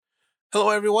Hello,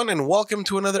 everyone, and welcome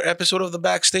to another episode of the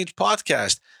Backstage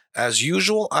Podcast. As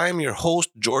usual, I am your host,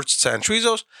 George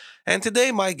Santrizos, and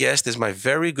today my guest is my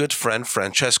very good friend,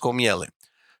 Francesco Miele.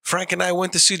 Frank and I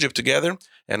went to Egypt together,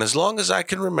 and as long as I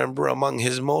can remember, among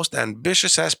his most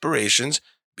ambitious aspirations,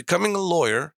 becoming a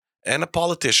lawyer and a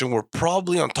politician were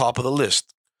probably on top of the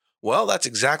list. Well, that's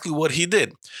exactly what he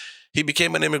did. He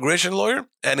became an immigration lawyer,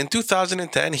 and in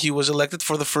 2010, he was elected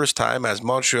for the first time as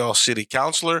Montreal City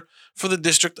Councilor for the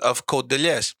district of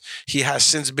Côte-de-Liesse. He has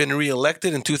since been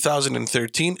re-elected in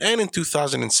 2013 and in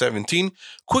 2017,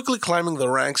 quickly climbing the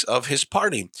ranks of his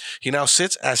party. He now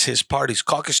sits as his party's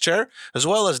caucus chair, as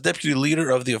well as deputy leader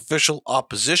of the official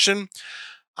opposition.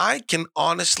 I can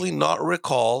honestly not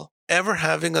recall ever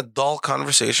having a dull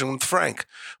conversation with Frank,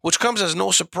 which comes as no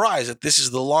surprise that this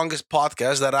is the longest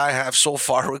podcast that I have so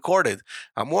far recorded.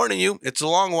 I'm warning you, it's a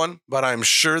long one, but I'm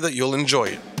sure that you'll enjoy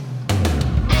it.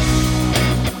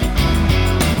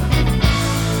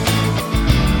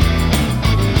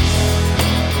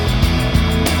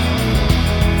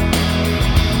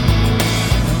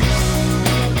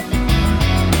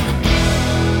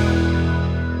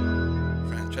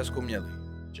 Francesco Miele.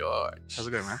 George. How's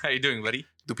it going, man? How you doing, buddy?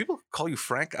 Do people call you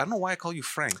Frank? I don't know why I call you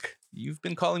Frank. You've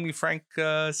been calling me Frank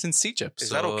since Egypt. Is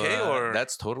that okay, or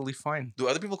that's totally fine? do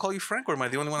other people call you Frank, or am I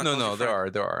the only one that calls you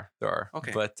Frank? There are.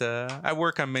 Okay. But at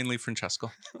work, I'm mainly Francesco.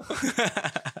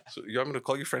 So you want me to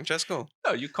call you Francesco?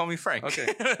 No, you call me Frank. Okay.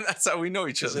 That's how we know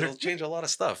each Because other. it'll change a lot of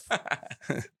stuff.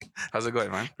 How's it going,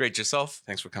 man? Great, yourself?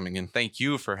 Thanks for coming in. Thank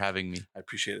you for having me. I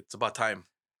appreciate it. It's about time.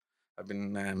 I've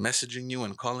been messaging you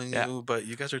and calling you, but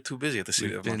you guys are too busy at the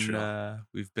city of Montreal.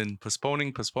 We've been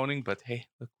postponing, but hey,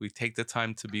 look, we take the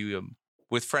time to be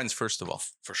with friends, first of all.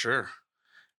 For sure.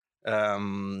 We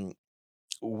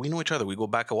know each other. We go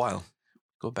back a while.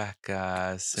 Go back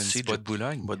since Egypt.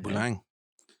 Boulogne. Boulogne.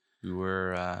 We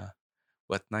were,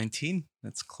 19?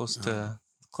 That's close to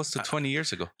 20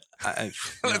 years ago.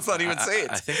 Let's not even say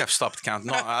it. I think I've stopped counting.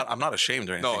 No, I'm not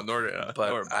ashamed or anything.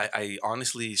 But I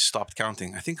honestly stopped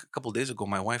counting. I think a couple of days ago,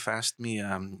 my wife asked me,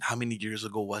 how many years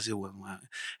ago was it?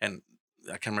 And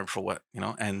I can't remember for what,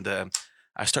 and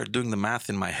I started doing the math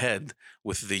in my head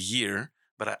with the year,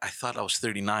 but I thought I was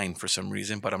 39 for some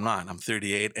reason, but I'm not. I'm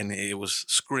 38, and it was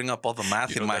screwing up all the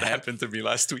math in my head. That happened to me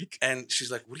last week. And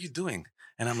she's like, what are you doing?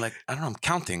 And I'm like, I don't know, I'm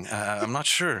counting. I'm not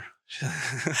sure.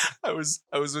 I was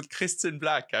with Christine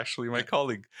Black, actually, my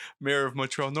colleague, mayor of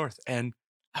Montreal North, and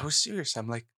I was serious. I'm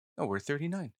like, no, we're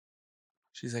 39.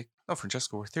 She's like, no,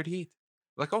 Francesco, we're 38.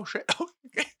 I'm like, oh shit. Oh,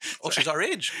 okay. Oh, she's our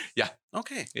age. Yeah.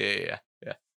 Okay. Yeah.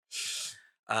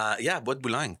 Bois de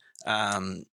Boulogne.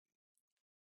 I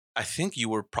think you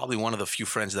were probably one of the few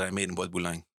friends that I made in Bois de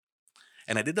Boulogne.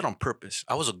 And I did that on purpose.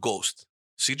 I was a ghost.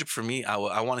 Egypt for me,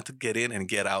 I wanted to get in and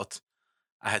get out.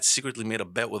 I had secretly made a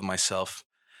bet with myself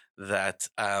that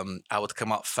I would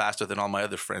come out faster than all my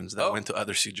other friends that went to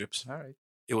other Egypts. All right.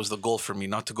 It was the goal for me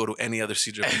not to go to any other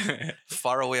Egypt,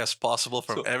 far away as possible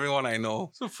from everyone I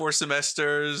know. So 4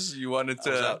 semesters, you wanted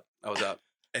to... I was out.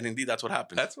 And indeed, that's what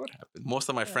happened. That's what happened. Most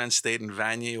of my friends stayed in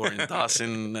Vanier or in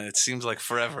Dawson. It seems like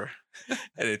forever.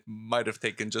 And it might have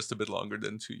taken just a bit longer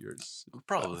than 2 years.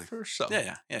 Probably. For some.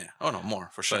 Yeah. Oh, no, more,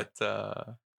 for sure.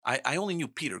 But I only knew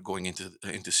Peter going into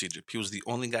Egypt. He was the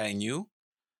only guy I knew.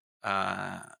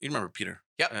 You remember Peter?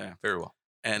 Yeah, very well.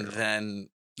 And then...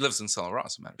 Lives in Saint Laurent,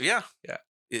 as a matter of Yeah. fact. Yeah.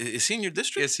 Is he in your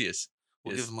district? Yes, he is.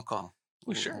 We'll give him a call.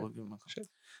 We'll give him a call. Sure.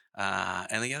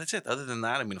 And yeah, that's it. Other than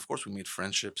that, I mean, of course, we made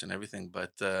friendships and everything,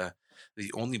 but the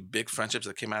only big friendships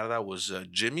that came out of that was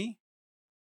Jimmy.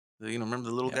 Remember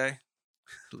the little guy?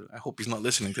 I hope he's not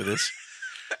listening to this.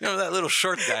 That little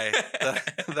short guy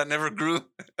that never grew.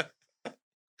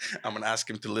 I'm going to ask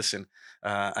him to listen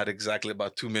at exactly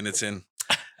about 2 minutes in.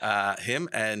 Him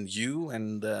and you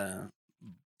and...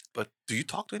 but do you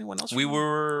talk to anyone else? We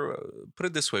were, put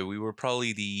it this way, we were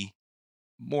probably the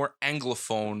more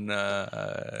Anglophone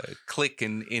clique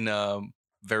in a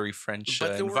very French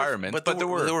environment. But there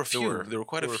were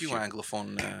quite a few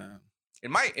Anglophone.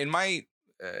 In my,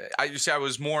 I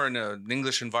was more in an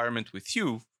English environment with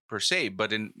you per se,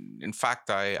 but in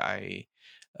fact, I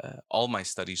all my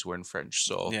studies were in French.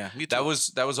 So yeah, that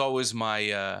was always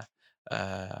my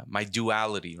my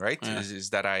duality, right? Yeah. Is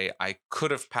that I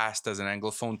could have passed as an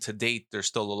Anglophone. To date, there's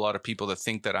still a lot of people that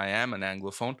think that I am an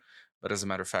Anglophone, but as a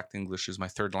matter of fact, English is my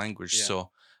third language. Yeah.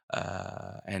 So,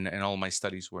 and all my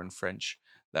studies were in French.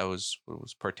 That was what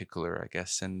was particular, I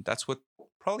guess, and that's what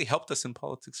probably helped us in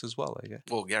politics as well, I guess.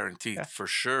 Well, guaranteed, Yeah. for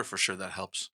sure, that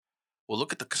helps. Well,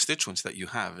 look at the constituents that you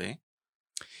have, eh?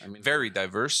 I mean, Very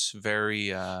diverse,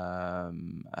 very, I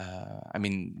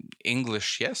mean,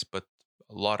 English, yes, but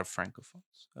a lot of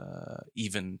francophones,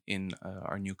 even in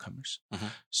our newcomers.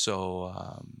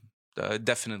 So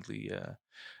definitely,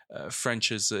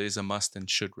 French is a must and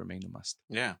should remain a must.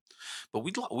 Yeah, but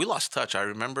we lost touch. I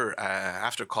remember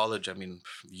after college. I mean,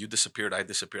 you disappeared. I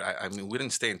disappeared. I mean, we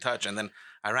didn't stay in touch. And then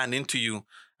I ran into you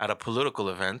at a political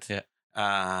event. Yeah.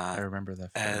 I remember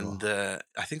that very And well.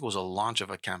 I think it was a launch of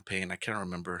a campaign. I can't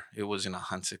remember. It was in a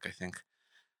Hansik, I think.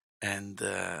 And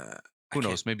Who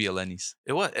knows? Maybe Eleni's.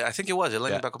 It was. I think it was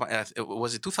Eleni Yeah. Bakoma.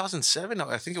 Was it 2007?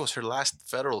 I think it was her last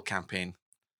federal campaign.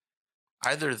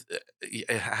 Either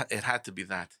it had to be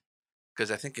that,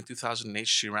 because I think in 2008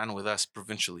 she ran with us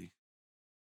provincially.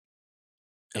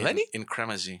 Eleni? In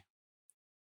Cremazie.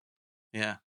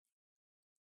 Yeah.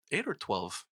 8 or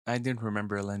 12. I didn't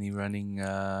remember Eleni running.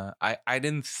 I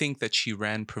didn't think that she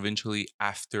ran provincially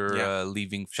after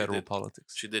leaving federal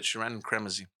politics. She did. She ran in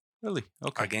Cremazie. Really?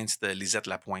 Okay. Against Lisette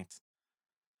Lapointe,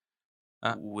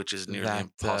 which is nearly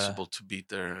impossible to beat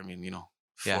there. I mean,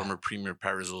 former Premier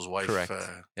Parizeau's wife. Correct.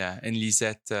 Yeah, and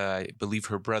Lisette, I believe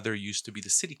her brother used to be the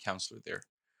city councilor there.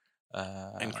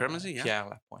 In Cremazie, yeah. Pierre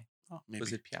Lapointe. Oh, maybe.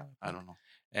 Was it Pierre Lapointe? I don't know.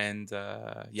 And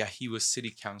he was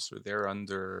city councilor there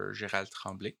under Gérald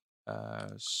Tremblay.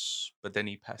 But then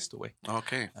he passed away.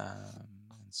 Okay.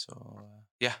 And so,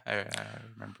 I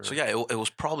remember. So, it was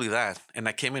probably that. And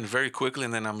I came in very quickly,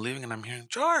 and then I'm leaving, and I'm hearing,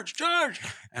 George!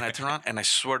 And I turn around, and I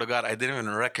swear to God, I didn't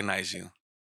even recognize you.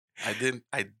 I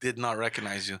did not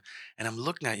recognize you. And I'm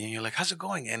looking at you, and you're like, how's it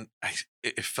going? And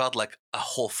it felt like a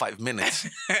whole 5 minutes.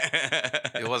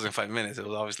 It wasn't 5 minutes. It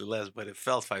was obviously less, but it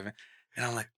felt 5 minutes. And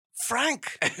I'm like,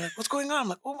 Frank! Like, what's going on? I'm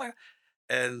like, oh, my God.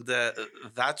 And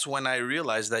that's when I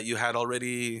realized that you had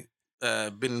already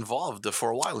been involved for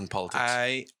a while in politics.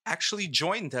 I actually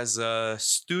joined as a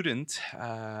student.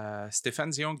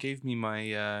 Stéphane Zion gave me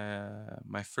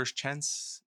my first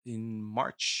chance in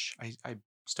March. I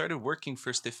started working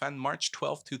for Stéphane March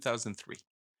 12, 2003.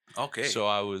 Okay. So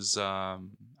I was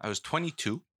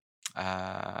 22.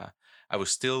 I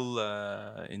was still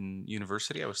in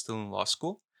university. I was still in law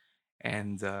school.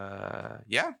 And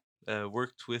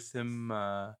worked with him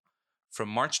from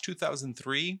March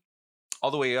 2003 all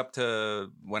the way up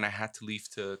to when I had to leave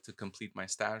to complete my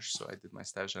stage. So I did my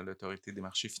stage at l'Autorité des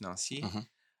marchés financiers.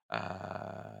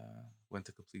 Went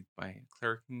to complete my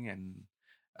clerking, and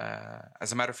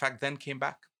as a matter of fact, then came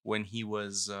back when he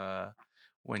was a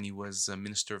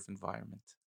Minister of Environment.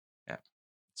 Yeah.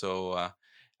 So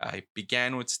I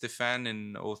began with Stéphane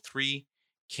in 2003,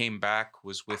 came back,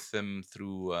 was with him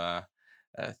through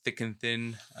thick and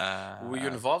thin. Were you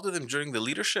involved with him during the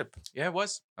leadership? Yeah, I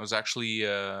was. I was actually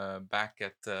back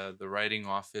at the writing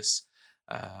office.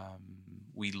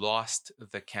 We lost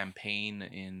the campaign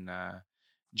in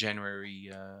January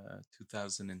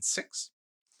 2006.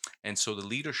 And so the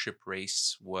leadership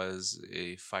race was,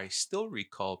 if I still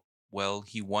recall well,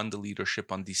 he won the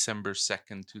leadership on December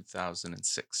 2nd,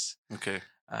 2006. Okay.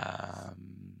 That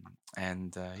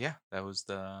was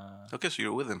the... Okay, so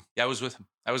you're with him. Yeah, I was with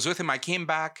him. I came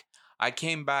back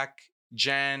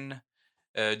Jan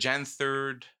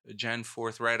 3rd, Jan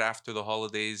 4th, right after the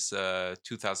holidays,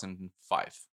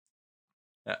 2005.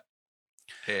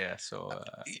 Yeah. So,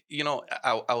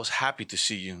 I was happy to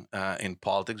see you in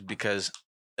politics because,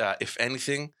 if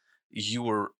anything, you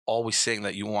were always saying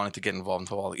that you wanted to get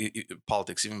involved in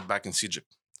politics, even back in CEGEP.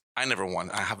 I never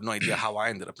won. I have no idea how I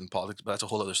ended up in politics, but that's a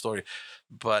whole other story.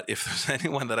 But if there's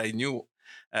anyone that I knew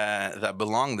that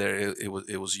belonged there,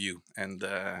 it was you. And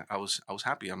I was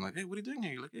happy. I'm like, hey, what are you doing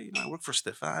here? You're like, hey, I work for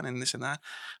Stéphane and this and that.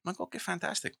 I'm like, okay,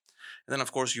 fantastic. And then,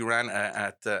 of course, you ran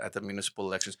at the municipal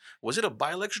elections. Was it a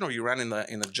by-election or you ran in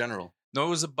the general? No, it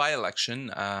was a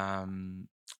by-election.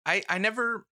 I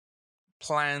never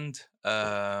planned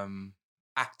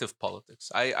active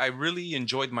politics. I really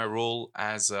enjoyed my role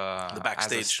as a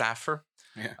staffer.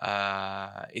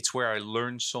 Yeah. It's where I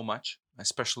learned so much,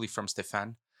 especially from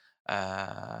Stéphane,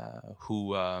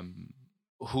 who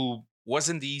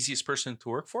wasn't the easiest person to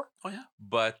work for. Oh yeah.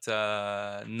 But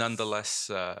nonetheless,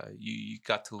 you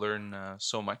got to learn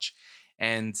so much.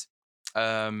 And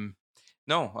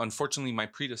no, unfortunately, my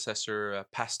predecessor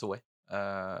passed away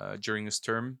during his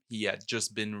term. He had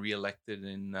just been reelected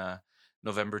in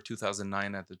November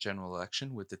 2009 at the general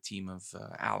election with the team of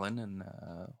Alan and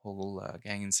whole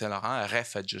gang in Saint Laurent.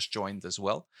 Ref had just joined as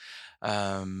well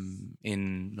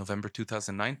in November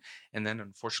 2009, and then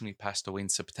unfortunately passed away in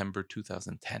September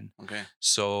 2010. Okay.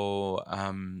 So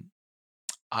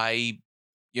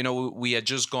we had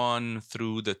just gone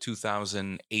through the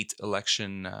 2008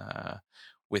 election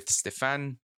with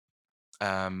Stéphane.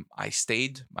 I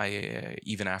stayed.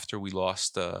 Even after we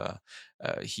lost,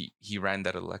 he ran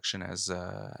that election as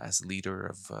leader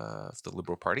of the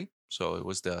Liberal Party. So it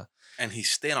was and he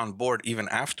stayed on board even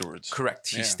afterwards. correct.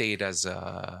 He Yeah. stayed as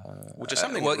Which is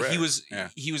something well.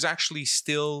 rare. He was actually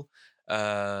still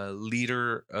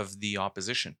leader of the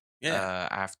opposition.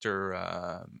 After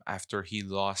he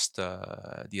lost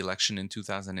the election in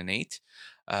 2008,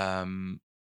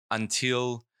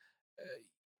 until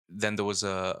then there was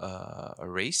a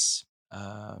race,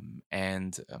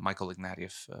 and Michael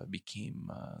Ignatieff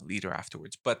became leader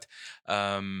afterwards. But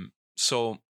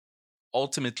so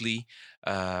ultimately,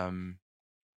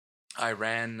 I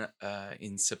ran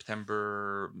in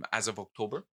September, as of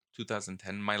October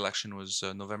 2010. My election was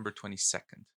November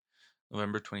 22nd.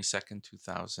 November 22nd,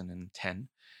 2010.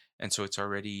 And so it's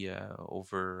already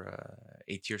over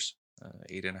 8 years,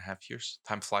 8.5 years.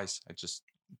 Time flies. I just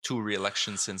 2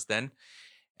 re-elections since then.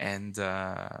 And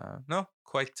no,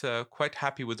 quite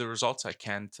happy with the results. I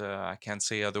can't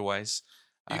say otherwise.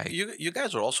 You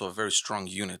guys are also a very strong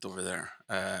unit over there,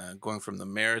 going from the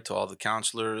mayor to all the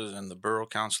councillors and the borough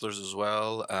councillors as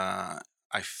well.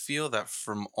 I feel that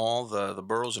from all the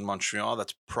boroughs in Montreal,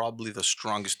 that's probably the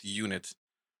strongest unit.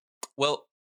 Well,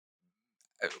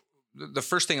 the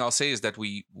first thing I'll say is that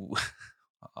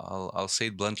I'll say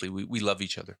it bluntly, we love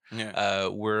each other. Yeah.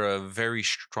 We're a very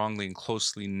strongly and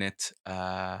closely knit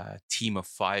team of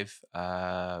 5.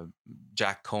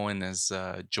 Jack Cohen has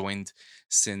joined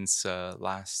since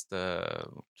last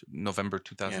November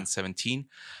 2017.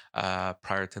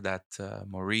 Prior to that,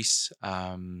 Maurice,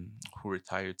 who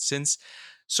retired since.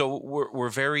 So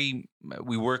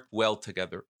we work well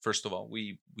together. First of all,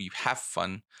 we have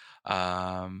fun.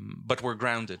 But we're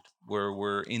grounded.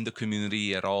 We're in the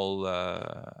community at all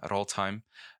time,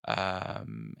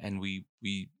 and we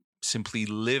simply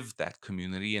live that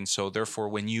community. And so, therefore,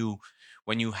 when you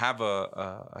have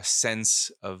a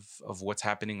sense of what's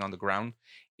happening on the ground,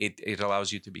 it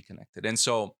allows you to be connected. And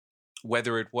so,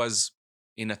 whether it was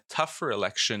in a tougher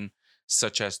election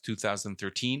such as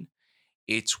 2013,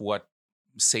 it's what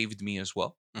saved me as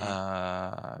well,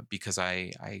 because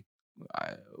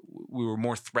we were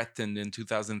more threatened in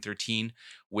 2013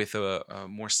 with a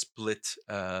more split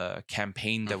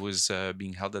campaign that was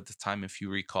being held at the time. If you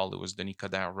recall, it was Denis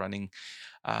Coderre running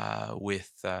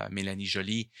with Mélanie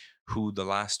Joly, who the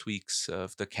last weeks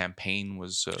of the campaign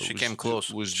was came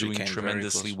close. Was doing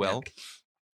tremendously well. Yeah.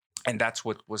 And that's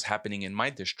what was happening in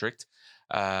my district.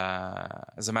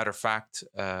 As a matter of fact,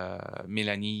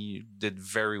 Mélanie did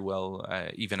very well,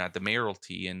 even at the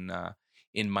mayoralty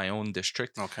in my own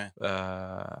district. Okay.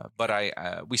 But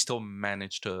we still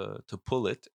managed to pull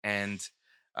it, and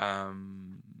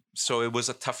so it was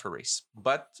a tougher race.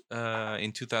 But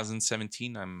in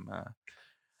 2017,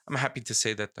 I'm happy to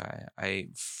say that I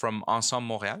from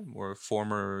Ensemble Montréal, or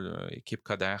former Équipe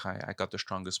Coderre, I got the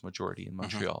strongest majority in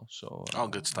Montreal. So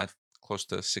good stuff. Close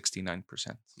to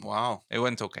 69%. Wow. It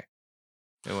went okay.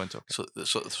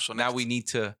 So now we need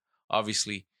to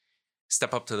obviously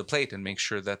step up to the plate and make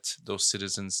sure that those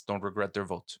citizens don't regret their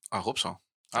vote. I hope so.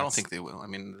 I don't think they will. I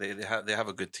mean, they have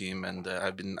a good team, and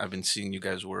I've been seeing you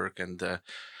guys work, and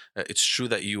it's true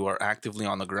that you are actively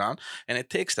on the ground, and it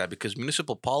takes that, because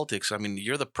municipal politics, I mean,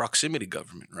 you're the proximity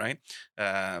government, right?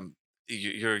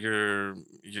 You're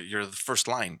the first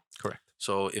line. Correct.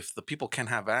 So if the people can't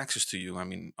have access to you, I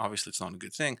mean, obviously it's not a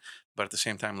good thing, but at the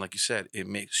same time, like you said, it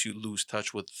makes you lose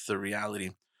touch with the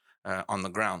reality on the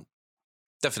ground.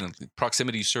 Definitely.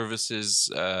 Proximity services,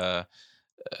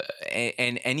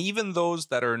 and even those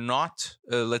that are not,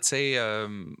 let's say,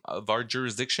 of our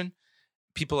jurisdiction,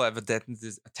 people have a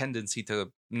tendency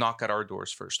to knock at our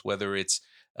doors first, whether it's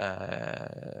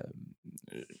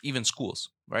even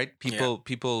schools, right? People,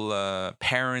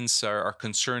 parents are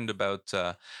concerned about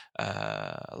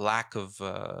lack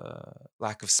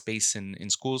of space in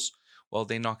schools. Well,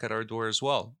 they knock at our door as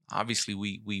well. Obviously,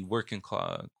 we work in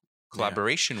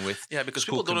collaboration with because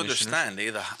people don't understand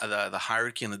the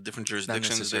hierarchy in the different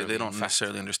jurisdictions. They don't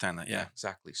necessarily understand that. Yeah,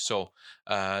 exactly. So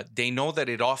they know that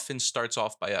it often starts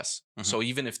off by us. So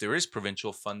even if there is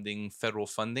provincial funding, federal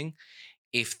funding,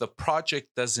 if the project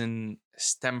doesn't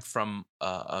stem from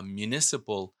a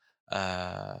municipal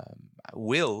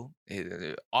will,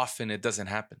 often it doesn't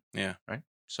happen. Yeah. Right.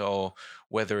 So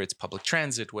whether it's public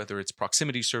transit, whether it's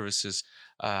proximity services,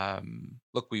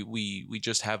 look, we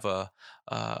just have a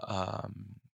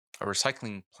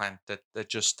recycling plant that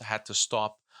just had to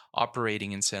stop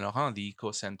operating in Saint-Laurent, the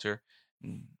Eco Center,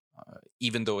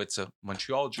 even though it's a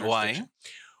Montreal jurisdiction. Why?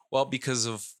 Well, because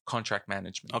of contract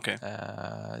management. Okay.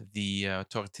 The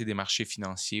Autorité des marchés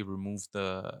financiers removed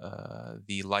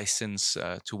the license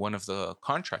to one of the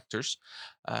contractors,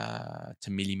 to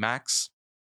Millimax.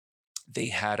 They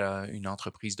had une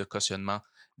entreprise de cautionnement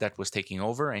that was taking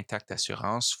over, Intact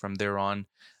Assurance. From there on,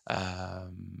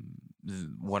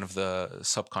 one of the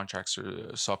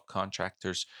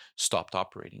subcontractors stopped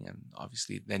operating, and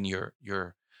obviously then you're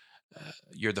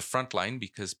the front line,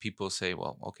 because people say,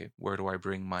 well, okay, where do I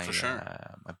bring my For sure.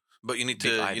 my But you need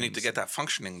big to items? get that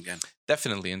functioning again.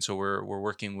 Definitely. And so we're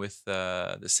working with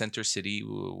the center city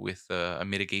with a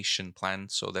mitigation plan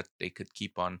so that they could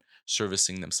keep on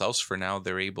servicing themselves. For now,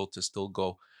 they're able to still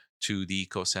go to the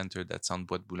eco center that's on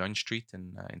Bois de Boulogne Street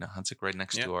in Huntsic, right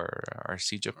next Yeah. to our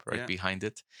CJIP, right Yeah. behind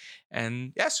it.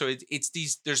 And yeah, so it's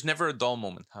these. There's never a dull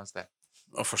moment. How's that?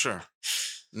 Oh, for sure.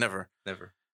 Never.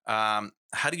 Never.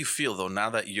 How do you feel though now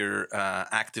that you're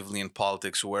actively in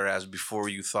politics, whereas before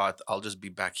you thought I'll just be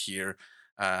back here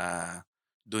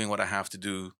doing what I have to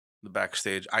do, the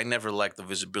backstage? I never liked the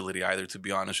visibility either, to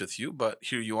be honest with you. But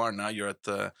here you are now. You're at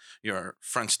your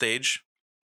front stage.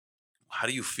 How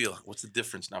do you feel? What's the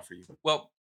difference now for you?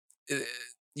 Well,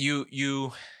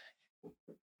 you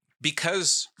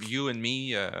because you and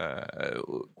me,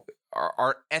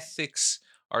 our ethics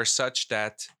are such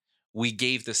that we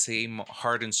gave the same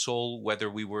heart and soul, whether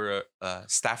we were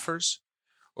staffers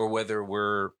or whether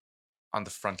we're on the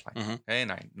front line. Mm-hmm. Okay?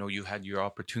 And I know you had your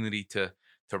opportunity to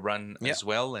run as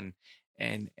well, and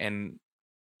the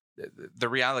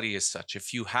reality is such: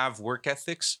 if you have work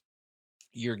ethics,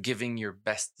 you're giving your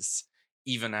best,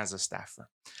 even as a staffer.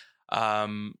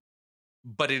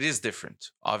 But it is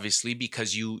different, obviously,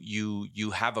 because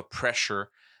you have a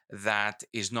pressure that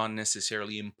is not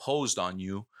necessarily imposed on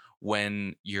you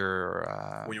when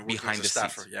you're behind the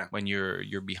staffer, scenes. When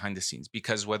you're behind the scenes,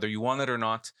 because whether you want it or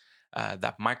not,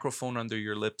 that microphone under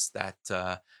your lips, that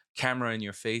camera in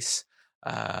your face,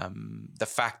 the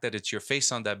fact that it's your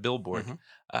face on that billboard,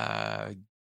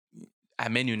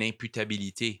 amène une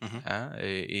imputabilité.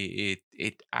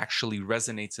 It actually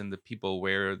resonates in the people,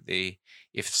 where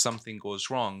if something goes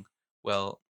wrong,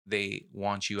 well, they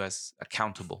want you as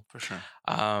accountable. For sure.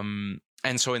 And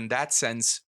so in that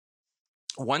sense,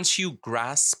 once you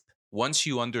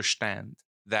understand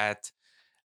that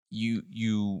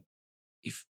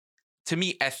if to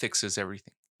me, ethics is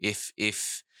everything.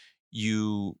 If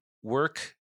you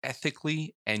work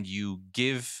ethically and you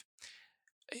give,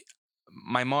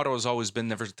 my motto has always been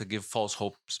never to give false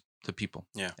hopes to people.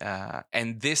 Yeah.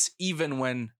 And this, even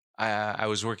when I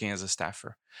was working as a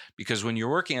staffer, because when you're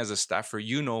working as a staffer,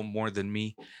 you know more than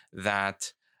me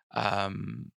that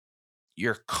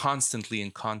you're constantly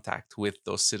in contact with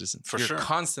those citizens. You're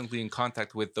constantly in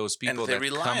contact with those people, and they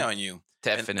rely on you.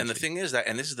 Definitely. And the thing is that,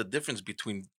 and this is the difference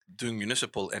between doing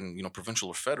municipal and provincial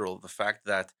or federal, the fact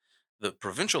that the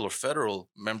provincial or federal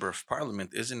member of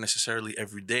parliament isn't necessarily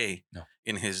every day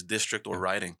in his district or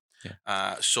riding.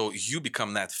 Yeah. So you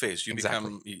become that face. You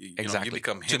become you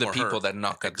become him to the or people her. that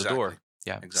knock at the door.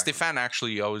 Yeah. Exactly. Stéphane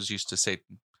actually always used to say,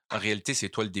 en réalité, c'est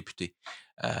toi le député.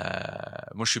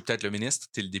 Moi, je suis peut-être le ministre,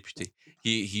 t'es le député.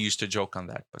 He used to joke on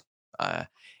that, but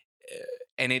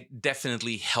and it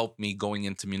definitely helped me going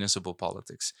into municipal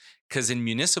politics, because in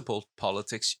municipal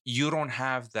politics, you don't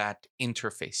have that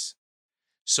interface.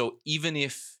 So even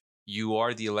if you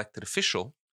are the elected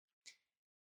official,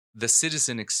 the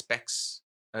citizen expects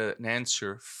an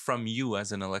answer from you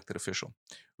as an elected official,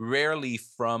 rarely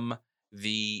from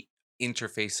the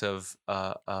interface of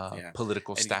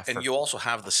political staffer. And you also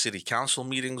have the city council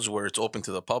meetings where it's open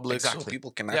to the public, so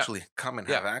people can actually come and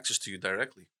have access to you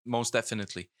directly. Most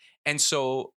definitely. And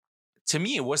so to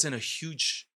me, it wasn't a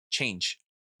huge change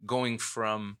going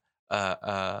from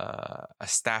a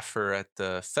staffer at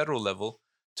the federal level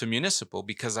to municipal,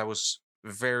 because I was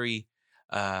very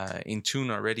in tune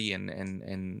already,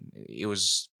 and it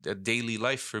was a daily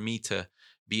life for me to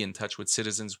be in touch with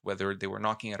citizens, whether they were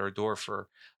knocking at our door for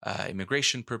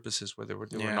immigration purposes, whether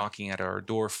they were knocking at our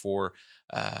door for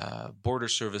border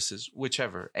services,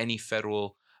 whichever, any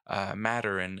federal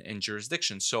matter and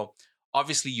jurisdiction. So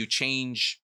obviously you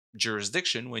change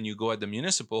jurisdiction when you go at the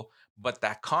municipal, but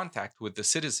that contact with the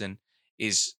citizen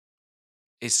is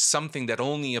something that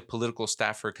only a political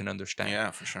staffer can understand.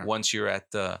 Yeah, for sure. Once you're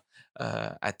at the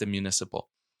municipal.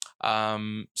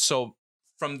 So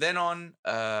from then on,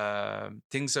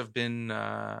 things have been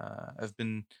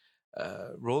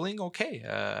rolling okay.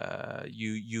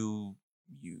 You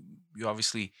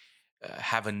obviously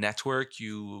have a network.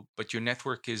 But your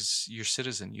network is your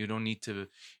citizen. You don't need to.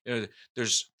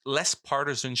 There's less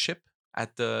partisanship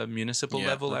at the municipal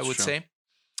level, I would say.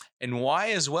 And why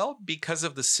as well? Because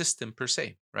of the system per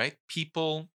se, right?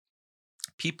 People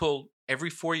every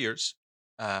 4 years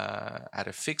at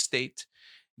a fixed date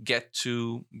get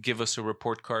to give us a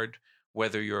report card,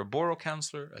 whether you're a borough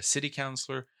councillor, a city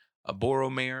councillor, a borough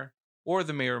mayor, or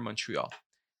the mayor of Montreal.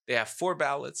 They have 4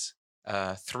 ballots.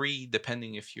 3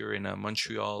 depending if you're in a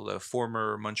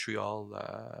former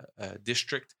Montreal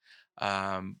district.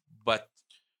 But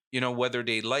whether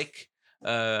they like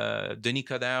Denis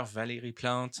Coderre, Valérie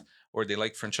Plante, or they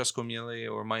like Francesco Miele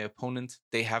or my opponent,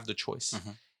 they have the choice.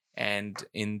 And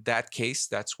in that case,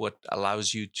 that's what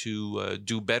allows you to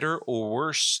do better or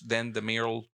worse than the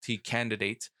mayoralty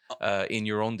candidate in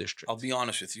your own district. I'll be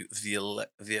honest with you.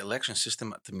 The election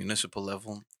system at the municipal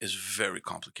level is very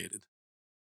complicated.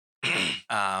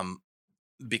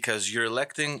 Because you're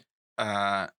electing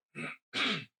 3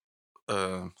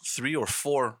 or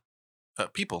 4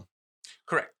 people.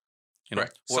 Correct.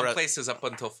 Correct. Some places up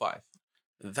until 5.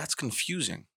 That's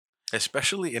confusing,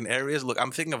 especially in areas. Look,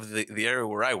 I'm thinking of the area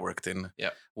where I worked in,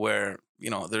 where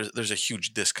there's a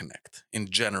huge disconnect in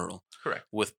general. Correct.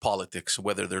 With politics,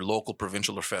 whether they're local,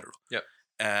 provincial, or federal.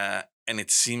 And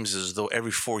it seems as though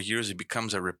every 4 years it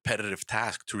becomes a repetitive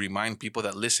task to remind people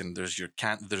that, listen, there's your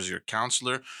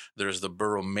councillor, there's the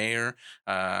borough mayor,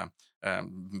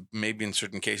 maybe in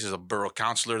certain cases a borough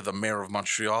councillor, the mayor of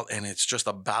Montreal, and it's just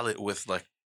a ballot with like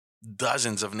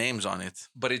dozens of names on it.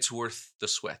 But it's worth the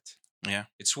sweat. Yeah.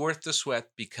 It's worth the sweat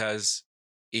because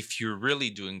if you're really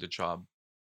doing the job,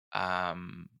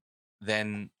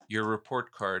 then your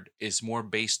report card is more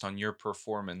based on your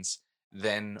performance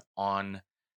than on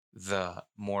the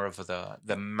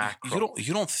macro.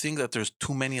 You don't think that there's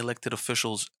too many elected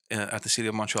officials at the city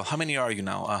of Montreal? How many are you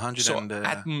now? 100. So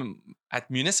at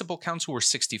municipal council we're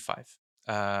 65,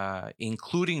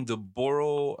 including the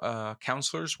borough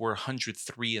councillors. We're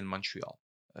 103 in Montreal,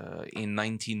 in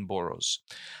 19 boroughs.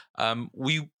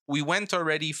 We went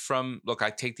already from, look,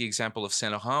 I take the example of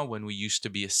Saint Laurent when we used to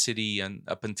be a city, and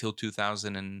up until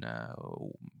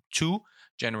 2002,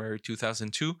 January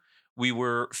 2002. We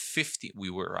were 50.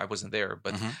 I wasn't there,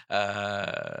 but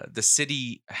the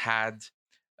city had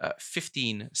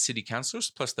 15 city councillors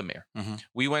plus the mayor.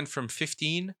 We went from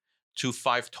 15 to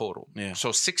 5 total. Yeah.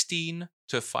 So 16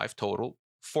 to 5 total,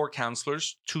 4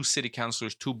 councillors, 2 city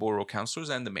councillors, 2 borough councillors,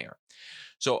 and the mayor.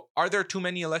 So are there too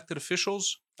many elected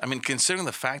officials? I mean, considering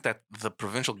the fact that the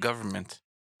provincial government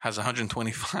has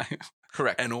 125.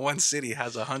 Correct. And one city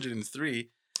has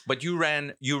 103. But you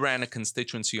ran a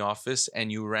constituency office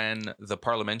and you ran the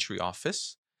parliamentary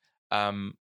office,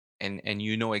 and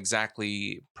you know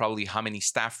exactly probably how many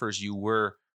staffers you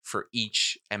were for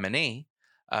each M&A.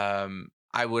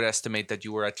 I would estimate that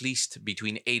you were at least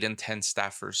between 8 and 10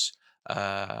 staffers.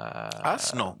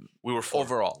 Us? No, we were 4.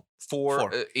 Overall.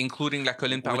 4. Including La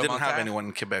Colline Parlementaire. We didn't have anyone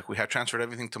in Quebec. We had transferred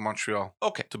everything to Montreal.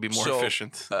 Okay. To be more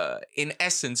efficient. In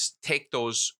essence, take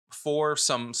those 4.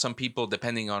 Some people,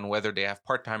 depending on whether they have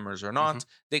part-timers or not,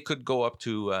 they could go up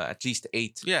to at least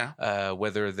 8. Yeah.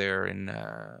 Whether they're in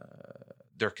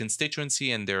their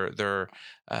constituency and their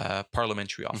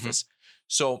parliamentary office.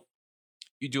 So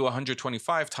you do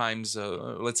 125 times,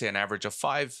 let's say an average of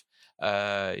 5.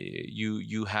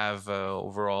 You have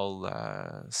overall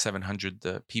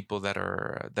 700 people that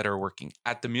are working.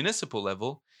 At the municipal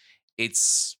level,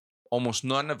 it's almost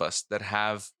none of us that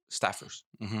have staffers.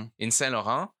 In Saint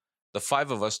Laurent, the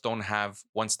 5 of us don't have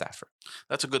 1 staffer.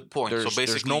 That's a good point. So basically,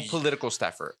 there's no political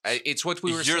staffer. It's what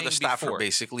we were saying before. You're the staffer,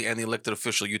 basically, and the elected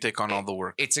official. You take on all the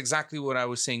work. It's exactly what I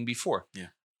was saying before. Yeah.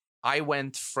 I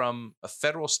went from a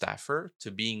federal staffer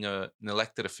to being an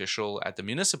elected official at the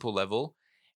municipal level,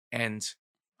 and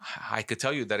I could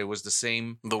tell you that it was the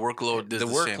same. The workload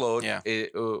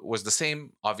was the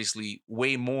same, obviously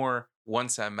way more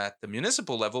once I'm at the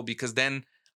municipal level, because then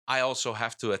I also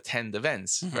have to attend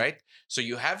events, right? So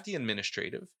you have the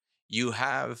administrative, you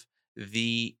have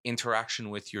the interaction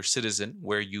with your citizen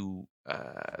where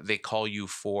they call you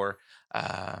for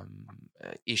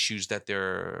issues that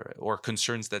or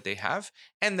concerns that they have,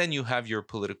 and then you have your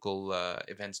political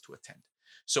events to attend.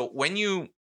 So when you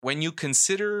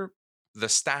consider the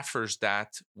staffers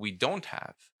that we don't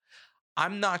have,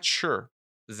 I'm not sure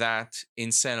that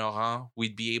in Saint Laurent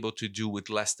we'd be able to do with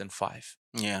less than 5.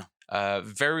 Yeah.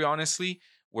 Very honestly,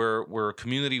 we're a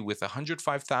community with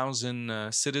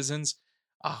 105,000 citizens,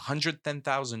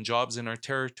 110,000 jobs in our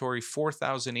territory,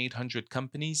 4,800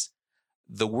 companies.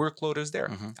 The workload is there.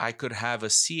 I could have a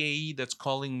CAE that's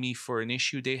calling me for an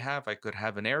issue they have. I could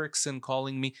have an Ericsson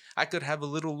calling me. I could have a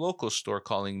little local store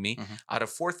calling me. Out of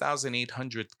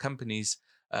 4,800 companies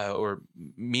or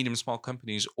medium, small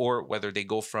companies, or whether they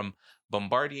go from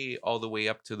Bombardier all the way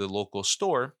up to the local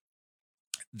store,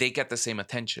 they get the same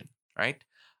attention, right?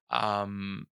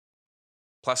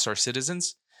 Plus our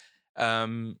citizens.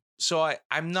 So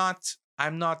I'm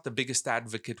not the biggest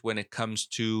advocate when it comes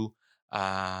to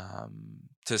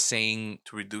saying,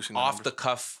 to reducing off the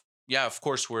cuff, yeah, of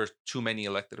course we're too many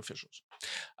elected officials.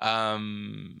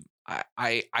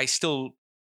 I still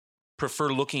prefer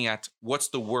looking at what's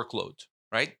the workload,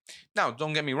 right? Now,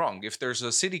 don't get me wrong. If there's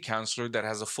a city councilor that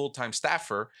has a full-time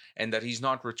staffer and that he's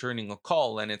not returning a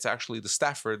call and it's actually the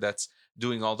staffer that's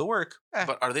doing all the work.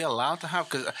 But are they allowed to have?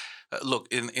 Because look,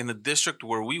 in the district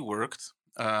where we worked,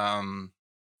 Parc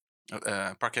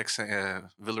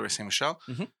Villeray Saint Michel,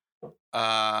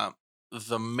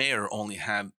 the mayor only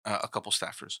had a couple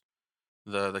staffers.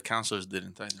 The councilors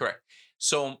didn't. Either. Correct.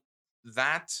 So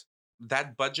that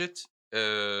budget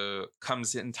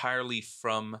comes entirely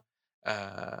from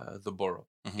the borough.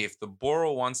 If the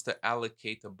borough wants to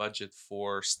allocate a budget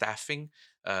for staffing,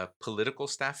 political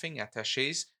staffing,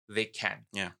 attachés, they can.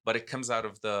 Yeah. But it comes out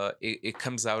of the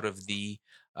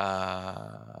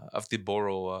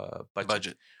borough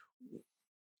budget.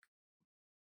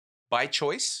 By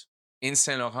choice, in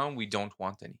Saint Laurent, we don't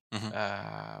want any.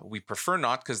 We prefer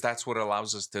not, because that's what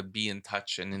allows us to be in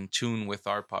touch and in tune with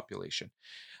our population.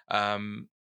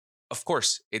 Of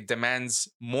course, it demands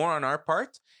more on our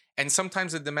part, and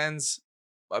sometimes it demands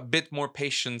a bit more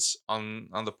patience on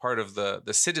the part of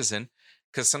the citizen,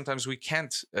 because sometimes we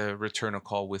can't return a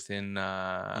call within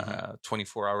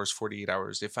 24 hours, 48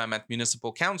 hours. If I'm at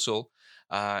municipal council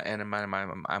and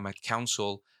I'm at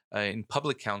council in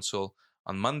public council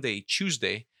on Monday,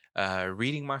 Tuesday,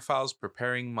 reading my files,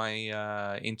 preparing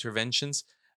my interventions,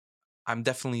 I'm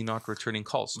definitely not returning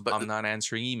calls. But I'm not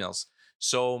answering emails.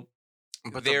 So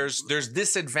there's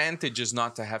disadvantages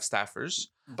not to have staffers.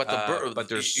 But the borough,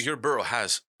 your borough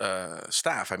has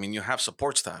staff. I mean, you have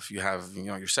support staff. You have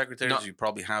your secretaries. You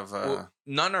probably have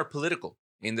none are political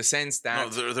in the sense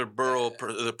that they're borough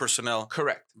the personnel.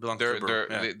 Correct. Belong to the borough.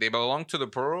 They belong to the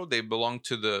borough. They belong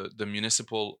to the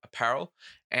municipal apparel.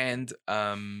 And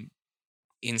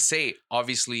in say,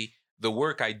 obviously, the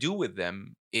work I do with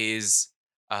them is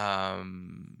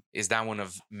that one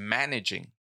of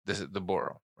managing the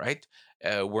borough, right?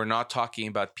 We're not talking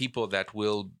about people that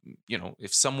will,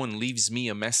 if someone leaves me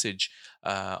a message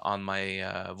on my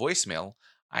voicemail,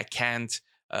 I can't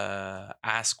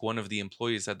ask one of the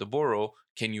employees at the borough,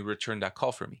 can you return that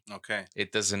call for me? Okay.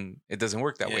 It doesn't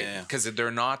work that way, because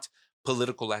they're not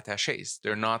political attachés.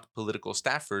 They're not political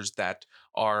staffers that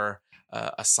are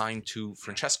assigned to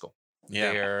Francesco.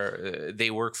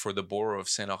 They work for the borough of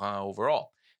Saint Laurent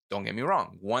overall. Don't get me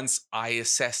wrong. Once I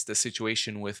assess the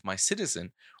situation with my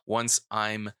citizen, once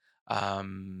I'm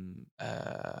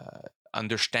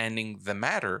understanding the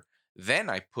matter, then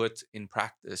I put in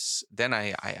practice. Then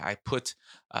I put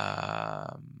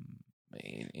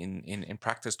in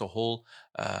practice the whole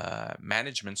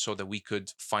management, so that we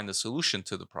could find a solution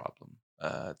to the problem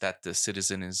that the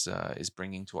citizen is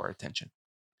bringing to our attention.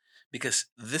 Because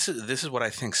this is what I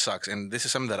think sucks, and this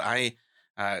is something that I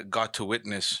got to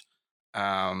witness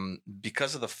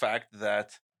because of the fact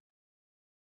that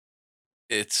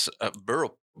it's a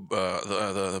borough,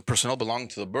 the personnel belonging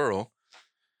to the borough.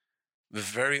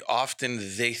 Very often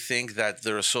they think that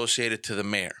they're associated to the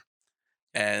mayor,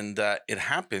 and it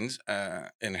happens,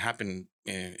 and it happened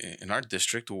in our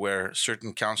district where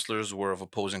certain councillors were of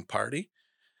opposing party.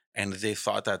 And they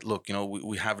thought that, look,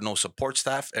 we have no support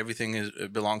staff. Everything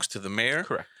belongs to the mayor.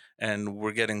 Correct. And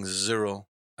we're getting zero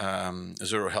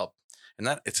help. And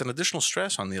that it's an additional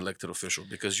stress on the elected official,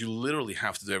 because you literally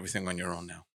have to do everything on your own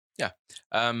now. Yeah.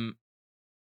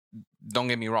 Don't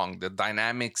get me wrong. The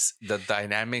dynamics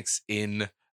in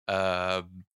the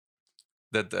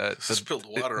spilled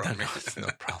water on me. No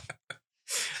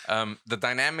problem. The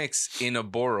dynamics in a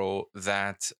borough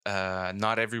that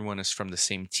not everyone is from the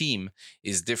same team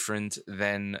is different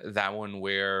than that one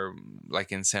where,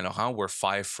 like in Saint Laurent, we're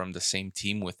 5 from the same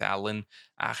team with Alan,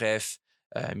 Aref,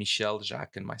 Michel,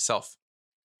 Jacques, and myself.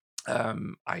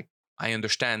 I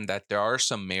understand that there are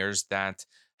some mayors that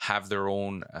have their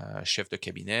own chef de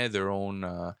cabinet, their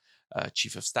own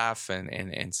chief of staff,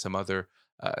 and some other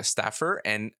staffer,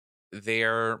 and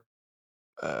they're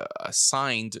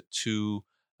assigned to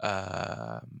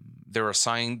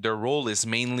their role is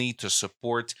mainly to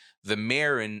support the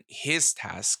mayor in his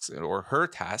tasks or her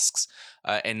tasks,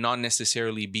 and not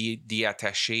necessarily be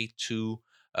détaché to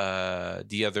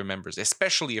the other members,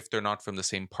 especially if they're not from the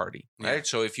same party, right? Yeah.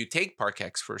 So if you take Parc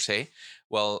Ex for say,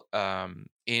 well,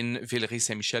 in Villeray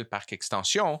Saint Michel Parc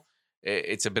Extension,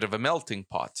 it's a bit of a melting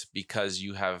pot, because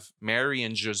you have Mary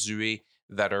and Josué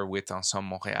that are with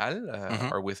Ensemble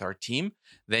Montréal, are with our team.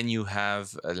 Then you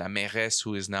have la mairesse,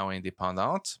 who is now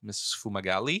indépendante, Mrs.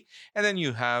 Fumagalli. And then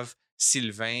you have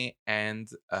Sylvain and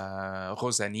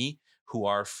Rosanie, who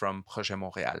are from Projet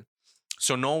Montréal.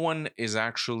 So no one is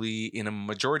actually in a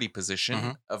majority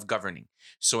position of governing.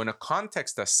 So in a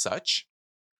context as such,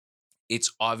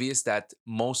 it's obvious that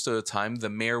most of the time the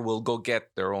mayor will go get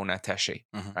their own attaché,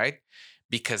 right?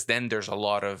 Because then there's a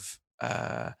lot of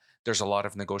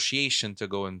negotiation to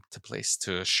go into place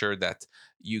to assure that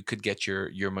you could get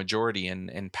your majority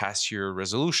and pass your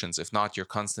resolutions. If not,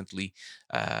 you're constantly.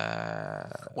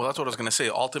 Well, that's what I was going to say.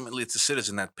 Ultimately, it's the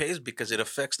citizen that pays because it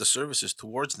affects the services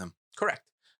towards them. Correct.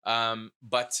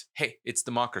 But hey, it's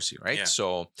democracy, right? Yeah.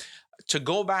 So to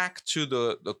go back to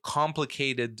the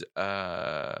complicated,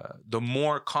 the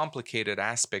more complicated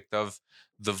aspect of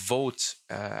the vote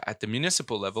at the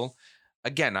municipal level,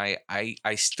 again,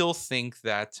 I still think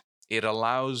that it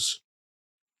allows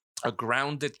a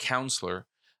grounded councillor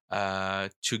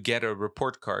to get a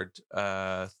report card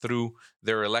through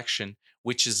their election,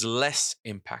 which is less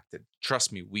impacted.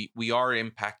 Trust me, we are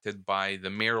impacted by the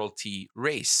mayoralty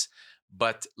race,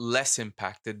 but less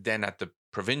impacted than at the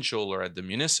provincial or at the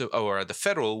municipal or at the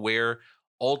federal, where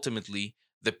ultimately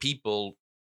the people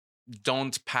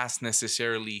don't pass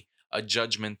necessarily a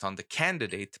judgment on the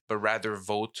candidate, but rather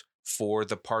vote for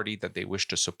the party that they wish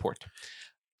to support.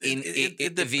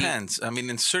 It depends. I mean,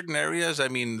 in certain areas, I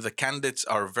mean, the candidates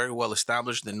are very well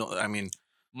established. I mean,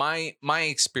 my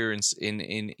experience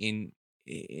in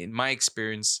my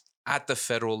experience at the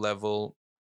federal level,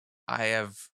 I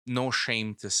have no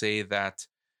shame to say that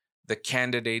the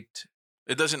candidate.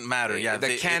 It doesn't matter. Yeah,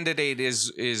 the candidate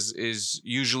is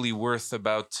usually worth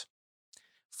about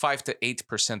 5 to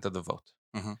 8% of the vote.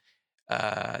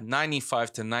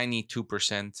 95 to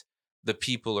 92%, the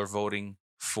people are voting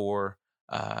for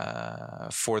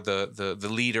the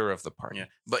leader of the party. Yeah.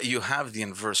 But you have the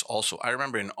inverse also. I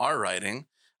remember in our riding,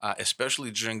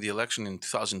 especially during the election in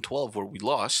 2012 where we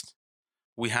lost,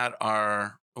 we had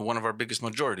one of our biggest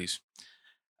majorities.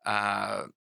 I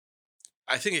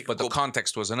think but the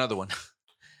context was another one.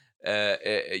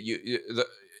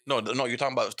 No, you're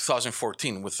talking about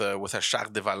 2014 with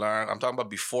Charles de Valeur. I'm talking about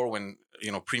before when,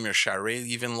 Premier Charest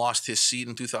even lost his seat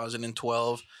in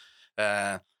 2012.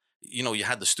 You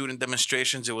had the student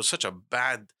demonstrations. It was such a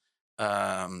bad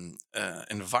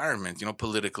environment,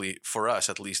 politically for us,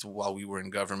 at least while we were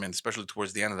in government, especially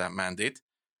towards the end of that mandate.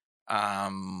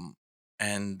 Of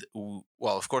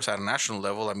course, at a national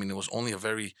level, I mean, it was only a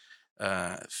very,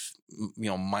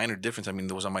 minor difference. I mean,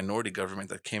 there was a minority government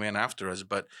that came in after us,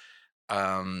 but,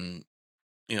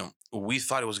 we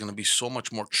thought it was going to be so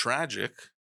much more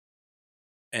tragic.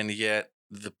 And yet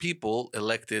the people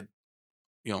elected,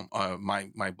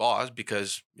 my boss,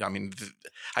 because, I mean,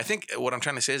 I think what I'm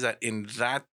trying to say is that in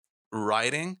that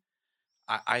riding,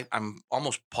 I'm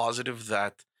almost positive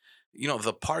that,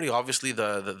 the party, obviously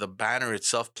the banner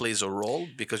itself plays a role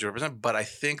because you represent, but I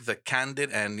think the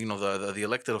candidate and, the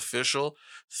elected official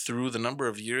through the number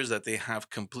of years that they have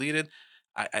completed,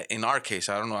 in our case,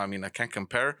 I don't know, I mean, I can't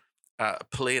compare,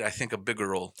 played, I think, a bigger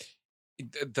role.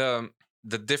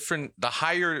 The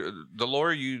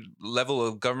lower you level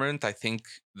of government, I think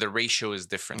the ratio is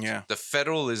different. Yeah. The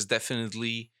federal is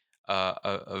definitely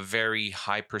a very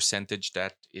high percentage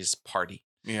that is party.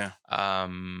 Yeah.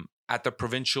 At the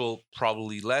provincial,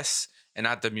 probably less, and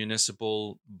at the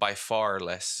municipal, by far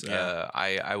less. Yeah.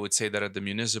 I would say that at the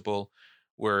municipal,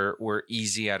 we're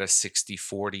easy at a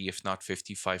 60-40, if not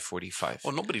 55-45.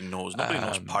 Well, nobody knows. Nobody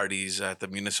knows parties at the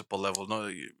municipal level.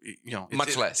 No,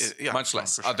 much less. Much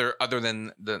less. Sure. Other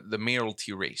than the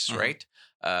mayoralty race, right?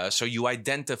 So you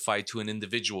identify to an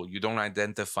individual. You don't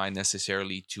identify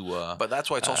necessarily to. But that's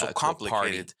why it's also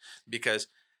complicated because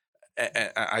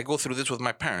I go through this with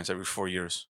my parents every 4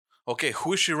 years. Okay,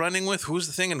 who is she running with? Who's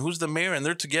the thing, and who's the mayor? And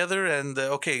they're together. And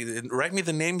okay, write me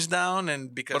the names down.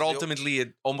 And because, but ultimately,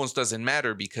 it almost doesn't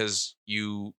matter because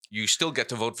you still get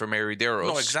to vote for Mary Deros.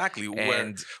 No, exactly.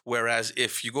 Whereas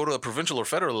if you go to a provincial or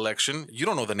federal election, you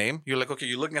don't know the name. You're like, okay,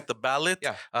 you're looking at the ballot.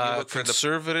 Yeah.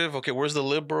 Conservative. Okay, where's the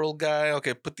liberal guy?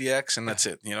 Okay, put the X, and that's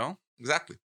it.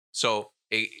 Exactly. So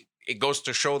it goes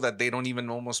to show that they don't even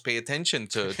almost pay attention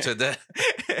to the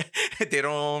they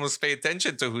don't almost pay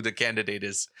attention to who the candidate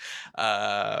is.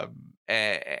 Again,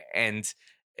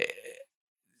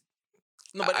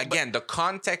 the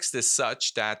context is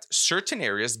such that certain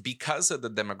areas, because of the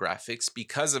demographics,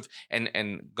 because of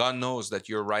and God knows that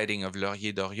your writing of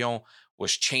Laurier d'Orion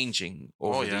was changing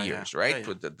over the years, right? Yeah.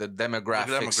 With the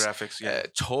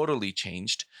demographics, totally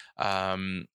changed.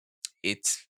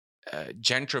 It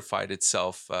gentrified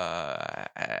itself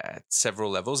at several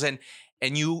levels, and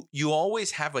you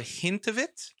always have a hint of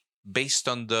it based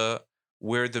on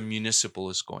where the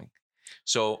municipal is going.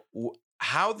 So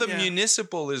how the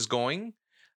municipal is going,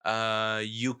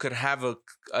 you could have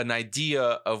an idea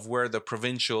of where the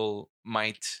provincial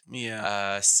might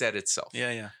set itself.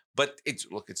 Yeah. But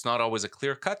it's not always a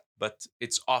clear cut, but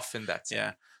it's often that.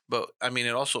 Yeah. But I mean,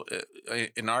 it also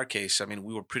in our case, I mean,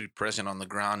 we were pretty present on the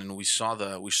ground, and we saw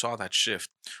that shift.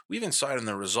 We even saw it in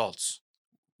the results.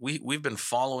 We've been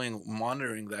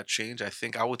monitoring that change. I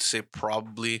think I would say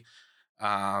probably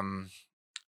um,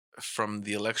 from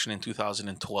the election in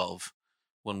 2012,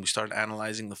 when we started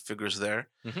analyzing the figures there,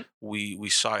 Mhm. we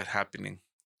saw it happening.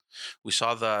 We saw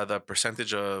the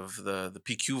percentage of the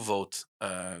PQ vote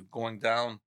going down.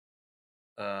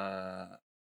 Uh,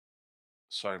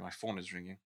 Sorry, my phone is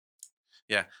ringing.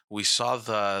 Yeah, we saw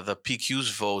the PQ's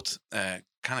vote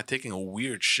kind of taking a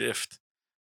weird shift,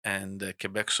 and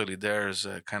Quebec Solidaire's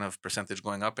kind of percentage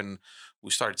going up, and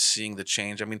we started seeing the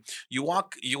change. I mean, you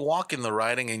walk in the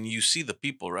riding, and you see the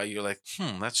people, right? You're like,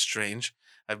 that's strange.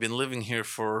 I've been living here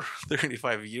for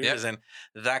 35 years, Yep. and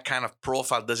that kind of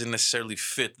profile doesn't necessarily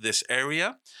fit this area.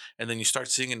 And then you start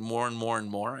seeing it more and more and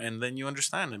more, and then you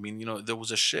understand. I mean, there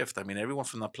was a shift. I mean, everyone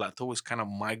from the plateau was kind of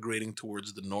migrating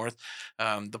towards the north.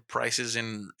 The prices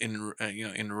in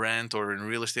rent or in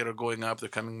real estate are going up.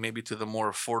 They're coming maybe to the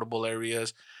more affordable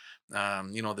areas.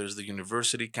 There's the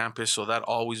university campus, so that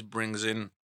always brings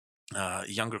in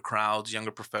younger crowds,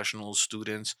 younger professionals,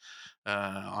 students,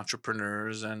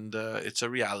 entrepreneurs, and it's a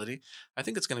reality. I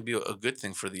think it's going to be a good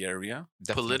thing for the area.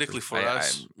 Definitely. Politically for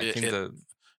us. I think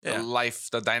Yeah,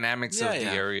 the dynamics yeah, of the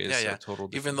yeah, area yeah, is yeah. a total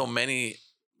Even different. though many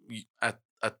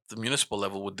at the municipal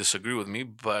level would disagree with me,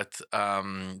 but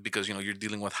because you're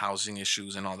dealing with housing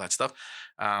issues and all that stuff.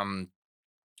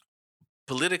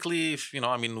 Politically,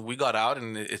 I mean, we got out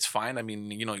and it's fine. I mean,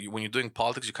 when you're doing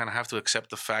politics, you kind of have to accept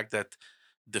the fact that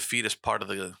defeat is Yeah, part of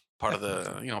of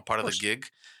the course. gig,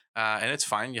 and it's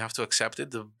fine. You have to accept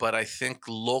it. But I think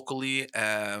locally,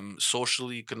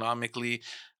 socially, economically,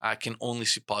 I can only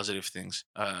see positive things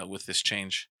with this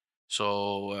change.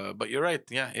 So, but you're right.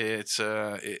 Yeah,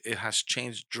 it has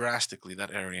changed drastically,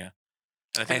 that area,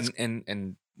 and I think it's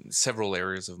And several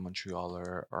areas of Montreal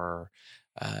are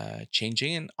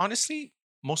changing, and honestly,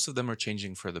 most of them are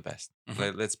changing for the best.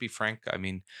 mhm. Let's be frank. I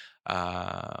mean,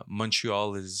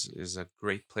 Montreal is a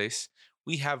great place.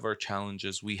 We have our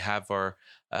challenges. We have our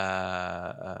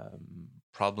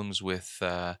problems with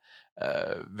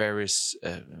various,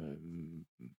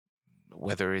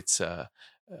 whether it's uh,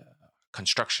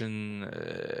 construction,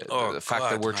 Oh the fact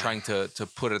that God, we're man. trying to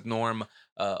put a norm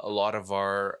a lot of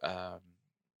our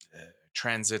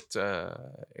transit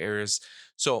areas.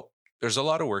 So there's a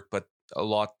lot of work, but a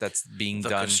lot that's being The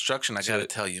done construction, I gotta to.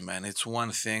 tell you, man, it's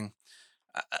one thing.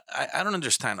 I don't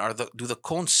understand. Do the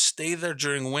cones stay there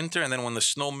during winter, and then when the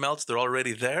snow melts, they're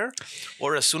already there,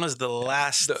 or as soon as the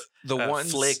last The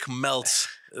ones flake melts,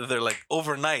 they're like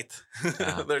overnight.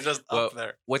 uh, They're just up well,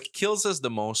 there. what kills us the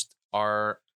most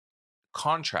are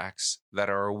contracts that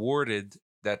are awarded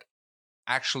that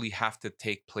actually have to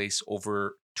take place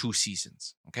over 2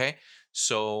 seasons. Okay,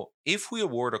 so if we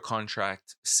award a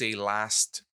contract, say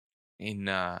last in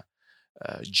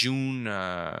June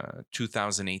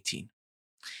 2018,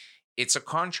 it's a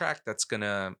contract that's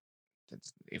gonna,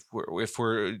 if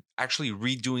we're actually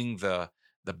redoing the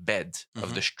bed of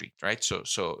Hmm. the street, right?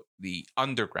 So the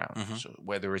underground, Hmm. so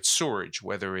whether it's sewage,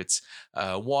 whether it's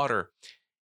water,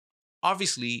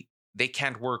 obviously they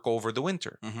can't work over the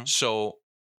winter. Hmm. So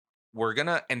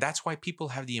and that's why people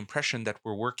have the impression that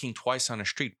we're working twice on a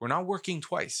street. We're not working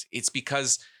twice. It's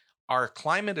because our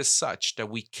climate is such that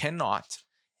we cannot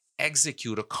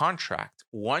execute a contract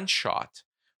one shot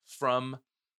from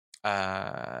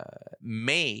uh,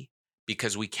 May,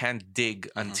 because we can't dig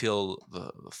Hmm. until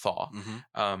the thaw,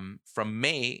 Hmm. from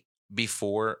May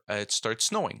before it starts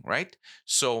snowing, right?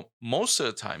 So most of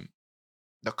the time,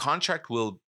 the contract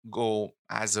will go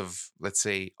as of, let's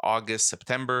say, August,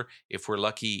 September. If we're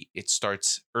lucky, it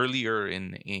starts earlier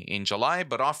in July,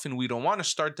 but often we don't want to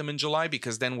start them in July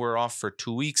because then we're off for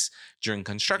 2 weeks during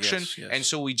construction. Yes, And yes.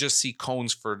 so we just see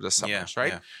cones for the Yeah, summers,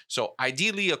 right? yeah. So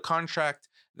ideally, a contract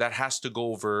that has to go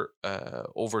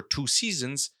over 2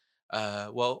 seasons.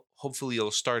 Well, hopefully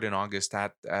it'll start in August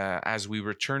as we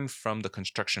return from the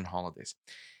construction holidays.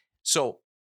 So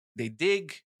they dig,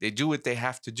 they do what they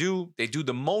have to do, they do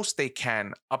the most they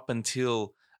can up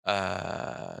until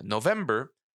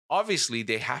November. Obviously,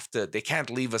 they can't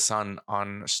leave us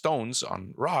on stones,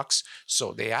 on rocks.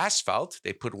 So they asphalt,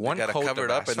 they put They one gotta coat cover of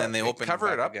it up, and then asphalt, they they open it cover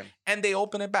it back up, again. and they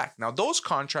open it back. Now, those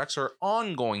contracts are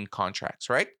ongoing contracts,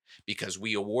 right? Because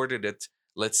we awarded it,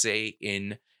 let's say,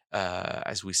 in,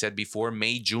 as we said before,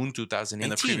 May, June 2018. In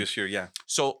the previous year, yeah.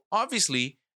 So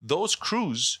obviously, those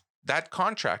crews, that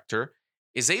contractor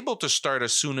is able to start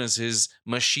as soon as his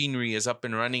machinery is up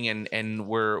and running, and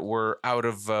we're out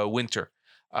of winter.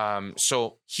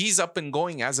 So he's up and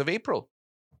going as of April,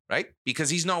 right? Because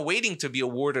he's not waiting to be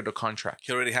awarded a contract.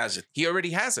 He already has it. He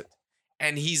already has it.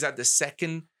 and he's at the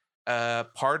second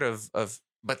part of.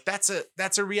 But that's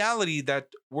a reality that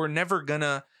we're never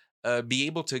gonna be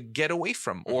able to get away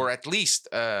from, or at least,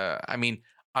 I mean,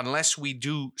 unless we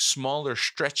do smaller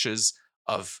stretches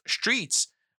of streets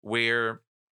where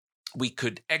we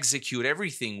could execute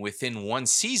everything within one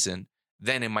season,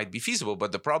 then it might be feasible.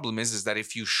 But the problem is that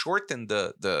if you shorten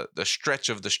the stretch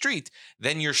of the street,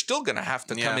 then you're still going to have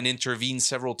to come and intervene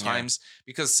several times,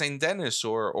 because Saint Denis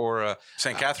or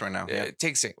Saint Catherine now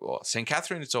takes it. Well, Saint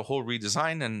Catherine, it's a whole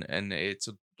redesign, and it's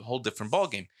a whole different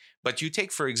ballgame. But you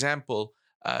take, for example,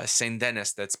 Saint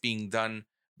Denis, that's being done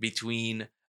between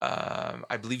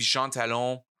I believe Jean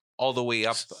Talon all the way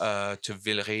up to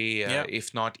Villeray,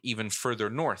 if not even further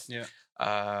north.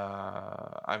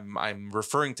 I'm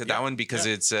referring to that one because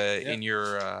it's in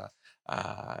your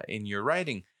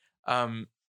writing.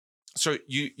 So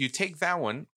you take that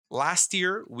one. Last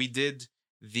year we did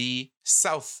the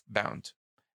southbound.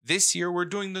 This year we're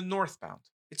doing the northbound.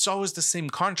 It's always the same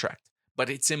contract, but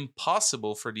it's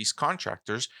impossible for these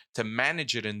contractors to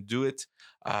manage it and do it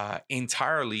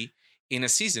entirely in a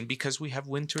season, because we have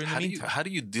winter in the meantime. How do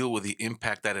you deal with the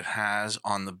impact that it has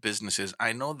on the businesses?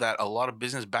 I know that a lot of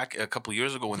business back a couple of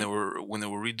years ago when they were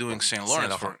redoing St.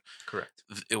 Lawrence, correct,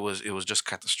 it was just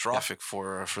catastrophic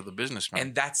for the businessmen.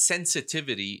 And that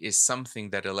sensitivity is something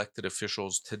that elected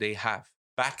officials today have.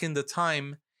 Back in the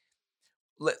time,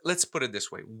 let's put it this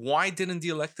way: why didn't the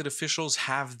elected officials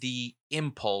have the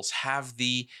impulse, have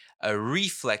the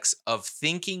reflex of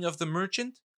thinking of the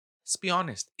merchant? Let's be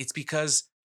honest. It's because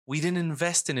we didn't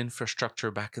invest in infrastructure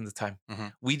back in the time.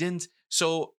 We didn't.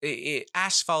 So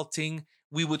asphalting,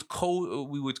 we would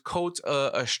coat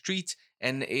a street,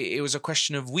 and it was a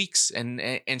question of weeks.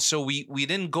 And so we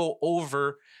didn't go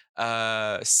over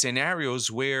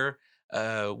scenarios where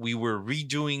we were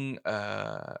redoing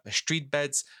street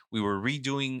beds, we were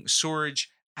redoing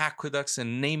sewerage, aqueducts,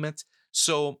 and name it.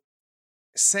 So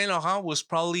Saint Laurent was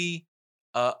probably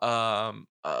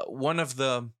one of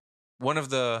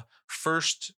the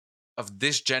first of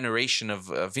this generation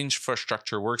of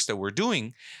infrastructure works that we're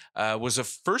doing. Was a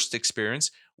first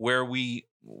experience where we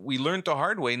learned the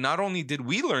hard way. Not only did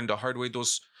we learn the hard way,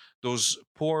 those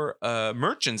poor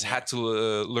merchants had to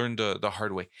learn the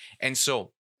hard way. And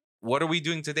so what are we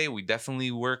doing today? We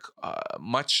definitely work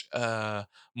much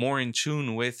more in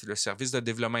tune with the Service de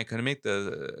Développement Économique,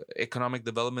 the Economic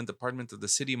Development Department of the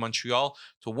City of Montreal,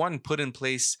 to put in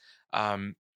place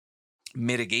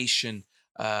mitigation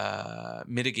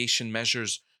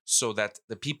measures so that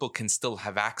the people can still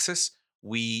have access.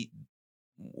 We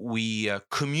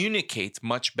communicate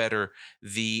much better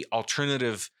the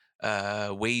alternative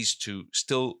ways to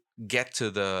still get to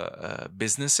the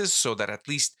businesses, so that at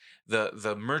least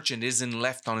the merchant isn't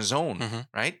left on his own,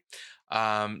 right?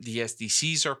 The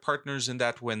SDCs are partners in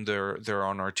that when they're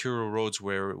on arterial roads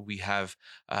where we have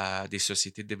des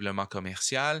sociétés de développement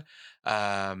commercial.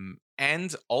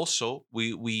 And also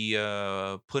we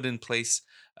put in place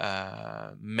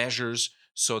measures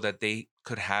so that they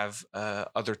could have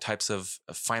other types of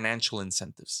financial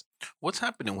incentives. What's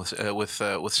happening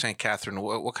with St. Catherine?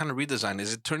 What kind of redesign?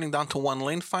 Is it turning down to one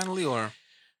lane finally, or?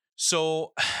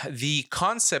 So the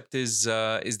concept is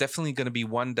definitely going to be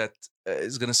one that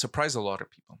is going to surprise a lot of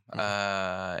people.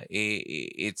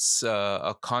 It's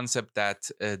a concept that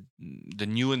the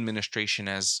new administration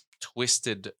has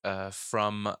twisted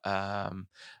from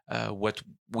what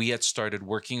we had started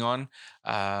working on.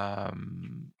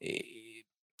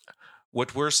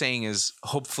 What we're saying is,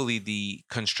 hopefully the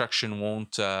construction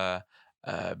won't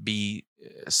be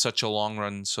such a long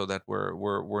run, so that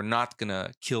we're not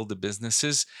gonna kill the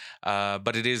businesses,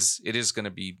 but it is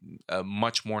gonna be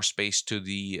much more space to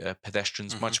the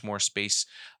pedestrians, much more space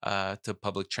to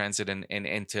public transit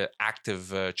and to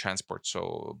active transport,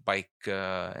 so bike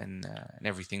and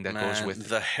everything that goes with it.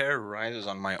 The hair rises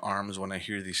on my arms when I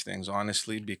hear these things,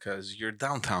 honestly, because you're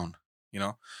downtown.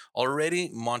 Already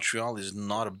Montreal is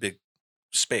not a big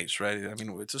space, right? I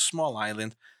mean, it's a small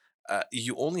island.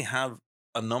 You only have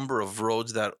a number of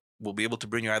roads that will be able to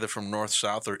bring you either from north,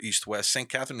 south, or east, west. St.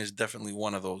 Catherine is definitely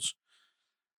one of those.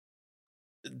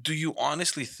 Do you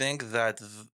honestly think that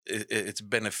it's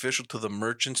beneficial to the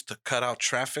merchants to cut out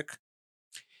traffic?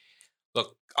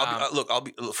 Look,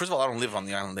 first of all, I don't live on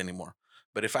the island anymore.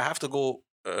 But if I have to go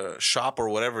shop or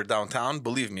whatever downtown,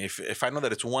 believe me, if I know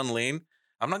that it's one lane,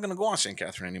 I'm not going to go on St.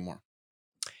 Catherine anymore.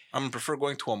 I'm going to prefer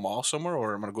going to a mall somewhere,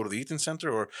 or I'm going to go to the Eaton Center,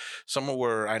 or somewhere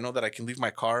where I know that I can leave my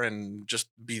car and just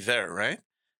be there, right?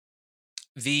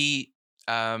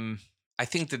 I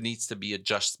think there needs to be a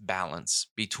just balance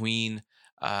between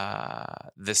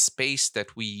the space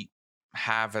that we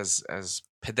have as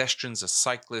pedestrians, as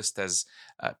cyclists, as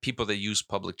people that use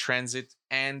public transit,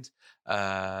 and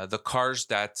the cars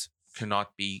that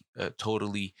cannot be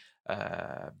totally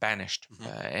banished.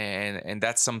 And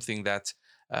that's something that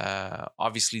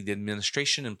obviously the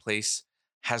administration in place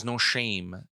has no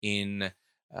shame in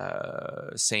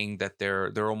saying that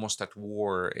they're almost at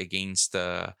war against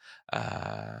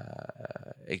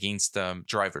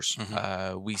drivers.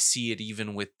 We see it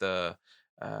even with the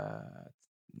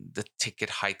ticket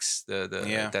hikes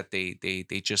that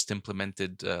they just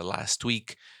implemented last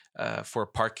week for a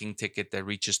parking ticket that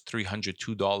reaches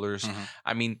 $302.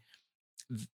 I mean,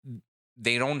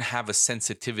 they don't have a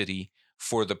sensitivity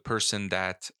for the person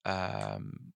that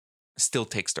still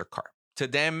takes their car. To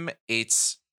them,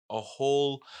 it's a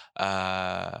whole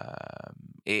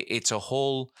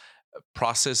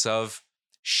process of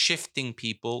shifting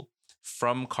people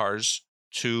from cars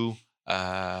to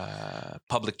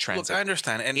public transit. Look, I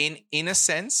understand, and in a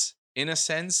sense,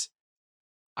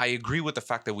 I agree with the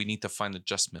fact that we need to find a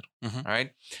just middle. All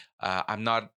right,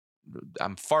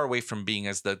 I'm far away from being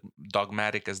as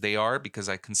dogmatic as they are, because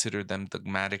I consider them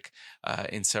dogmatic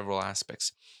in several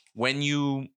aspects. When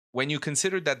you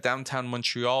consider that downtown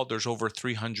Montreal, there's over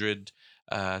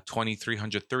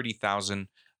 330,000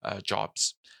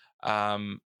 jobs.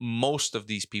 Most of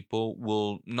these people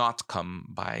will not come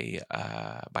by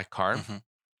car,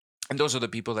 and those are the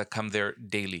people that come there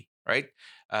daily, right?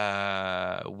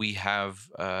 We have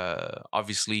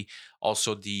obviously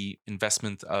also the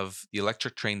investment of the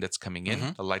electric train that's coming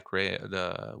in,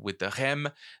 with the REM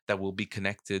that will be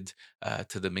connected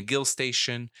to the McGill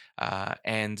station,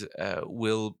 and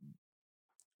will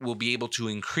be able to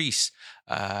increase,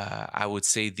 I would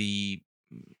say, the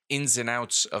ins and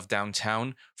outs of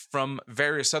downtown from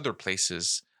various other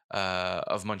places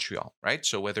of Montreal, right?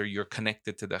 So whether you're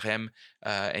connected to the REM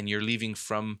and you're leaving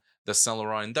from the Saint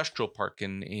Laurent Industrial Park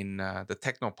in the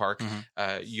Techno Park,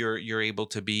 you're able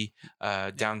to be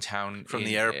downtown from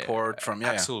the airport, from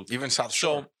absolutely even South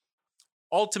Shore. So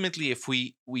ultimately, if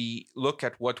we look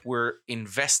at what we're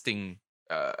investing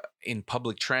in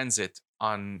public transit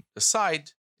on the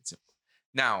side,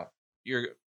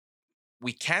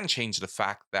 we can change the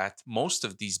fact that most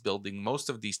of these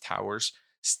towers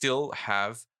still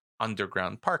have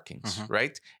underground parkings,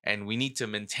 right? And we need to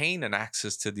maintain an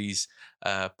access to these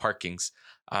parkings.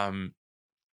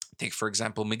 Take, for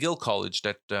example, McGill College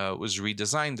that was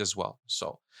redesigned as well.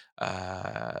 So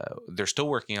they're still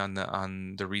working on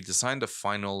the redesign. The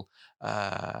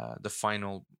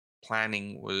final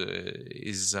planning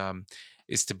is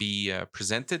to be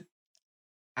presented.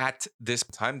 At this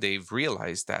time, they've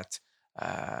realized that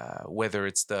whether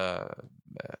it's the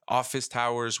office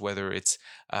towers, whether it's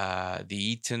the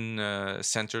Eaton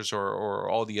centers, or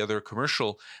all the other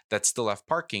commercial that still have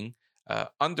parking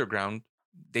underground,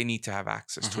 they need to have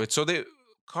access to it. So the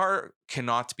car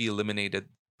cannot be eliminated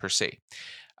per se.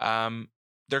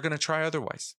 They're going to try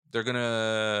otherwise.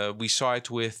 We saw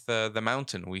it with the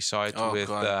Mountain. We saw it with...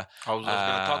 I was going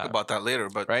to talk about that later,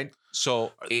 but... Right?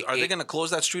 So are they going to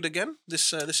close that street again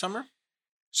this summer?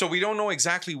 So we don't know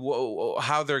exactly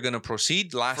how they're going to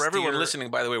proceed. For everyone listening,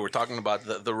 by the way, we're talking about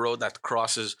the road that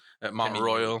crosses Mount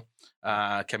Royal,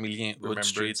 Camillien Wood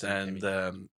Street, and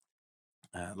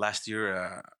last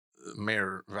year,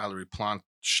 Mayor Valerie Plante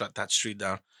shut that street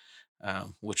down,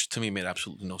 which to me made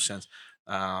absolutely no sense.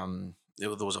 There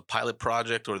was a pilot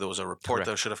project, or there was a report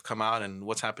that should have come out, and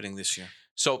what's happening this year?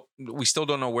 So we still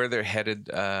don't know where they're headed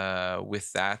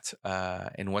with that,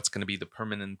 and what's going to be the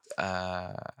permanent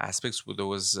aspects. There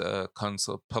was a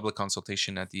public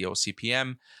consultation at the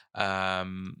OCPM that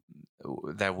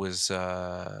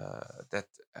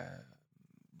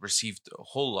received a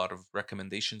whole lot of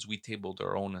recommendations. We tabled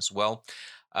our own as well.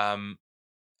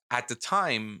 At the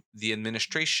time, the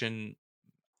administration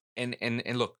and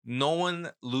look, no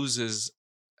one loses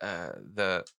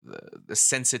the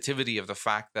sensitivity of the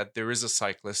fact that there is a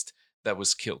cyclist that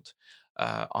was killed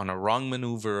on a wrong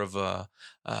maneuver of a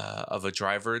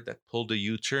driver that pulled a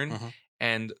U-turn,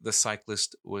 and the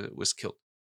cyclist was killed.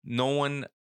 No one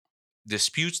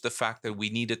disputes the fact that we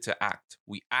needed to act.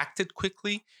 We acted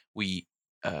quickly. We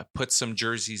put some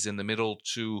jerseys in the middle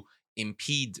to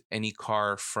impede any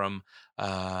car from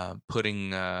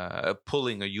pulling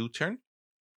a U-turn,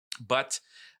 but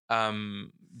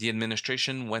the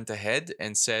administration went ahead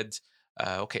and said,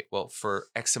 okay, well, for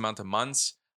X amount of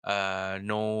months,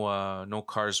 no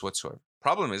cars whatsoever.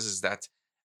 Problem is that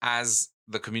as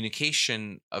the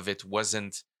communication of it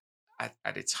wasn't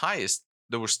at its highest,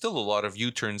 there were still a lot of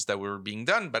U-turns that were being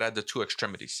done, but at the two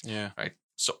extremities. Yeah. Right.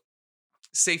 So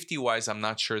safety-wise, I'm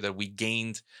not sure that we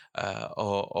gained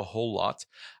a whole lot.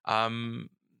 And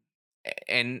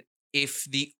if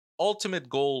the ultimate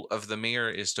goal of the mayor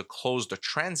is to close the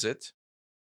transit,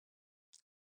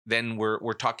 then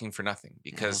we're talking for nothing.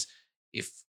 Because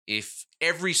if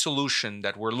every solution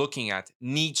that we're looking at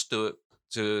needs to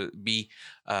be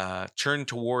turned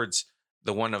towards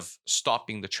the one of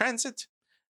stopping the transit,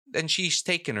 then she's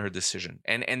taken her decision.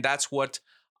 And that's what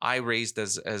I raised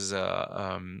as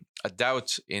a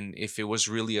doubt in if it was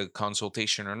really a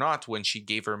consultation or not when she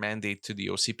gave her mandate to the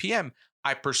OCPM.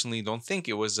 I personally don't think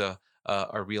it was a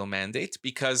real mandate,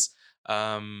 because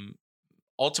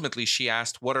ultimately she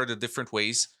asked what are the different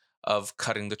ways of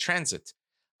cutting the transit,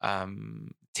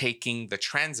 taking the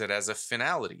transit as a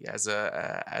finality, as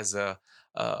a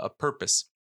purpose.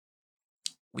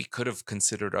 We could have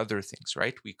considered other things,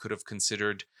 right? We could have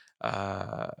considered,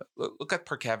 look at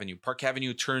Park Avenue. Park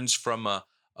Avenue turns from a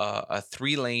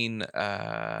 3-lane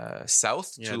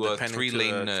south to a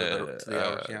 3-lane.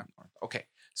 Okay,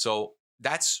 so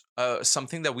that's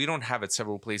something that we don't have at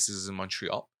several places in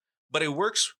Montreal, but it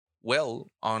works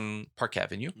well on Park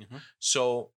Avenue.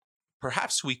 So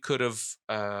perhaps we could have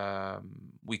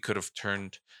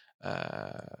turned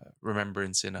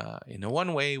Remembrance in a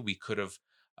one way. We could have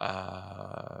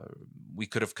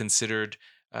considered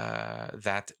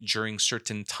that during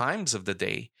certain times of the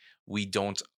day we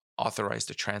don't authorize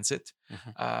the transit.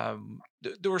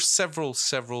 There were several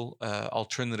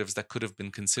alternatives that could have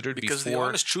been considered, because before the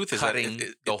honest truth is cutting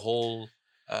the whole.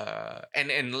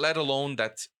 And let alone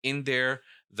that in there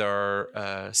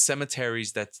are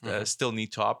cemeteries that still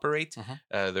need to operate.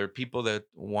 There are people that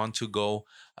want to go.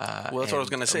 Well, that's what I was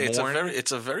going to say.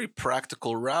 It's a very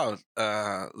practical route.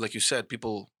 Like you said,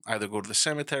 people either go to the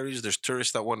cemeteries. There's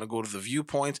tourists that want to go to the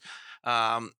viewpoint.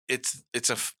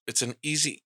 It's an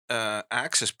easy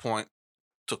access point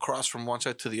to cross from one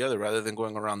side to the other rather than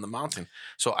going around the mountain.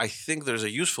 So I think there's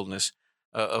a usefulness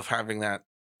of having that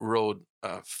road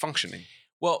functioning.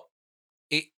 Well,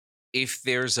 if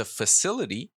there's a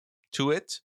facility to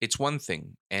it, it's one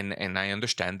thing. And I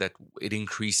understand that it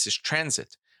increases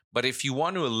transit. But if you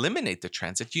want to eliminate the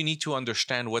transit, you need to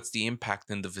understand what's the impact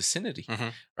in the vicinity,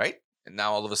 right? And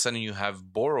now all of a sudden you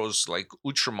have boroughs like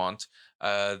Outremont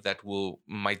that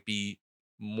might be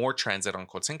more transit on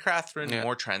Côte Sainte Catherine,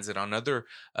 more transit on other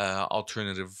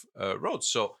alternative roads.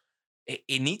 So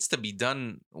it needs to be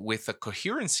done with a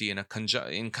coherency and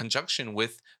in conjunction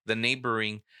with the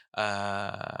neighboring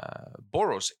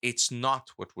boroughs. It's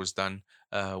not what was done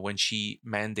when she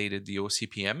mandated the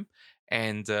OCPM,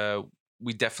 and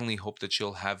we definitely hope that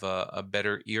she'll have a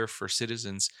better ear for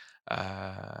citizens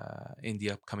in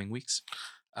the upcoming weeks.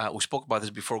 We spoke about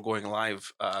this before going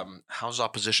live. How's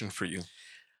opposition for you?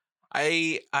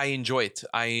 I enjoy it.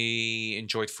 I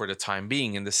enjoy it for the time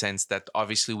being, in the sense that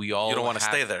obviously we all you don't want to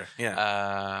stay there.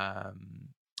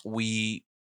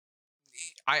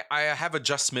 I have a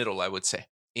just middle, I would say.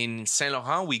 In Saint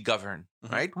Laurent, we govern,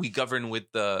 right? We govern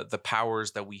with the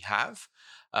powers that we have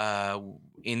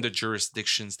in the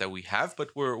jurisdictions that we have,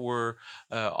 but we're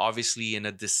obviously in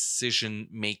a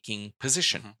decision-making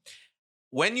position.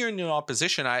 When you're in an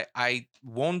opposition, I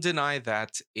won't deny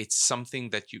that it's something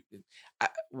that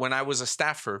when I was a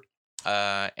staffer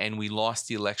and we lost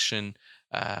the election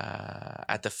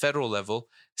at the federal level,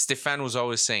 Stéphane was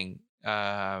always saying,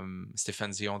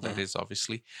 Stéphane Zion, that is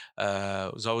obviously,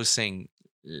 was always saying,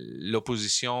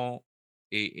 l'opposition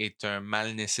est un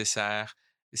mal nécessaire,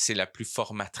 c'est la plus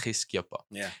formatrice qu'il n'y a pas.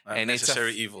 And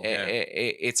necessary evil.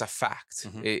 It's a fact.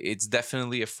 It's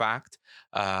definitely a fact.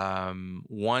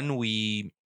 One,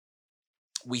 we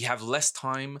have less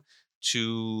time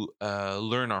to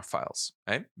learn our files,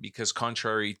 right? Because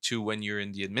contrary to when you're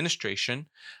in the administration,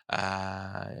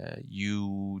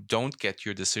 you don't get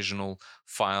your decisional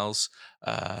files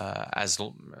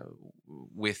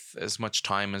with as much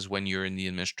time as when you're in the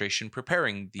administration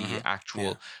preparing the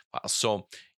actual files. So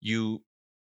you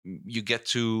get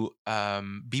to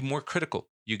be more critical.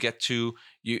 You get to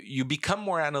you become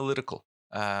more analytical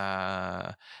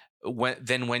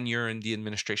than when you're in the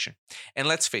administration. And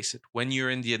let's face it, when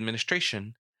you're in the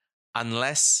administration,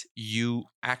 unless you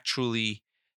actually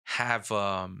have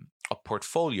a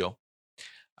portfolio,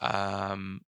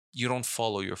 you don't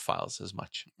follow your files as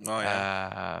much.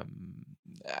 I'm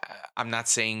not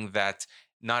saying that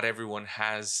not everyone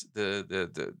has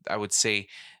the I would say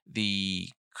the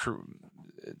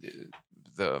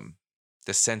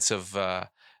sense of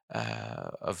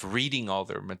reading all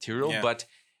their material, but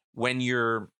when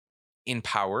you're in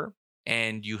power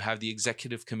and you have the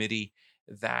executive committee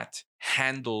that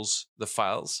handles the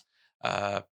files,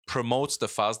 promotes the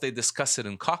files, they discuss it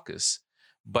in caucus,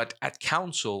 But at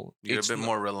council, You're a bit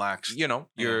more relaxed.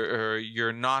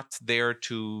 You're not there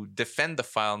to defend the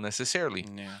file necessarily,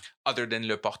 other than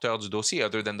le porteur du dossier,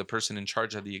 other than the person in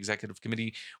charge of the executive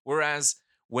committee. Whereas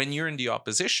when you're in the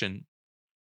opposition,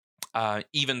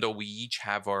 even though we each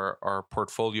have our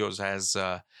portfolios as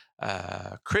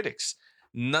critics,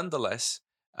 nonetheless,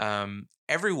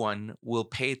 everyone will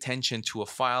pay attention to a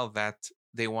file that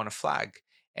they want to flag,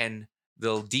 and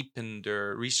they'll deepen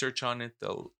their research on it.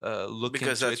 They'll look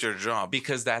because into that's it, your job.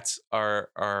 because that's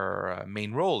our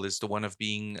main role, is the one of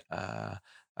being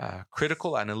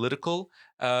critical, analytical,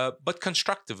 but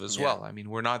constructive as well. I mean,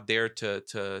 we're not there to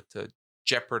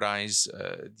jeopardize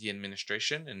the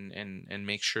administration and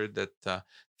make sure that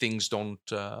things don't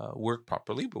work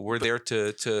properly, but we're there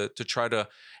to try to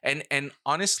and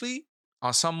honestly,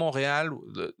 Ensemble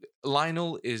Montréal,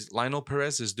 Lionel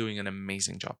Perez is doing an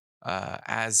amazing job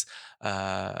as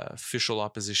official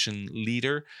opposition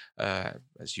leader.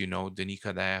 As you know, Denis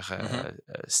Coderre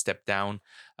stepped down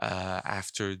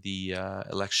after the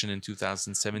election in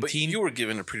 2017. But you were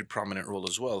given a pretty prominent role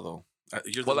as well, though.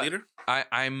 You're the leader?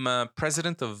 I'm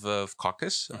president of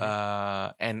caucus,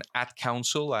 and at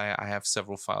council, I have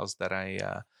several files that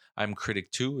I'm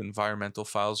critic to: environmental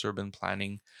files, urban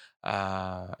planning,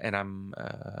 and I'm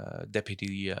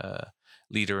deputy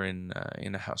leader in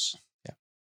the house.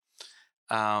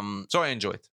 So I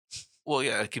enjoy it. Well,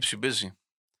 yeah, it keeps you busy.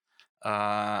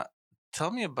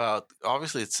 Tell me about.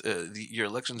 Obviously, it's your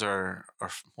elections are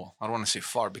well. I don't want to say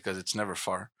far because it's never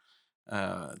far.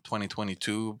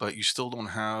 2022, but you still don't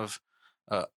have,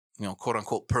 quote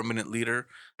unquote, permanent leader.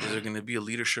 Is there going to be a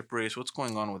leadership race? What's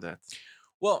going on with that?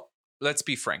 Well, let's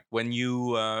be frank. When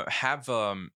you have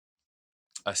a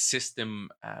system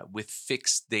with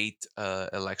fixed date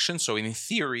elections, so in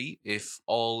theory, if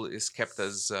all is kept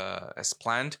as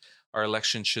planned, our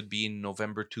election should be in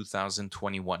November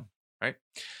 2021, right?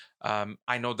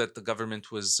 I know that the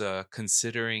government was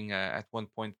considering at one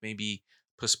point maybe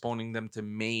postponing them to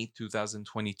May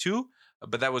 2022,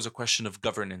 but that was a question of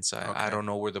governance. I don't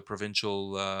know where the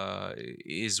provincial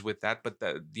is with that, but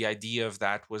the idea of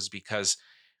that was because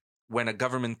when a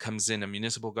government comes in, a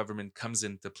municipal government comes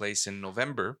into place in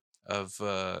November of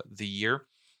the year,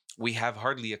 we have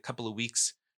hardly a couple of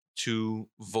weeks to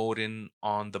vote in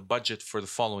on the budget for the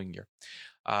following year.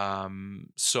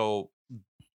 So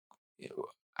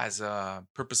as a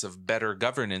purpose of better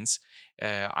governance,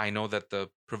 I know that the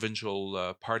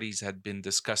provincial parties had been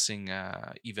discussing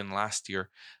even last year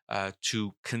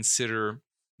to consider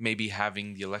maybe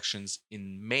having the elections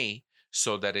in May,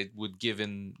 so that it would give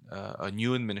a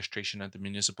new administration at the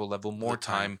municipal level more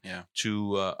time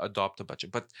to adopt a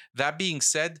budget. But that being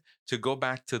said, to go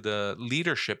back to the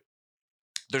leadership,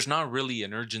 there's not really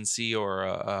an urgency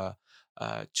or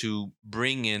to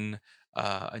bring in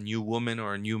a new woman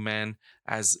or a new man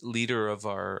as leader of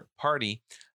our party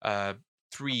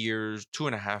 3 years,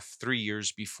 2.5, 3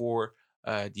 years before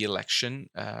the election,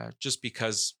 just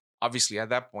because obviously at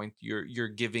that point you're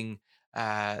giving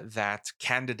that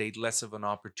candidate less of an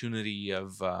opportunity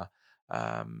of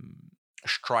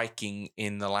striking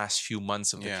in the last few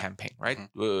months of the campaign, right?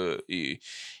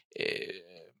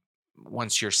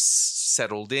 Once you're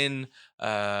settled in,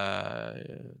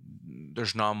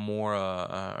 there's not more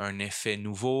un effet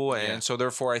nouveau, and so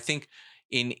therefore I think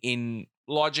in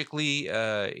logically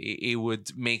it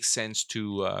would make sense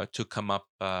to come up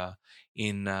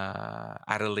in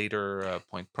at a later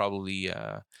point, probably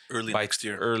early next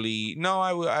year.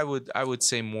 I would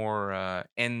say more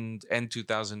end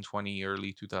 2020,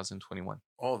 early 2021.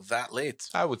 Oh, that late?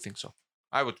 I would think so.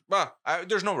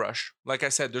 There's no rush. Like I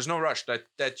said, there's no rush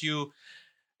that you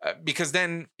because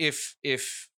then if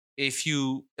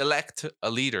you elect a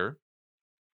leader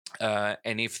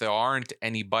and if there aren't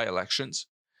any by-elections,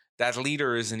 that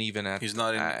leader isn't even at. He's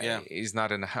not in. He's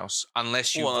not in the house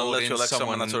unless you elect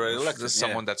someone that's already elected.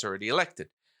 That's already elected,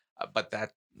 but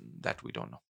that we don't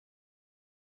know.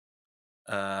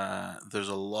 There's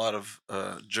a lot of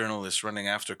journalists running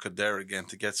after Coderre again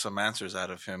to get some answers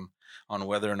out of him on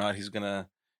whether or not he's gonna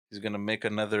make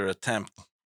another attempt.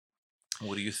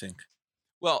 What do you think?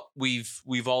 Well,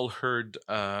 we've all heard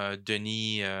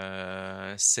Denis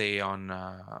say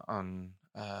on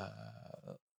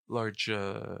large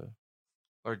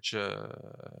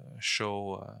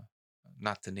show,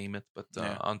 not to name it, but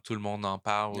on Tout le monde en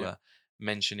parle,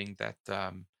 mentioning that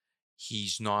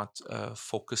he's not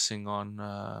focusing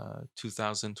on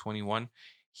 2021.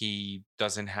 He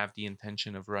doesn't have the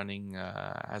intention of running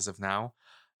as of now.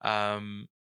 And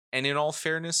in all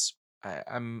fairness,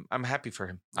 I'm happy for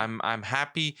him. I'm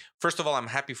happy. First of all, I'm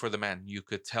happy for the man. You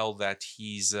could tell that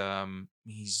he's doing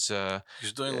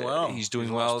well. He's doing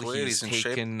He's well. lost weight. He's in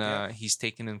shape. He's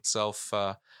taken himself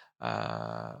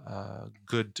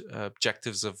good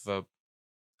objectives of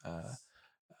an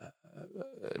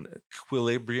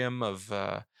equilibrium of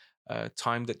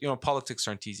time that politics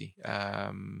aren't easy.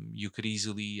 You could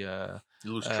easily You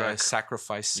lose track.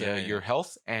 sacrifice your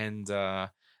health, and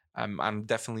I'm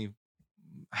definitely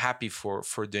happy for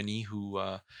Denis, who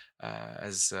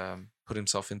has put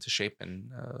himself into shape,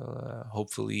 and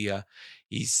hopefully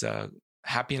he's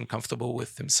happy and comfortable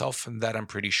with himself, and that I'm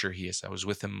pretty sure he is. I was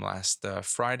with him last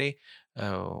Friday,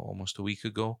 almost a week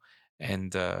ago,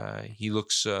 and he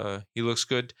looks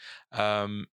good.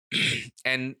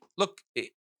 And look,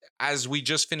 as we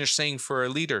just finished saying for our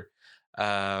leader,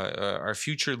 our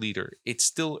future leader, it's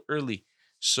still early,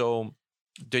 so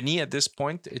Denis at this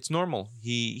point, it's normal.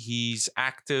 He's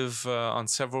active on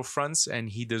several fronts, and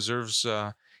he deserves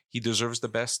the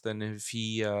best. And if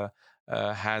he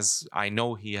has, I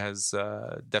know he has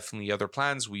definitely other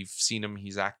plans. We've seen him.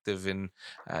 He's active in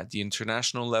the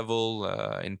international level.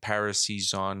 In Paris,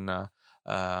 he's on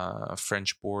a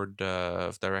French board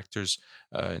of directors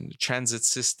in the transit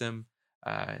system.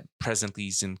 Presently,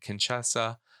 he's in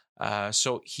Kinshasa.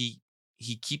 So he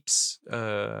keeps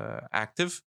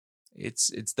active.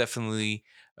 It's definitely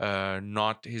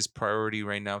not his priority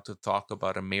right now to talk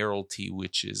about a mayoralty,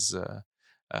 which is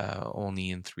only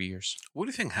in 3 years. What do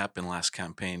you think happened last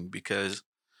campaign? Because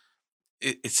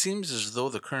it seems as though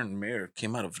the current mayor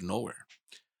came out of nowhere.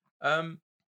 And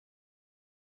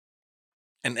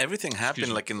everything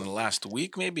happened like in the last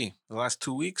week, maybe the last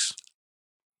 2 weeks.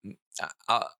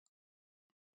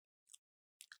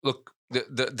 Look,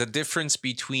 the difference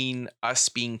between us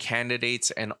being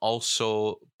candidates and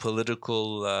also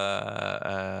political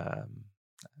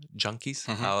junkies,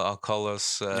 I'll call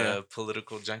us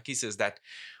political junkies, is that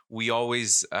we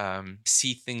always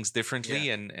see things differently.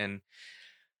 And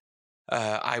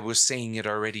I was saying it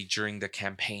already during the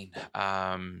campaign.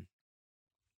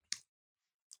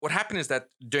 What happened is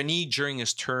that Denis, during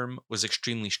his term, was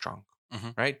extremely strong,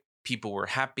 right? People were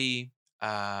happy.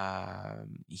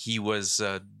 He was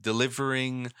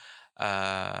delivering,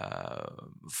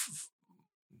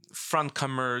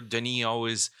 frontcomer. Denis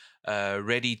always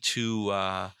ready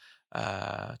to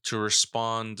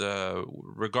respond,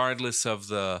 regardless of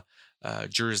the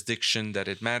jurisdiction that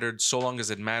it mattered. So long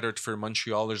as it mattered for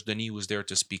Montrealers, Denis was there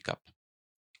to speak up.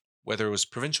 Whether it was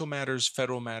provincial matters,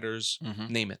 federal matters,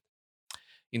 name it,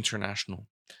 international,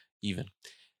 even.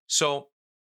 So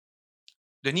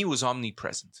Denis was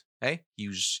omnipresent. Hey, he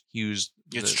was.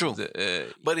 It's true,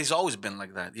 but he's always been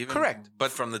like that. Even correct,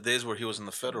 but from the days where he was in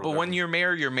the federal. But when you're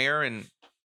mayor, and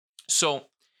so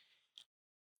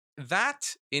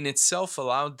that in itself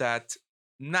allowed that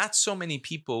not so many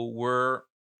people were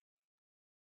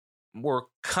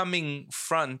coming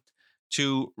front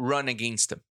to run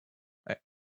against him. Right?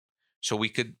 So we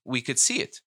could see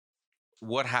it.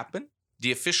 What happened?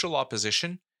 The official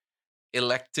opposition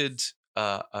elected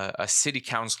a city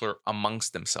councilor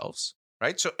amongst themselves,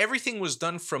 right? So everything was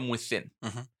done from within.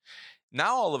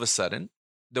 Now, all of a sudden,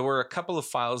 there were a couple of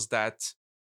files that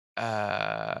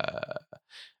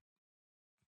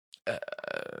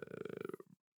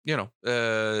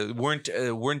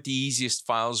weren't the easiest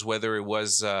files, whether it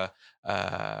was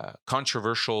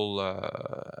controversial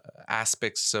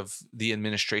aspects of the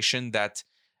administration that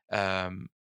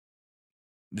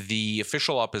the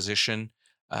official opposition,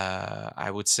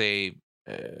 I would say,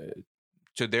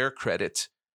 to their credit,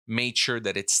 made sure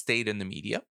that it stayed in the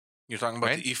media. You're talking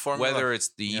about the e-formula? Whether it's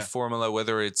the e-formula,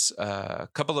 whether it's a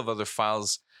couple of other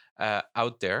files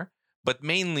out there, but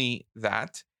mainly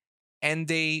that. And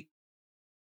they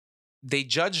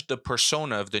judged the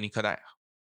persona of Denis Coderre,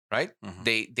 right?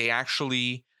 They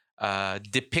actually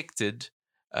depicted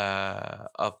an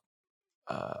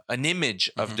image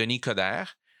of Denis Coderre,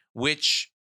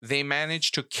 which they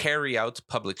managed to carry out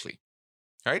publicly,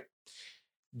 right?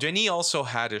 Denis also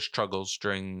had his struggles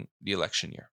during the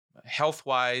election year,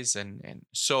 health-wise, and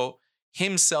so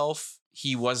himself,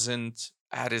 he wasn't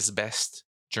at his best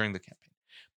during the campaign.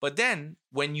 But then,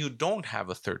 when you don't have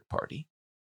a third party,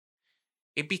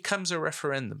 it becomes a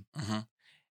referendum.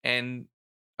 And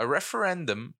a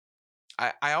referendum,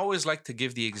 I always like to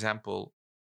give the example.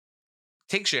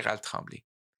 Take Gérald Tremblay.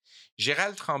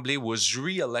 Gérald Tremblay was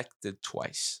re-elected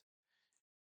twice.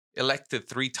 Elected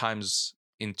 3 times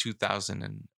in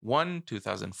 2001,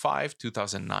 2005,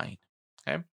 2009.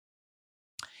 Okay?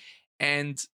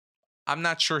 And I'm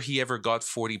not sure he ever got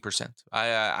 40%.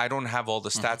 I don't have all the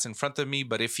stats in front of me,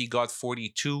 but if he got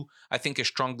 42, I think his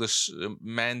strongest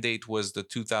mandate was the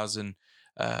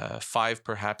 2005,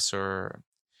 perhaps, or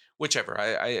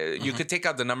whichever. You could take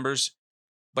out the numbers,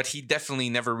 but he definitely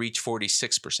never reached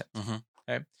 46%.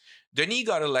 Okay? Denis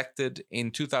got elected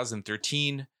in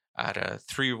 2013 at a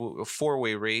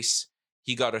four-way race.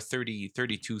 He got a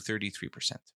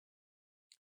 33%.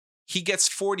 He gets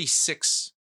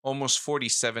 46, almost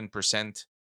 47%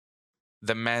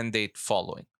 the mandate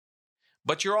following.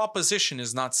 But your opposition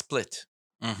is not split.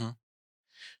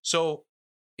 So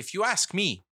if you ask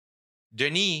me,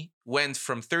 Denis went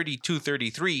from 32,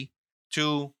 33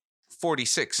 to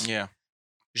 46. Yeah.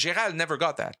 Gérald never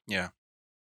got that. Yeah.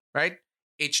 Right?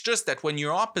 It's just that when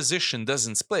your opposition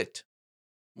doesn't split,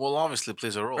 well, obviously it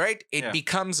plays a role. Right? It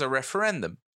becomes a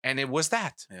referendum. And it was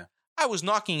that. Yeah. I was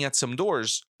knocking at some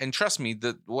doors, and trust me,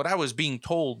 what I was being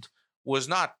told was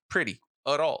not pretty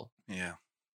at all. Yeah.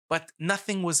 But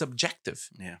nothing was objective.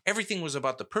 Yeah. Everything was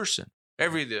about the person.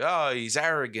 He's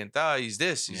arrogant. He's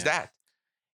this, he's that.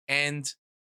 And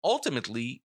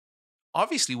ultimately,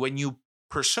 obviously, when you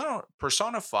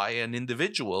personify an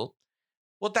individual,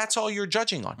 well, that's all you're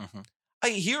judging on.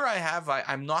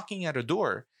 I'm knocking at a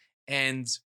door, and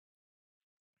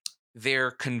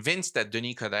they're convinced that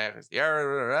Denis Coderre is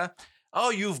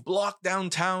you've blocked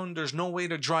downtown. There's no way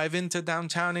to drive into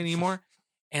downtown anymore.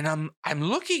 And I'm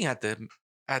looking at the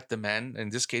man. In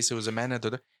this case, it was a man at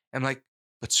the door. I'm like,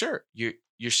 but sir, you're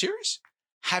serious?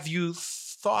 Have you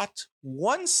thought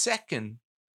 1 second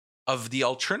of the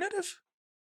alternative?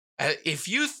 If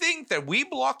you think that we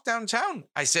block downtown,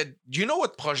 I said, do you know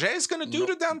what Projet is going to do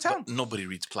to downtown? Nobody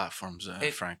reads platforms,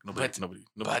 Frank. Nobody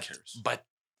cares. But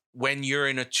when you're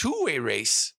in a two-way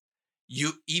race,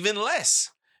 you even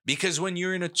less. Because when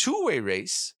you're in a two-way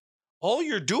race, all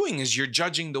you're doing is you're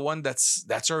judging the one that's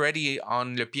already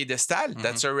on le piédestal,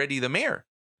 that's already the mayor.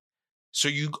 So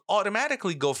you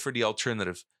automatically go for the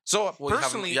alternative. So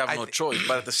personally, you have no choice.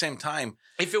 But at the same time,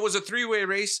 if it was a three-way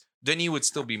race, Denis would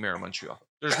still be mayor of Montreal.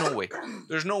 There's no way.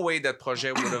 There's no way that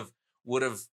Projet would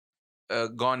have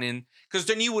gone in, because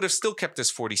Denis would have still kept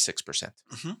his 46%.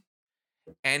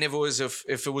 And if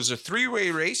it was a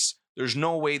three-way race, there's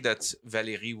no way that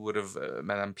Valérie would have,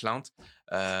 Madame Plante,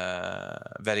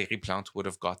 Valérie Plante would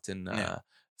have gotten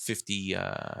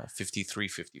 53,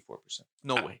 54%.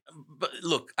 No way. But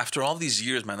look, after all these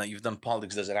years, man, that you've done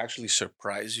politics, does it actually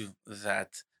surprise you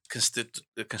that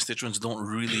the constituents don't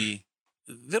really...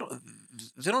 They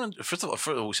don't. First of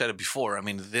all, we said it before. I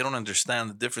mean, they don't understand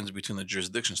the difference between the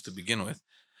jurisdictions to begin with.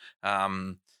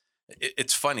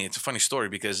 It's funny. It's a funny story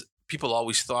because people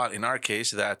always thought, in our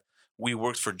case, that we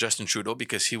worked for Justin Trudeau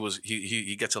because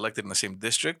he gets elected in the same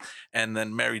district, and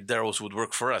then Mary Darrows would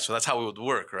work for us. So that's how it would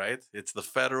work, right? It's the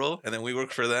federal, and then we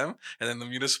work for them, and then the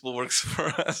municipal works for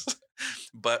us.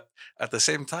 But at the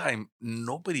same time,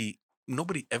 nobody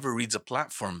ever reads a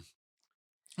platform.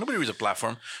 Nobody reads a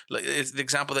platform. Like, it's the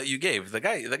example that you gave. The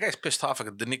guy's pissed off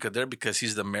at Denis Coderre because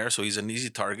he's the mayor, so he's an easy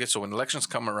target. So when elections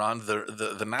come around,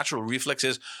 the natural reflex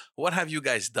is, what have you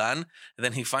guys done? And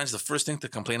then he finds the first thing to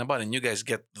complain about, and you guys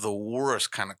get the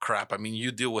worst kind of crap. I mean,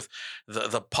 you deal with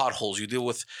the potholes, you deal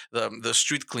with the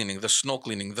street cleaning, the snow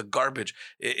cleaning, the garbage.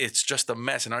 It's just a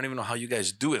mess, and I don't even know how you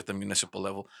guys do it at the municipal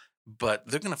level. But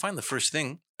they're going to find the first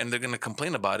thing and they're going to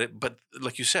complain about it. But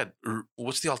like you said,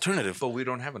 what's the alternative? But we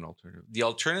don't have an alternative. The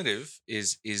alternative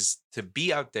is to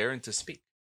be out there and to speak.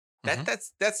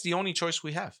 That's the only choice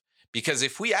we have. Because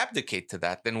if we abdicate to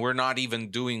that, then we're not even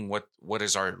doing what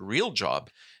is our real job,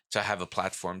 to have a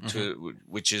platform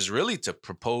which is really to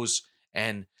propose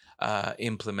and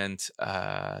implement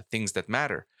things that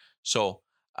matter. So,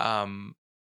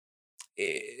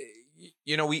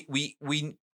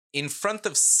 we in front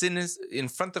of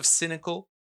cynical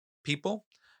people,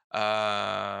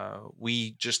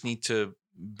 we just need to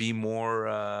be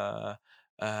more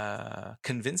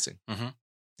convincing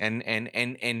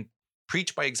and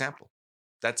preach by example.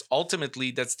 That's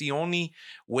the only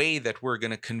way that we're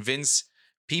going to convince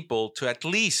people to at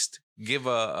least give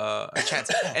a chance.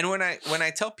 And when I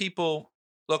tell people,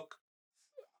 look,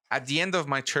 at the end of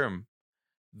my term,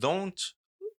 don't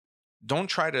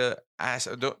try to ask.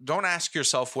 Don't ask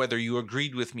yourself whether you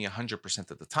agreed with me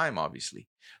 100% of the time, obviously,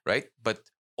 right? But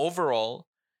overall,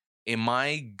 am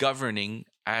I governing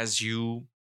as you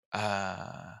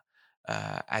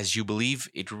believe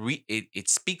it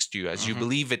speaks to you, as you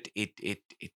believe it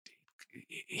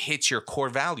hits your core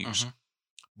values?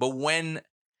 But when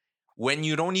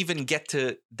you don't even get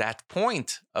to that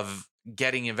point of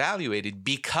getting evaluated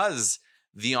because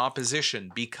the opposition,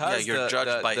 because you're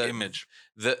judged by image.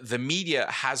 The media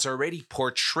has already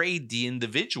portrayed the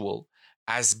individual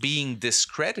as being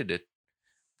discredited,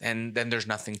 and then there's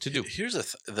nothing to do. Here's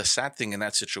the sad thing in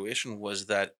that situation was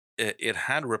that it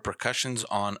had repercussions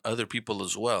on other people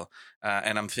as well.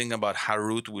 And I'm thinking about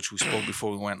Harut, which we spoke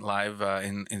before we went live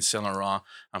in Saint Laurent.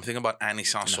 I'm thinking about Annie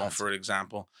Sanson, for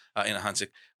example, in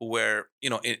Hansik, where,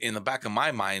 in the back of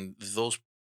my mind, those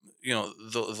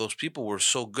those people were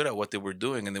so good at what they were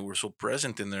doing, and they were so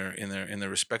present in their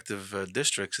respective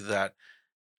districts, that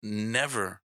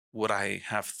never would I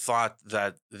have thought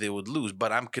that they would lose.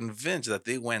 But I'm convinced that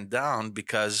they went down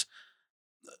because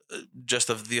just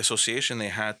of the association they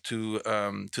had to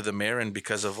the mayor, and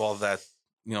because of all that,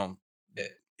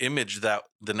 image, that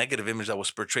the negative image that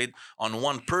was portrayed on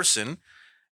one person,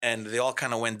 and they all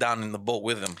kind of went down in the boat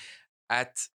with him.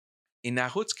 In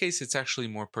Arut's case, it's actually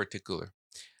more particular.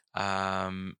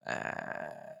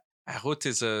 Arut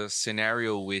is a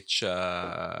scenario which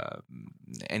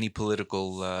any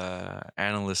political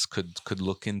analyst could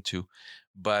look into,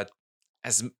 but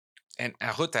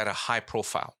Arut had a high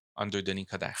profile under Denis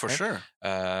Coderre. For sure.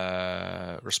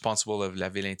 Responsible of La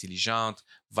Ville Intelligente,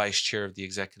 vice chair of the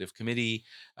executive committee,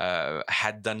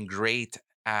 had done great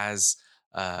as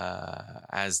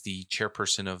the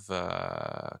chairperson of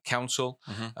council.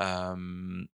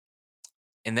 Mm-hmm.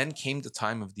 And then came the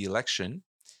time of the election.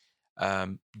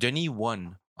 Denis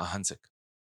won a Hansik.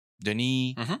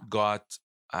 Denis got,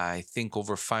 I think,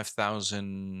 over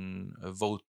 5,000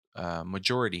 vote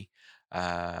majority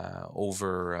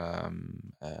over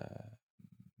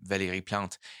Valérie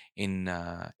Plante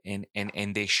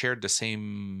and they shared the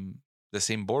same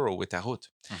borough with Arut.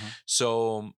 Mm-hmm.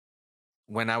 So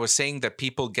when I was saying that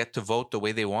people get to vote the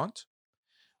way they want,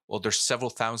 well, there's several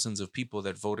thousands of people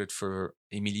that voted for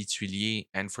Émilie Tuilier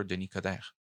and for Denis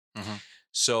Coderre. Mm-hmm.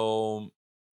 So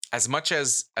as much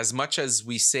as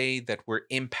we say that we're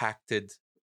impacted,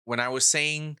 when I was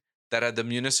saying that at the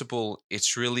municipal,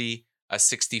 it's really a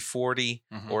 60-40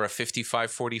 or a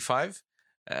 55-45,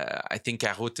 I think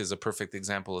Arut is a perfect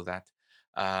example of that.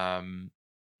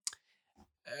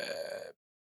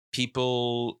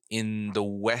 People in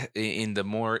the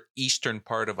more eastern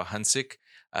part of a Hansik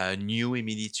knew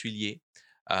Émilie Tuilier.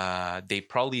 They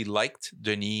probably liked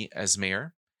Denis as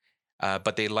mayor,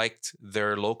 but they liked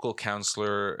their local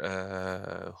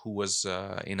councillor who was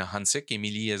in a Hansik.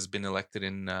 Émilie has been elected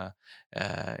in a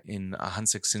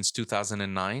Hansik since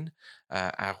 2009.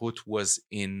 Arut was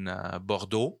in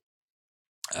Bordeaux.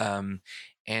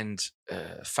 And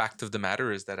fact of the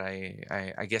matter is that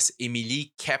I guess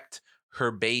Émilie kept her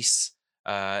base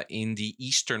in the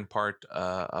eastern part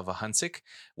of a Hansik,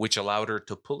 which allowed her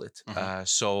to pull it.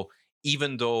 So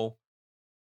even though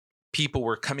people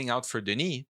were coming out for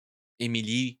Denis,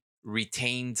 Émilie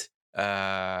retained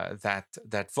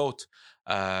that vote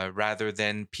rather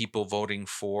than people voting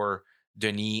for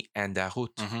Denis and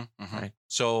Arut. Right?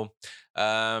 So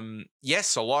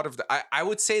yes, a lot of I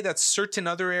would say that certain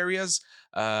other areas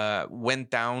went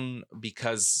down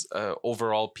because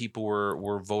overall people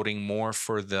were voting more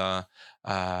for the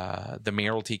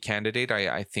mayoralty candidate.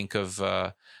 I think of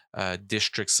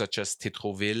districts such as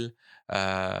Tétroville.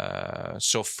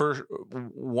 So for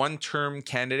one-term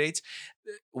councillors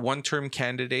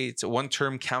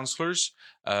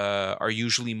are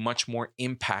usually much more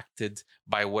impacted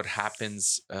by what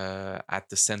happens at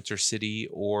the center city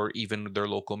or even their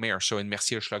local mayor. So in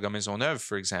Mercier-Hochelaga-Maisonneuve,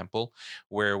 for example,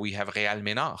 where we have Réal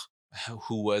Ménard,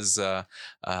 who was a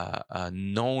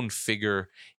known figure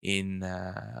in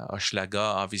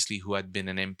Hochelaga, obviously, who had been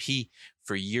an MP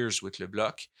for years with Le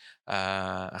Bloc.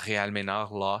 Réal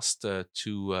Ménard lost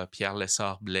to Pierre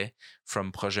Lessard-Blais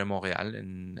from Projet Montréal,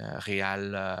 and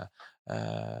Réal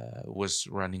was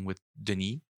running with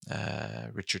Denis.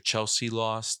 Richard Chelsea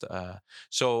lost.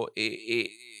 So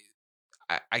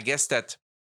I guess that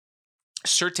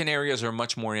certain areas are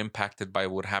much more impacted by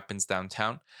what happens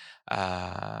downtown.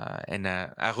 And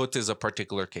Arut is a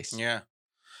particular case. Yeah.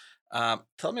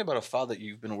 Tell me about a file that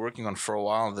you've been working on for a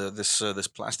while, this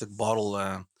plastic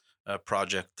bottle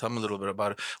project. Tell me a little bit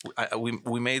about it.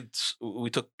 We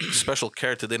took special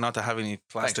care today not to have any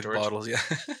plastic bottles. Yeah.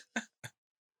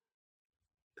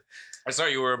 I saw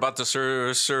you were about to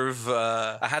serve.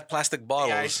 I had plastic bottles.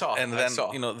 Yeah, I saw. And then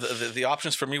the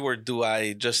options for me were: do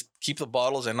I just keep the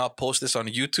bottles and not post this on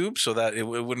YouTube so that it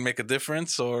wouldn't make a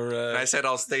difference, or? And I said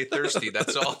I'll stay thirsty.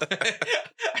 That's all.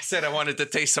 I said I wanted to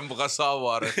taste some Brassard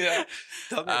water. Yeah.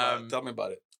 Tell me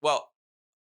about it. Well,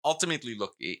 ultimately,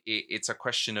 look, it's a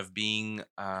question of being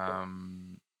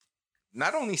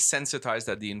not only sensitized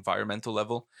at the environmental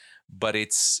level, but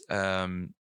it's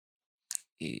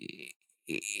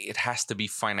it has to be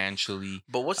financially.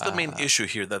 But what's the main issue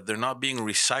here? That they're not being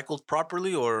recycled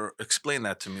properly, or explain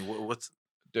that to me. What's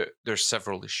there's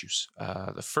several issues.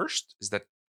 The first is that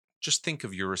just think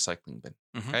of your recycling bin.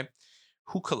 Mhm. Okay,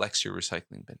 who collects your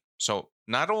recycling bin? So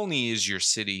not only is your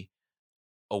city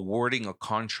awarding a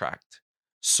contract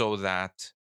so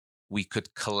that we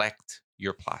could collect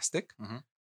your plastic, Mhm.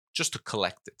 just to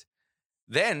collect it.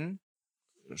 Then,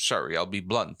 sorry, I'll be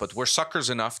blunt, but we're suckers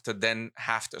enough to then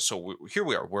have to. So here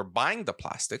we are. We're buying the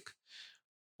plastic.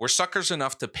 We're suckers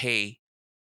enough to pay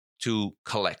to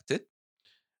collect it.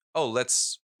 Oh,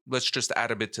 let's just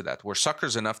add a bit to that. We're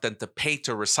suckers enough then to pay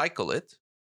to recycle it.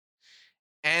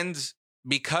 And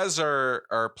because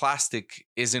our plastic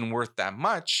isn't worth that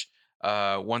much,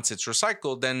 once it's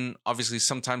recycled, then obviously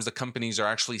sometimes the companies are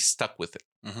actually stuck with it.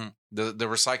 Mhm. The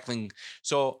recycling.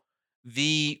 So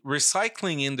the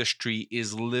recycling industry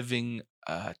is living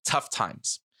tough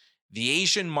times. The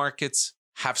Asian markets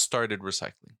have started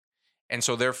recycling. And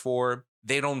so therefore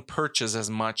they don't purchase as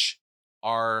much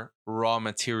our raw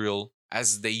material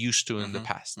as they used to in the Mhm.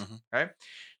 past. Mhm. Right.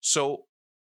 So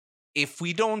if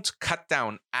we don't cut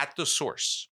down at the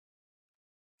source,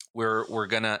 we're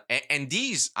gonna, and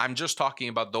these, I'm just talking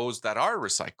about those that are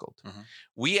recycled. Mhm.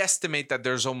 We estimate that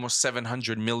there's almost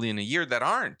 700 million a year that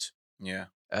aren't Yeah.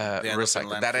 They end up in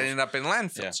recycled, that landfills. ended up in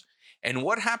landfills. And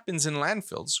what happens in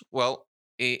landfills? Well,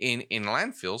 in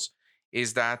landfills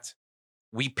is that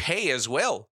we pay as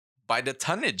well by the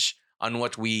tonnage on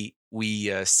what we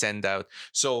send out.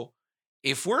 So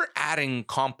if we're adding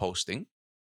composting,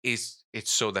 it's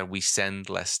so that we send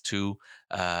less to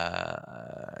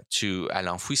à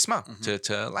l'enfouissement, Mhm.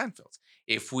 to landfills.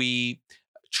 If we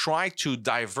try to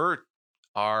divert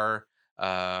our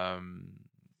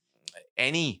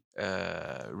any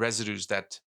residues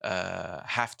that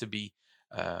have to be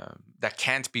that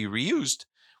can't be reused,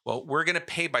 well, we're going to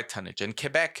pay by tonnage. And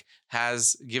Quebec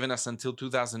has given us until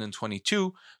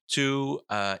 2022 to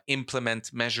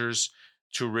implement measures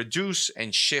to reduce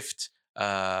and shift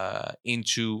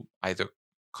into either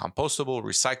compostable,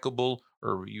 recyclable,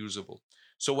 or reusable.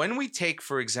 So when we take,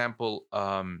 for example,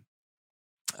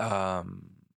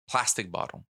 plastic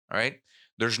bottle, all right,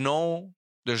 there's no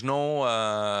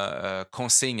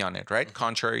consigne on it, right? Mhm.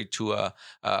 Contrary to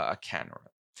a can.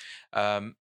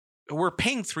 We're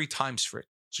paying 3 times for it.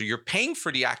 So you're paying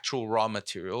for the actual raw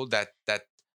material that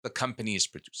the company is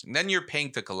producing. Then you're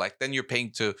paying to collect. Then you're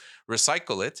paying to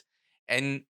recycle it.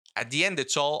 And at the end,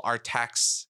 it's all our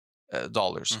tax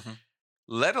dollars. Mhm.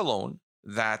 Let alone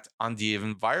that on the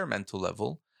environmental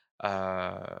level,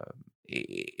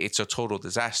 it's a total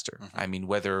disaster. Mhm. I mean,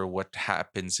 whether what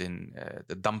happens in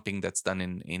the dumping that's done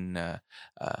in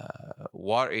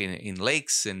water, in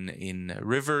lakes, in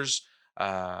rivers,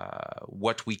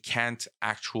 what we can't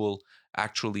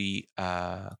actually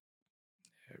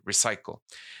recycle.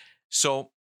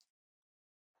 So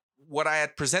what I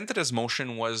had presented as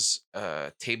motion was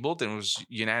tabled and was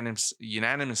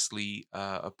unanimously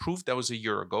approved. That was a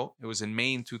year ago. It was in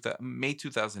May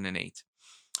 2008.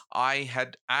 I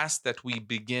had asked that we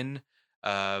begin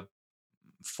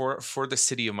for the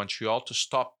city of Montreal to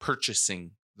stop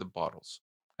purchasing the bottles,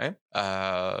 okay?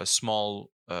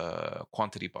 Small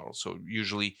quantity bottles, so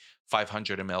usually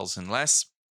 500 mLs and less.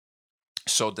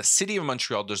 So the city of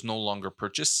Montreal does no longer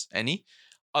purchase any,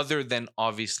 other than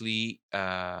obviously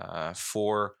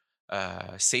for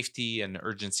safety and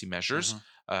urgency measures.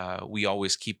 Mhm. We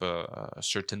always keep a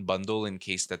certain bundle in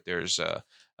case that there's a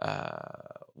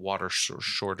water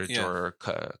shortage Yeah. or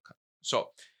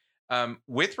so.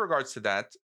 With regards to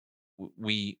that,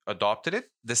 we adopted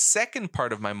it. The second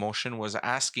part of my motion was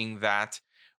asking that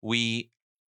we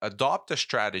adopt a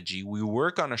strategy, we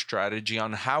work on a strategy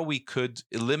on how we could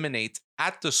eliminate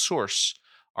at the source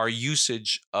our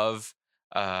usage of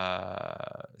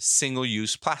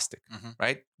single-use plastic, Mhm.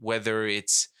 right?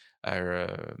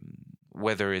 Uh,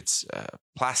 whether it's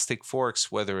plastic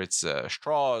forks, whether it's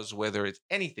straws, whether it's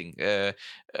anything,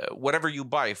 whatever you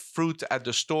buy, fruit at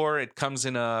the store, it comes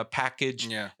in a package.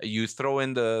 Yeah. You throw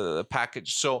in the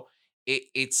package. So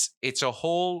it's a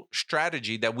whole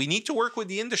strategy that we need to work with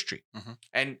the industry. Mhm.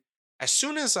 And as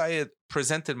soon as I had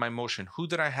presented my motion, who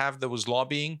did I have that was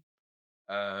lobbying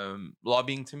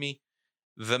to me?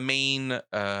 The main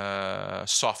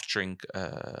soft drink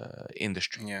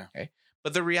industry. Yeah. Okay,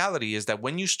 but the reality is that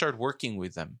when you start working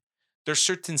with them, there's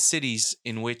certain cities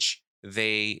in which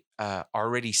they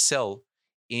already sell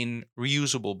in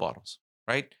reusable bottles,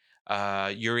 right?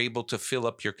 You're able to fill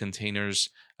up your containers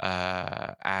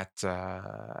at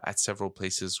several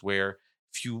places where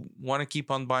if you want to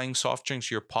keep on buying soft drinks,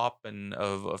 your pop and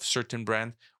of certain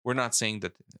brand, we're not saying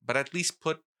that, but at least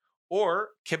or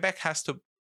Quebec has to,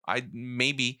 I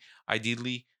maybe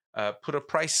ideally put a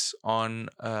price on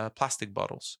plastic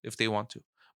bottles if they want to.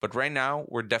 But right now,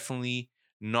 we're definitely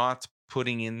not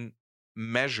putting in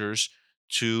measures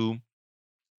to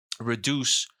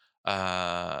reduce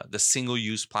the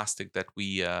single-use plastic that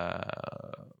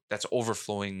that's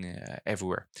overflowing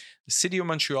everywhere. The city of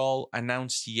Montreal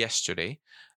announced yesterday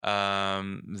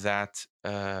that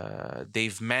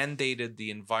they've mandated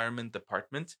the environment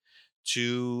department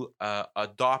to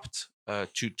adopt,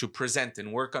 to present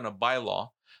and work on a bylaw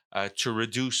to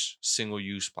reduce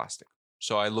single-use plastic.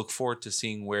 So I look forward to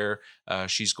seeing where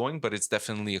she's going, but it's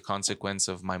definitely a consequence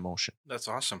of my motion. That's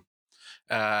awesome.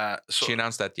 She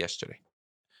announced that yesterday.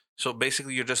 So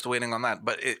basically, you're just waiting on that,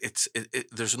 but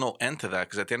there's no end to that,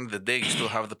 because at the end of the day, you still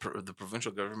have the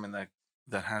provincial government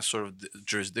that has sort of the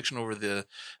jurisdiction over the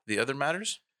other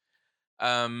matters.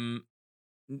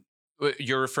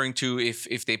 You're referring to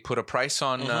if they put a price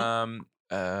on a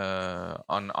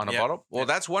bottle? Well,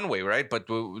 that's one way, right? But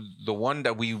the one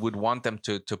that we would want them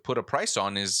to put a price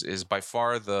on is by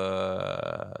far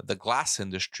the glass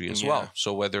industry as well.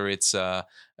 So whether it's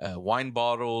wine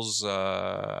bottles,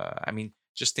 I mean,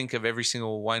 just think of every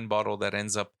single wine bottle that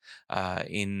ends up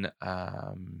in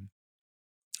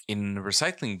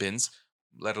recycling bins,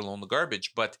 let alone the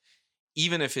garbage. But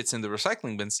even if it's in the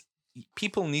recycling bins,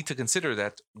 people need to consider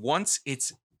that once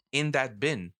it's in that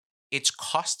bin, it's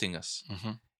costing us,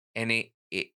 and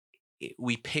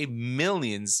we pay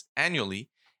millions annually,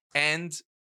 and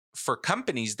for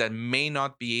companies that may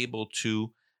not be able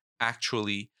to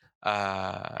actually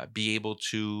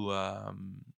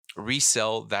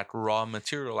resell that raw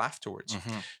material afterwards.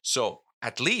 So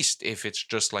at least if it's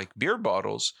just like beer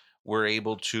bottles, we're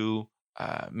able to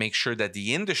make sure that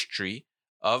the industry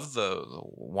of the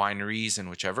wineries and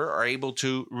whichever are able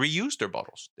to reuse their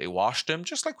bottles. They wash them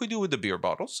just like we do with the beer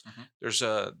bottles. There's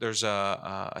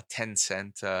a 10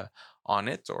 cent on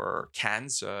it, or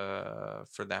cans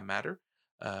for that matter,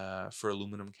 for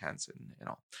aluminum cans and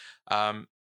all.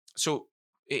 So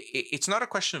it's not a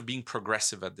question of being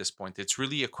progressive at this point. It's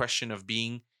really a question of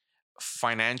being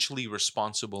financially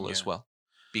responsible as well,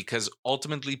 because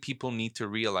ultimately people need to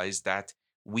realize that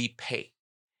we pay.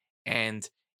 And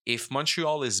if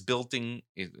Montreal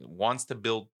wants to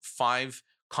build 5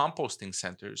 composting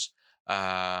centers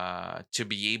to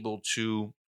be able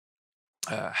to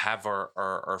have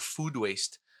our food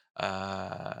waste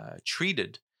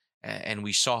treated, and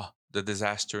we saw the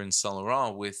disaster in Saint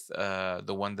Laurent with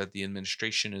the one that the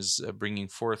administration is bringing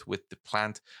forth with the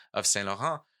plant of Saint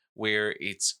Laurent, where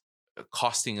it's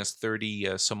costing us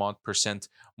 30 some odd %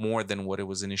 more than what it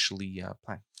was initially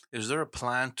planned. Is there a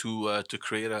plan to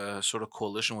create a sort of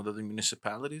coalition with other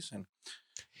municipalities? And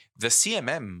the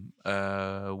CMM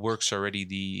works already.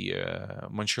 The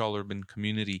Montreal Urban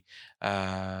Community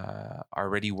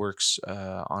already works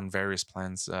on various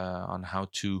plans on how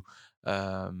to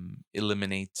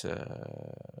eliminate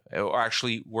or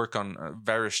actually work on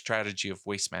various strategy of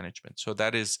waste management. So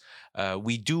that is,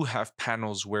 we do have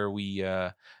panels where we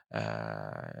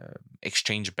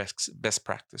exchange best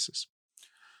practices.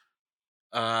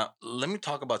 Let me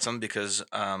talk about something, because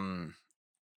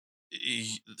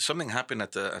something happened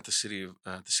at the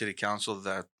city council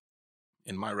that,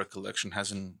 in my recollection,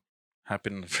 hasn't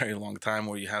happened in a very long time,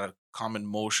 where you had a common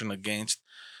motion against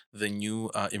the new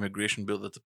immigration bill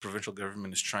that the provincial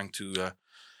government is trying to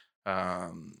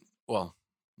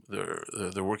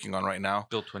they're working on right now.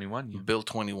 Bill 21. Bill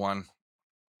 21.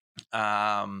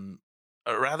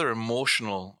 A rather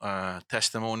emotional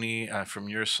testimony from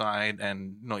your side,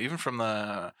 and even from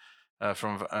the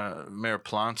Mayor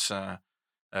Plante's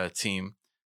team.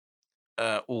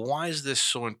 Why is this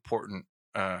so important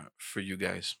for you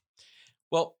guys?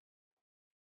 Well,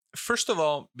 first of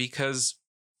all, because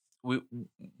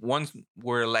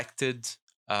we're elected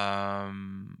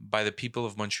by the people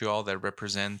of Montreal that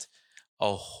represent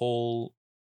a whole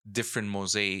different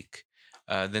mosaic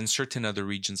than certain other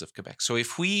regions of Quebec. So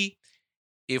if we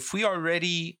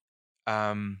already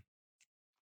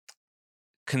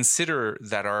consider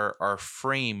that our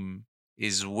frame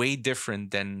is way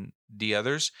different than the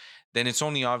others, then it's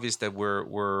only obvious that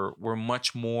we're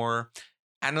much more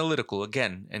analytical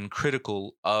again and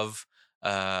critical of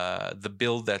the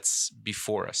bill that's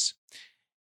before us.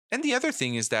 And the other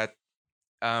thing is that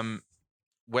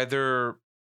whether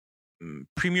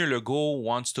Premier Legault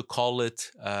wants to call it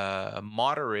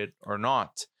moderate or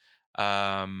not,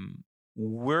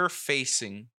 we're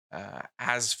facing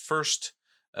as first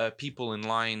people in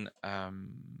line,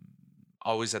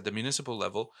 always at the municipal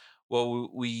level. Well,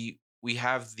 we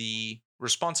have the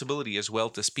responsibility as well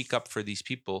to speak up for these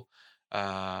people,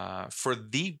 for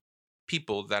the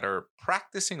people that are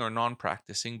practicing or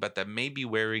non-practicing, but that may be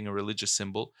wearing a religious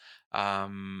symbol,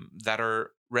 that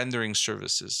are rendering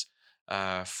services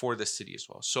for the city as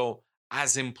well. So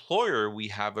as employer, we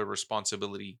have a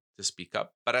responsibility to speak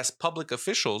up. But as public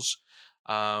officials,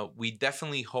 we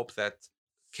definitely hope that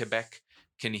Quebec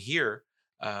can hear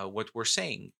what we're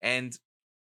saying. And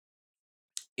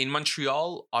in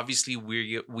Montreal, obviously,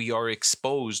 we are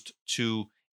exposed to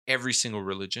every single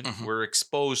religion. Mhm. We're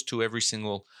exposed to every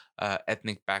single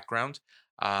ethnic background.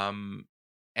 And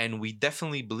we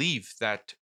definitely believe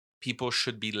that people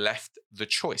should be left the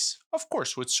choice, of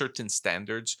course, with certain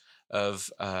standards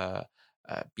of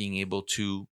being able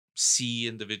to see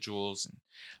individuals.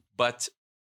 But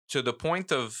to the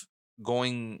point of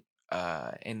going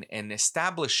and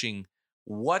establishing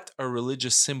what a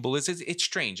religious symbol is, it's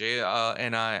strange.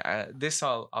 And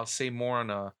I'll say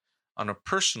more on a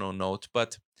personal note,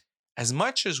 but as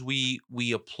much as we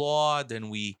applaud and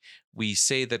we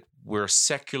say that we're a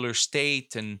secular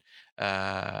state, and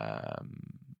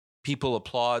people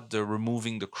applaud the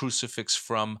removing the crucifix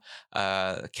from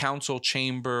council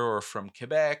chamber or from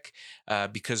Quebec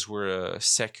because we're a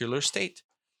secular state,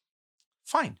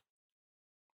 fine,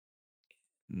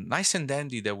 nice and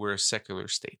dandy that we're a secular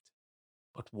state.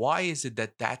 But why is it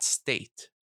that that state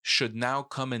should now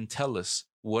come and tell us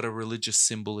what a religious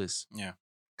symbol is? Yeah.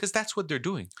 Because that's what they're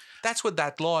doing. That's what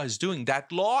that law is doing.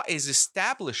 That law is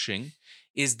establishing,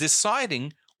 is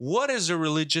deciding what is a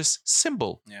religious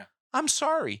symbol. Yeah. I'm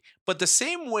sorry, but the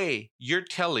same way you're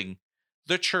telling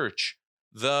the church,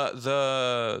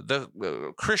 the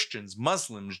Christians,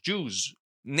 Muslims, Jews,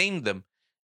 name them,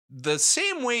 the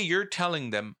same way you're telling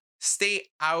them stay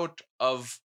out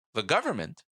of the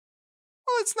government.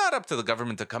 Well, it's not up to the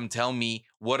government to come tell me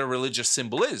what a religious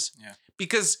symbol is. Yeah.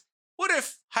 Because what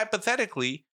if,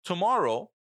 hypothetically,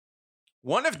 tomorrow,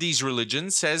 one of these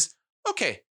religions says,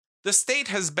 okay, the state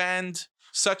has banned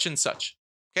such and such,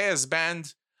 okay, has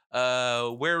banned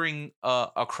wearing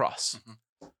a cross.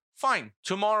 Mm-hmm. Fine.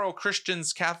 Tomorrow,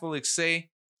 Christians, Catholics say,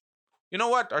 you know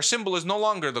what? Our symbol is no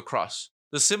longer the cross.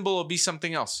 The symbol will be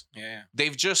something else. Yeah.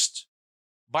 They've just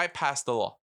bypassed the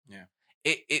law. Yeah.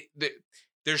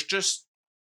 There's just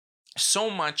so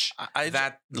much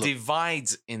that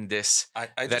divides in this. I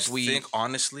that just we think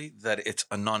honestly that it's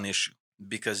a non-issue,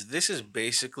 because this is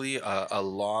basically a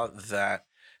law that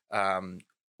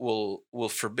will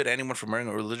forbid anyone from wearing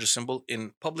a religious symbol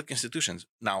in public institutions.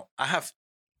 Now, I have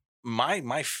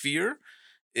my fear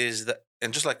is that,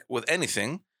 and just like with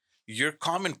anything, your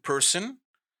common person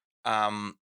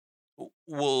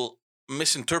will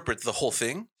misinterpret the whole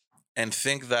thing and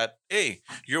think that, hey,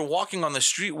 you're walking on the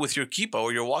street with your kippah,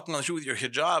 or you're walking on the street with your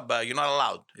hijab, you're not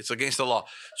allowed. It's against the law.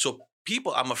 So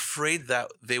people, I'm afraid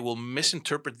that they will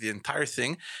misinterpret the entire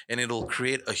thing, and it'll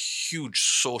create a huge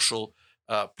social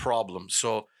problem.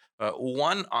 So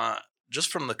one,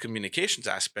 just from the communications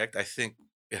aspect, I think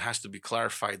it has to be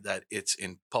clarified that it's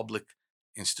in public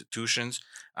institutions.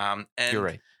 And you're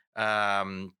right.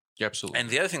 You're absolutely. And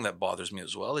the other thing that bothers me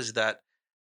as well is that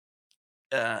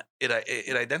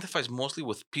it identifies mostly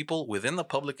with people within the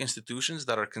public institutions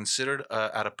that are considered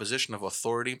at a position of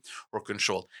authority or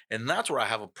control. And that's where I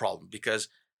have a problem, because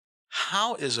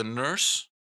how is a nurse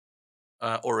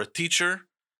or a teacher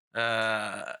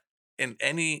in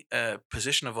any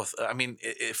position of I mean,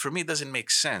 for me, it doesn't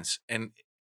make sense. And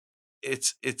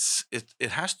it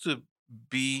has to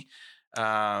be,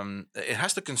 it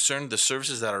has to concern the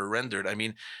services that are rendered. I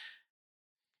mean,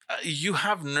 you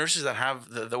have nurses that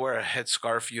wear a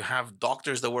headscarf. You have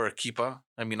doctors that wear a kippah.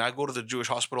 I mean, I go to the Jewish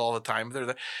hospital all the time.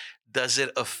 Does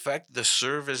it affect the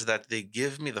service that they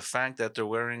give me, the fact that they're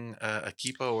wearing a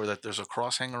kippah, or that there's a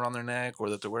cross hanging around their neck, or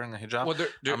that they're wearing a hijab? Well,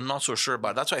 I'm not so sure about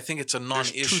it. That's why I think it's a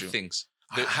non-issue. There's two things.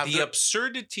 The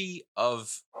absurdity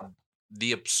of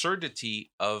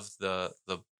the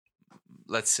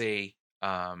let's say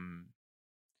of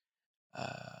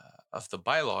the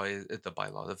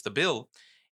bylaw of the bill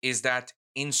is that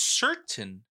in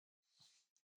certain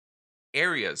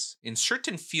areas, in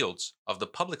certain fields of the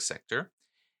public sector,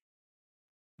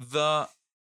 the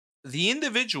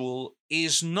individual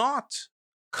is not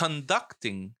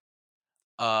conducting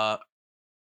a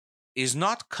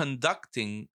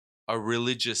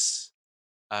religious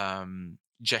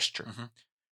gesture. Mm-hmm.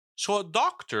 So a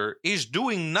doctor is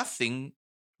doing nothing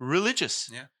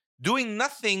religious, doing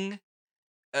nothing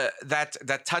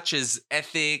that touches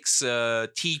ethics,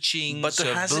 teachings,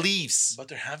 beliefs. But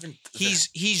there haven't.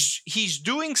 He's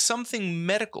doing something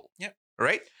medical. Yeah.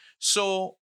 Right.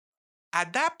 So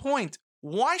at that point,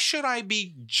 why should I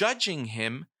be judging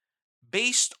him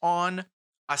based on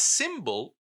a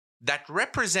symbol that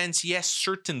represents, yes,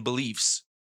 certain beliefs?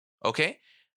 Okay.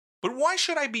 But why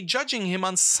should I be judging him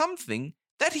on something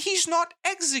that he's not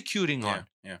executing on?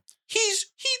 Yeah.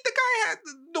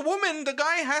 The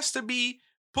guy has to be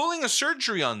pulling a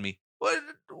surgery on me.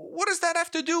 What does that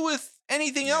have to do with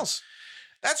anything else?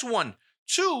 That's one.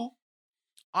 Two,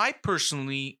 I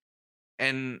personally,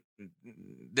 and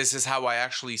this is how I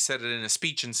actually said it in a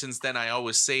speech, and since then I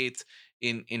always say it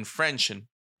in French, and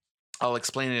I'll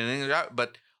explain it in English,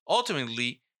 but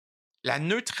ultimately, la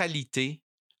neutralité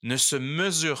ne se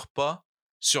mesure pas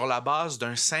sur la base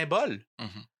d'un symbole.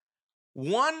 Mhm.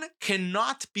 One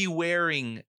cannot be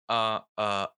wearing a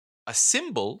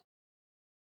symbol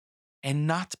and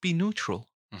not be neutral.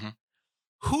 Mhm.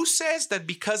 Who says that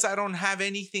because I don't have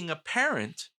anything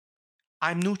apparent,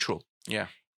 I'm neutral? Yeah.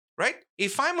 Right?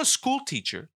 If I'm a school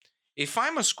teacher, if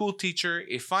I'm a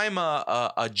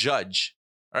judge,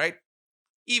 right?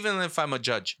 Even if I'm a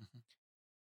judge,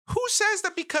 who says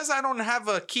that because I don't have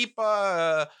a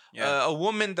kippah, a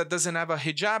woman that doesn't have a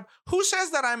hijab, who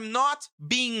says that I'm not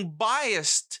being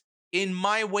biased in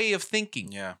my way of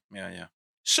thinking? Yeah.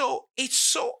 So it's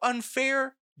so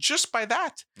unfair just by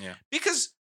that. Yeah.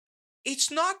 Because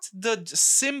it's not the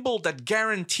symbol that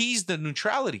guarantees the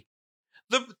neutrality.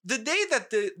 The day that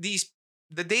the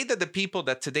day that the people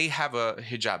that today have a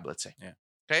hijab, let's say,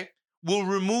 okay, will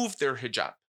remove their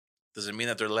hijab. Does it mean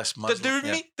that they're less Muslim?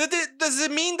 Does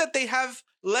it mean that they have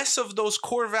less of those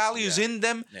core values in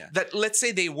them that, let's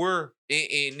say, they were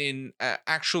in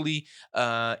actually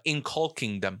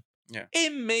inculcating them? Yeah.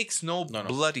 It makes no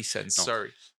bloody sense. No.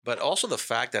 Sorry. But also the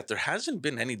fact that there hasn't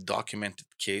been any documented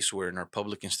case where in our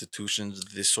public institutions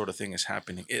this sort of thing is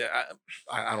happening.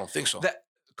 I don't think so.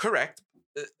 Correct.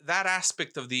 That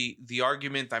aspect of the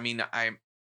argument, I mean,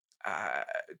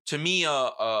 to me,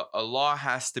 a law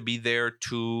has to be there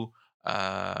to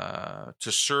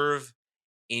serve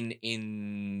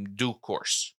in due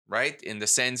course, right? In the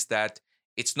sense that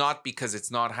it's not because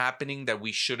it's not happening that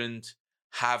we shouldn't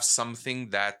have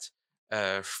something that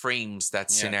frames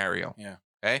that scenario. Yeah.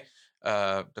 Okay.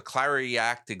 The Clarity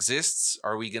Act exists.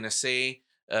 Are we going to say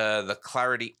the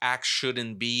Clarity Act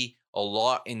shouldn't be a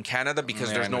law in Canada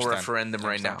because there's no referendum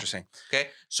right now? Okay.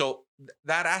 So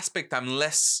that aspect, I'm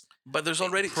less. But there's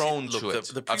already prone to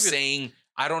it of saying,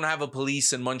 I don't have a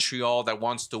police in Montreal that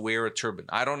wants to wear a turban.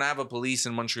 I don't have a police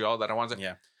in Montreal that wants to.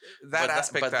 Yeah.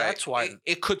 But that's why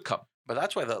it could come. But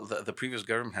that's why the previous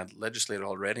government had legislated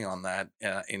already on that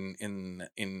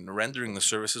in rendering the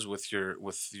services with your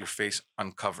face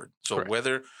uncovered. So correct.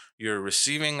 Whether you're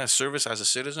receiving a service as a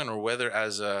citizen or whether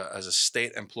as a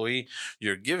state employee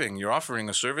you're offering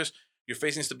a service, your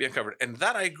face needs to be uncovered. And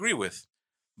that I agree with.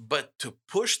 But to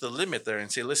push the limit there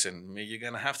and say, listen, you're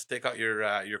gonna have to take out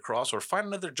your cross or find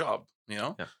another job, you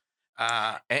know.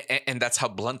 Yeah. And that's how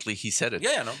bluntly he said it.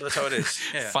 Yeah, no, but that's how it is.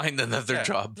 Yeah. Find another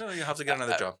job. No, you have to get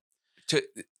another job.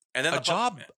 And then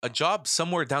a job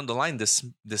somewhere down the line. This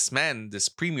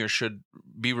premier should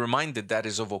be reminded that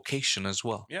is a vocation as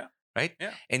well. Yeah. Right.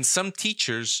 Yeah. And some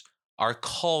teachers are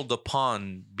called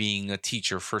upon being a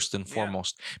teacher first and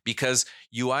foremost, because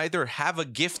you either have a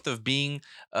gift of being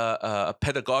a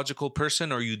pedagogical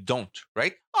person or you don't,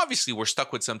 right? Obviously, we're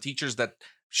stuck with some teachers that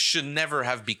should never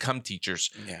have become teachers,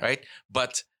 right?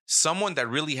 But someone that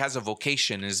really has a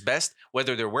vocation is best,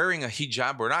 whether they're wearing a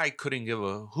hijab or not. I couldn't give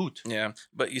a hoot. Yeah,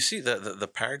 but you see, the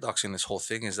paradox in this whole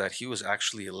thing is that he was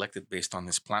actually elected based on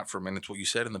his platform, and it's what you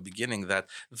said in the beginning, that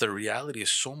the reality is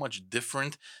so much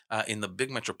different in the big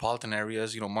metropolitan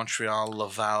areas, you know, Montreal,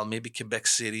 Laval, maybe Quebec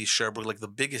City, Sherbrooke, like the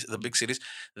big cities,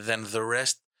 than the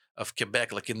rest of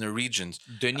Quebec, like in the regions.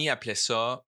 Denis appelait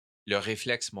ça le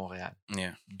réflexe Montréal.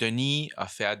 Yeah. Denis a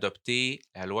fait adopter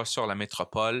la loi sur la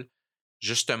métropole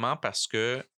justement parce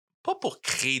que, pas pour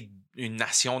créer une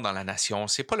nation dans la nation,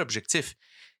 c'est pas l'objectif.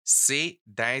 C'est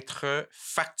d'être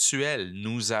factuel.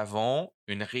 Nous avons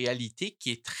une réalité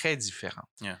qui est très différente.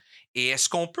 Yeah. Et est-ce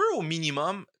qu'on peut au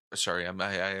minimum... Sorry,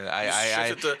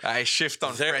 I shift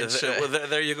on French.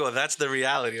 There you go. That's the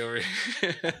reality over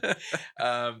here.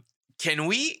 Can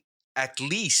we at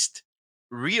least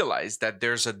realize that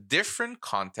there's a different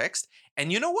context?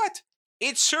 And you know what?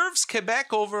 It serves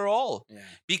Quebec overall. Yeah.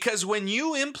 Because when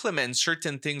you implement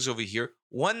certain things over here,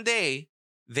 one day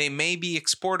they may be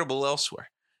exportable elsewhere.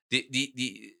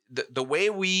 The way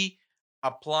we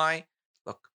apply,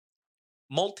 look,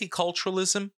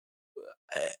 multiculturalism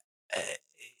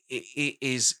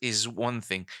is one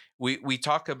thing. We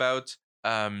talk about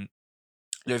le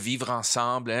vivre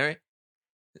ensemble.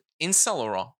 In Saint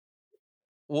Laurent,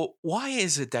 well, why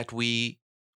is it that we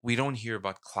don't hear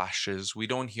about clashes? We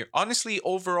don't hear, honestly,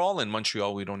 overall in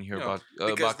Montreal, we don't hear about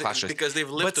clashes. Because they've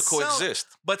lived to coexist.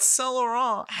 But Saint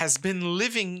Laurent has been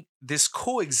living this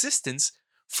coexistence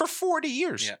for 40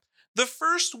 years. Yeah. The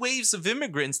first waves of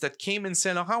immigrants that came in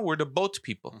Saint Laurent were the boat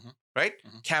people, right?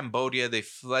 Mm-hmm. Cambodia, they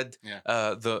fled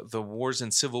the wars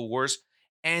and civil wars.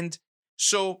 And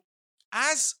so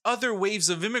as other waves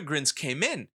of immigrants came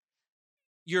in,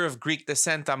 you're of Greek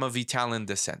descent, I'm of Italian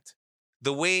descent.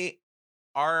 The way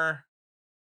our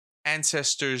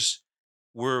ancestors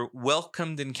were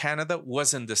welcomed in Canada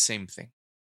wasn't the same thing.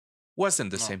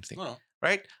 No.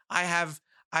 Right? I have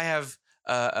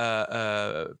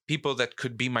people that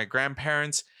could be my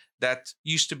grandparents that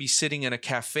used to be sitting in a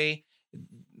cafe.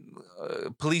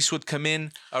 Police would come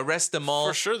in, arrest them all,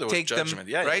 For sure there was take judgment. them.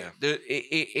 Yeah, Right? yeah.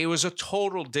 It was a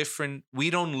total different.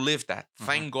 We don't live that.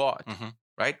 Thank God.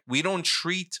 Right? We don't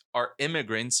treat our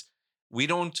immigrants. We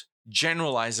don't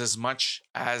generalize as much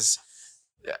as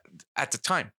at the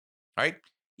time. Right?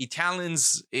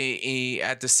 Italians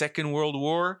at the Second World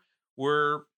War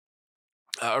were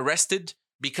arrested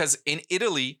because in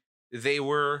Italy they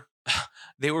were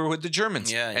with the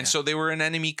Germans, and so they were an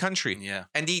enemy country. Yeah.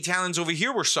 And the Italians over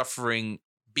here were suffering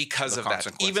because The of that.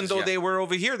 Even though they were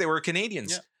over here, they were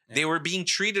Canadians. Yeah. They were being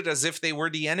treated as if they were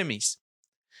the enemies.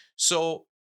 So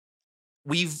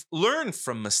we've learned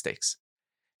from mistakes.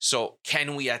 So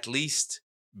can we at least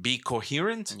be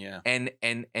coherent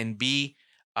and be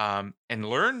and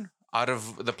learn out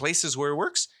of the places where it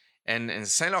works? And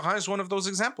Saint Laurent is one of those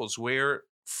examples where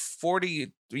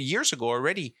 40 years ago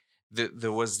already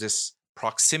there was this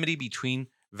proximity between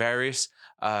various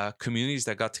communities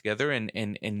that got together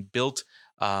and built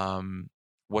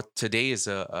what today is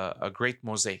a great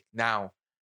mosaic. Now,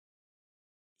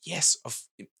 yes,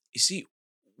 you see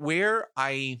where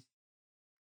I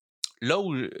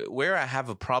have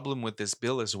a problem with this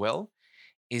bill as well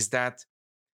is that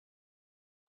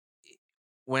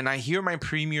when I hear my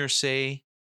premier say,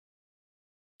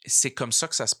 c'est comme ça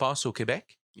que ça se passe au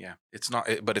Québec. Yeah, it's not,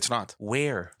 but it's not.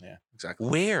 Where? Yeah, exactly.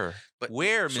 Where? But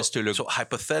Where, Mr. Legault? So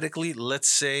hypothetically, let's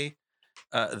say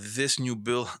this new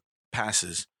bill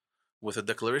passes with a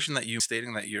declaration that you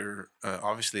stating that you're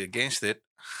obviously against it.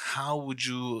 How would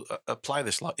you apply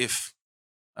this law, if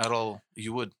at all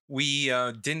you would? We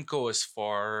didn't go as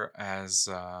far as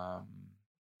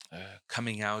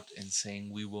coming out and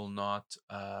saying we will not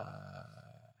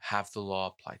have the law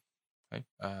applied. Right?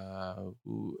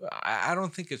 I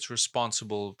don't think it's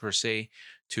responsible per se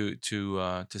to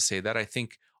say that. I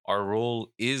think our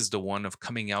role is the one of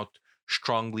coming out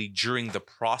strongly during the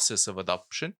process of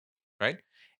adoption, right?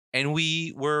 And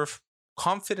we were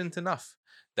confident enough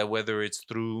that whether it's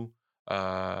through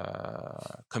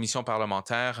commission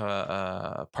parlementaire,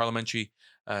 parliamentary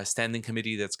standing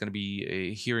committee that's going to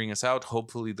be hearing us out.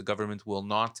 Hopefully, the government will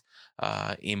not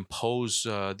impose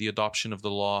the adoption of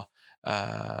the law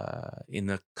in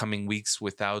the coming weeks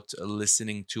without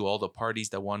listening to all the parties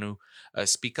that want to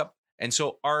speak up. And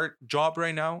so our job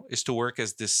right now is to work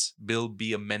as this bill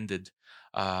be amended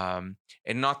and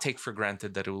not take for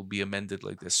granted that it will be amended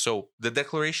like this. So the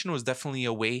declaration was definitely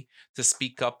a way to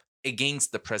speak up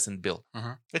against the present bill.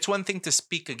 It's one thing to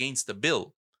speak against the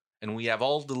bill, and we have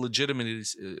all the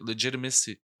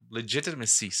legitimacy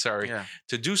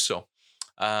to do so.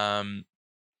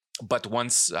 But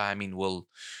once,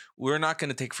 we're not going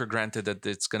to take for granted that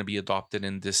it's going to be adopted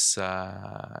in this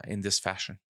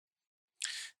fashion.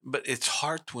 But it's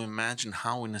hard to imagine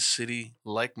how in a city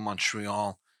like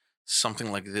Montreal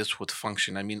something like this would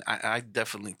function. I mean, I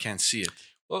definitely can't see it.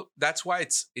 Well, that's why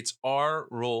it's our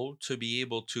role to be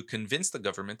able to convince the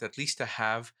government at least to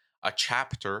have a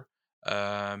chapter,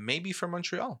 maybe for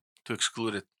Montreal, To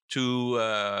exclude it. To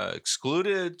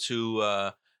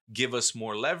give us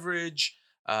more leverage.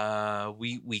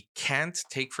 We can't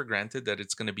take for granted that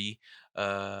it's going to be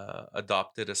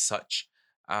adopted as such.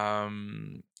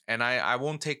 And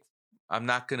I'm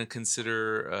not going to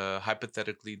consider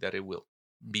hypothetically that it will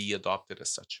be adopted as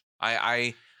such.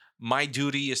 My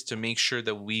duty is to make sure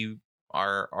that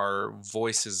our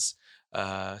voice is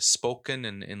spoken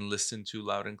and listened to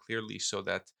loud and clearly, so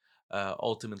that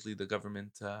ultimately the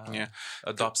government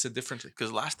adopts it differently.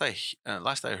 Because last I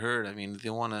heard, I mean,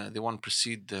 they want to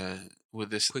proceed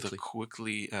with this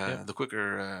Quickly.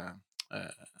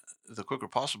 the quicker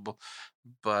possible,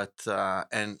 but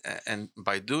and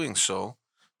by doing so,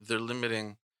 they're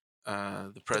limiting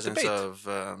the presence of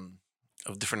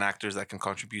different actors that can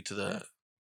contribute to the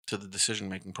decision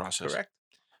making process. Correct.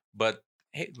 But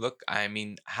hey, look, I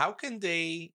mean, how can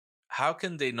they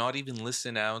not even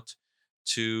listen out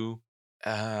to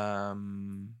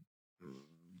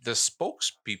the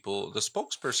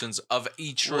spokespersons of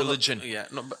each religion?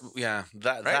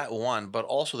 That one, but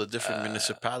also the different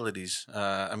municipalities.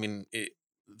 I mean, I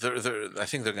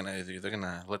think they're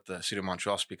gonna let the city of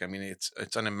Montreal speak. I mean,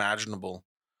 it's unimaginable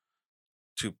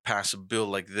to pass a bill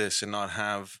like this and not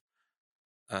have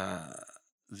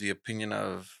the opinion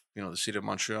of the city of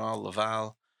Montreal,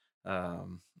 Laval.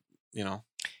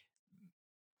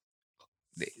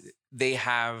 they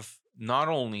have not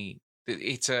only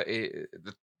the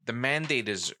mandate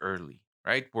is early,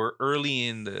 right? We're early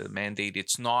in the mandate.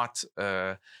 It's not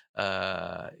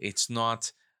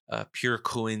pure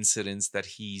coincidence that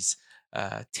he's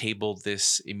tabled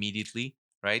this immediately,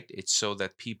 right? It's so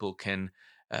that people can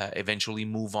eventually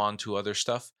move on to other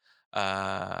stuff,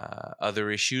 other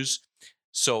issues.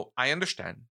 So I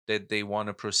understand that they want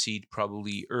to proceed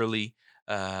probably early,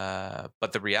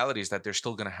 but the reality is that they're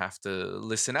still going to have to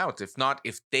listen out. If not,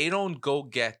 if they don't go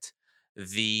get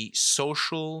the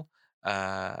social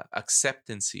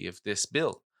acceptancy of this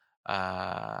bill,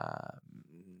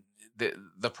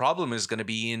 the problem is going to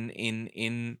be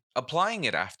in applying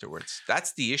it afterwards.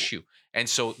 That's the issue, and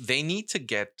so they need to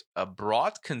get a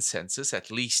broad consensus, at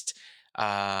least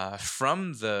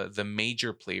from the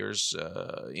major players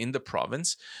in the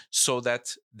province, so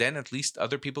that then at least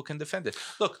other people can defend it.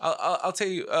 Look, I'll tell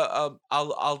you.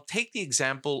 I'll take the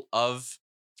example of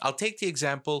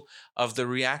the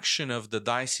reaction of the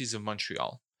Diocese of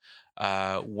Montreal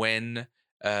when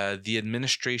the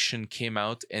administration came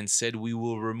out and said we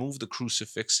will remove the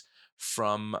crucifix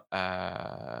from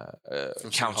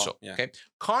council. Yeah. Okay,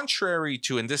 contrary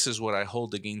to, and this is what I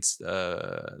hold against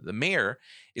the mayor,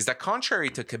 is that contrary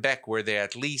to Quebec, where they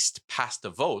at least passed a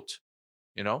vote,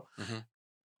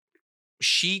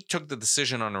 she took the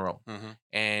decision on her own,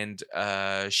 and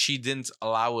she didn't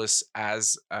allow us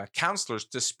as councillors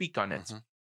to speak on it.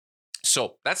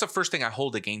 So that's the first thing I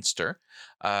hold against her,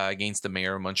 against the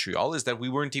mayor of Montreal, is that we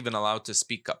weren't even allowed to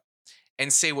speak up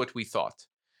and say what we thought.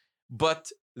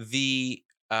 But the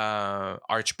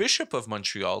Archbishop of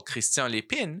Montreal, Christian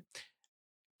Lépine,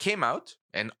 came out,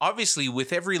 and obviously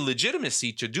with every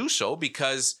legitimacy to do so,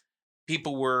 because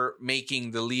people were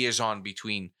making the liaison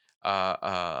between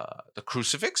the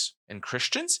crucifix and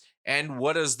Christians, and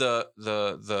what does the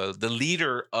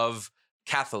leader of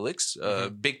Catholics,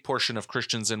 a big portion of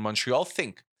Christians in Montreal,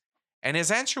 think? And his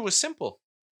answer was simple.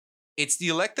 It's the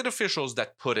elected officials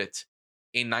that put it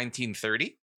in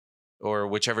 1930, or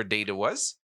whichever date it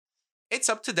was. It's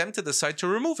up to them to decide to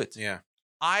remove it. Yeah.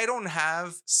 I don't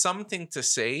have something to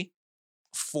say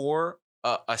for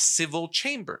a civil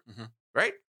chamber,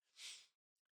 right?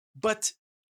 But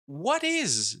what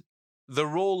is the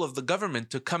role of the government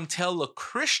to come tell a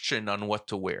Christian on what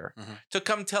to wear, to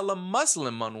come tell a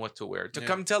Muslim on what to wear, to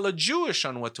come tell a Jewish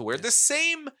on what to wear? The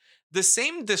same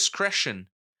discretion,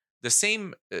 the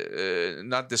same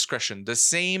not discretion, the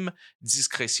same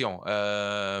discrétion,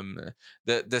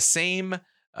 the same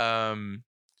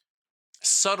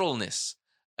subtleness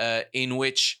in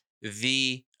which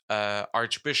the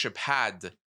Archbishop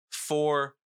had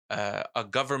for a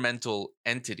governmental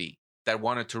entity that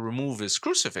wanted to remove his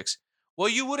crucifix. Well,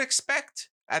 you would expect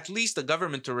at least the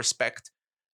government to respect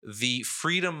the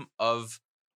freedom of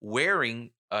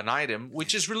wearing an item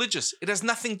which is religious. It has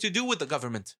nothing to do with the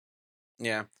government.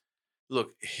 Yeah.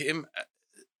 Look,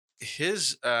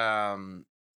 his just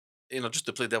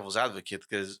to play devil's advocate,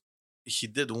 because he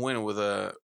did win with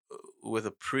a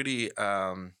pretty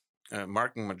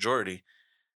marking majority.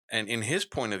 And in his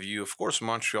point of view, of course,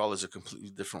 Montreal is a completely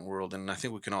different world, and I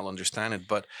think we can all understand it.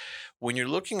 But when you're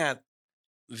looking at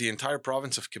the entire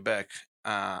province of Quebec,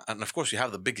 and of course you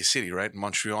have the biggest city, right,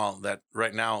 Montreal, that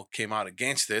right now came out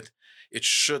against it, it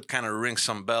should kind of ring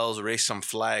some bells, raise some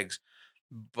flags.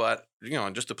 But,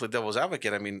 just to play devil's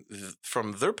advocate, I mean,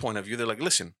 from their point of view, they're like,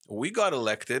 listen, we got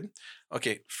elected.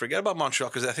 Okay, forget about Montreal,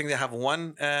 because I think they have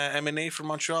one MNA from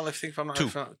Montreal, I think, if I'm not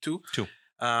two.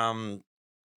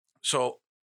 So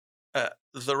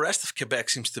the rest of Quebec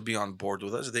seems to be on board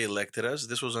with us. They elected us.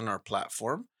 This was on our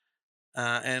platform.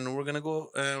 And we're gonna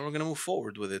move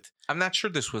forward with it. I'm not sure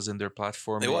this was in their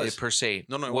platform per se.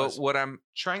 No, it was. What I'm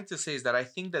trying to say is that I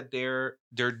think that they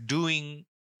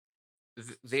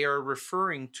are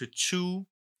referring to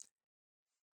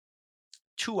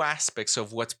two aspects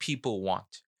of what people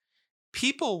want.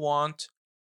 People want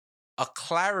a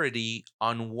clarity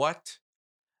on what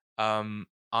on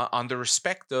the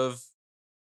respect of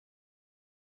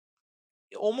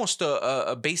almost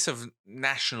a base of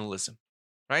nationalism,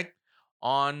 right?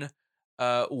 On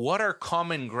what are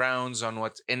common grounds on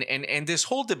what, and this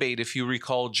whole debate, if you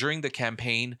recall, during the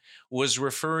campaign was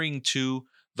referring to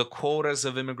the quotas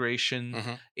of immigration.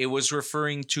 It was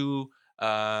referring to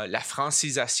la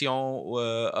francisation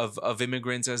of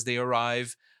immigrants as they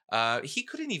arrive. He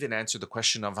couldn't even answer the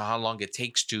question of how long it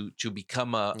takes to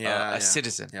become a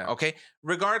citizen. Yeah. Okay,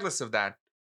 regardless of that,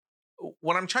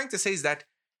 what I'm trying to say is that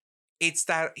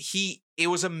it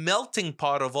was a melting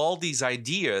pot of all these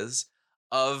ideas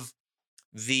of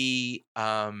the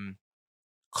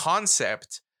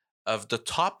concept of the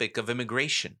topic of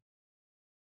immigration.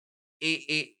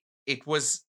 It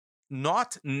was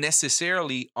not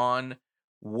necessarily on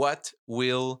what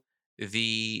will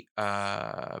the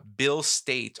bill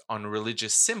state on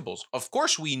religious symbols. Of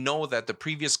course, we know that the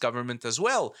previous government as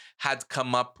well had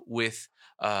come up with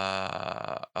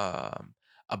a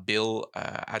bill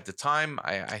at the time.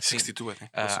 I think 62, I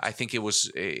think. I think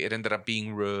it ended up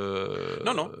being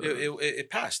No, it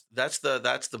passed. That's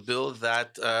the bill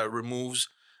that removes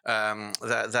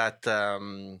that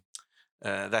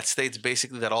states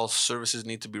basically that all services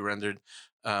need to be rendered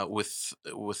with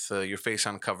your face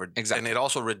uncovered. Exactly. And it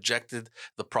also rejected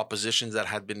the propositions that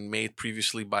had been made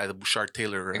previously by the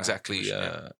Bouchard-Taylor exactly.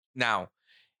 Now,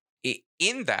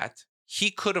 in that, he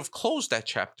could have closed that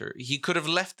chapter. He could have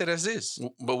left it as is.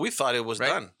 But we thought it was Right?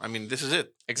 done. I mean, this is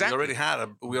it. Exactly. We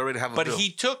already have a But bill.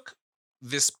 he took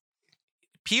this.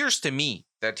 Appears to me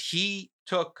that he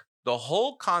took the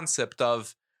whole concept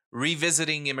of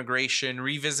revisiting immigration,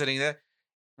 revisiting that.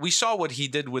 We saw what he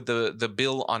did with the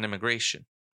bill on immigration,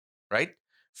 right?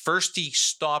 First, he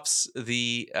stops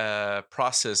the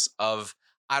process of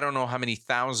I don't know how many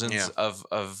thousands of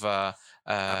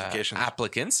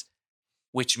applicants,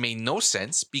 which made no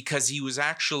sense because he was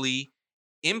actually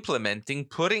implementing,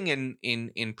 putting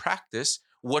in practice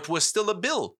what was still a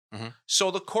bill. Mm-hmm.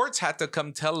 So the courts had to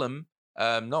come tell him,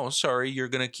 no, sorry, you're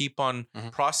going to keep on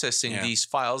processing these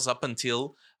files up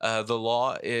until the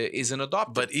law isn't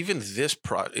adopted. But even this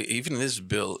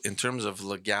bill, in terms of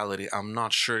legality, I'm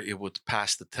not sure it would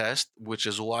pass the test, which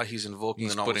is why he's invoking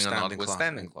the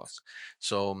notwithstanding clause.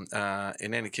 So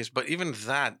in any case, but even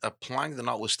that, applying the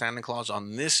notwithstanding clause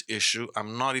on this issue,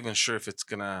 I'm not even sure if it's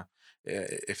gonna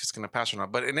pass or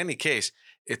not. But in any case,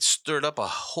 it stirred up a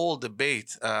whole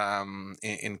debate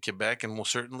in Quebec, and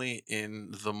most certainly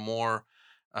in the more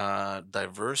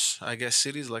diverse, I guess,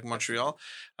 cities like Montreal.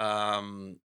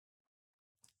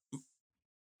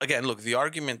 Again, look, the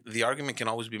argument can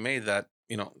always be made that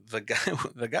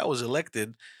the guy was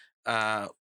elected,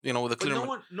 with a clear.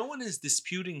 But no one is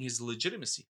disputing his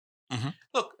legitimacy. Mm-hmm.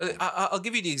 Look, I'll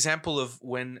give you the example of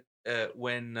when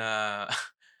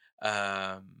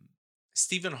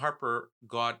Stephen Harper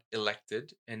got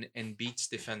elected and beat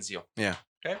Stéphane Dion. Yeah.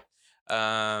 Okay.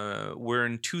 We're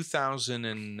in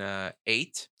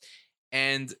 2008,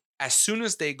 and as soon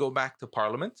as they go back to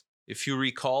Parliament, if you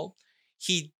recall,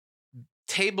 he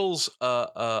tables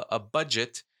a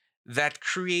budget that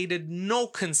created no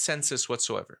consensus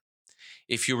whatsoever.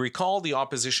 If you recall, the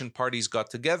opposition parties got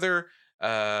together,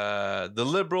 the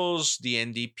Liberals, the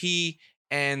NDP,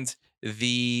 and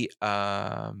the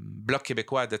Bloc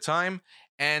Québécois at the time,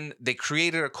 and they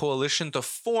created a coalition to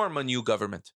form a new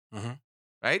government. Mm-hmm.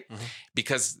 Right? Mm-hmm.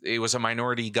 Because it was a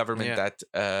minority government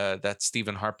that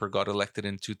Stephen Harper got elected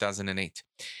in 2008.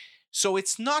 So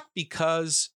it's not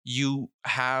because you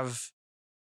have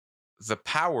the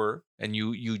power and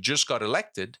you just got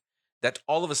elected that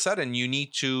all of a sudden you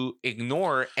need to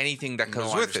ignore anything that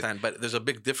comes with it. But there's a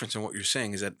big difference in what you're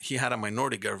saying is that he had a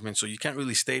minority government, so you can't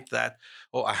really state that,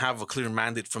 I have a clear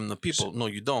mandate from the people. No,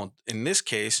 you don't. In this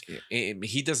case,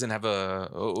 he doesn't have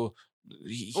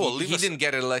he didn't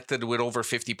get elected with over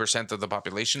 50% of the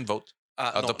population vote,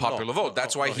 of the popular vote.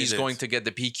 That's why he's going to get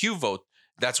the PQ vote.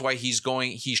 That's why he's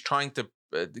trying to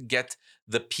get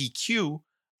the PQ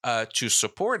to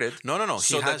support it. No.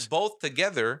 So that both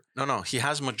together. No. He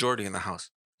has majority in the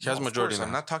House. He has majority.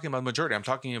 I'm not talking about majority. I'm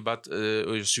talking about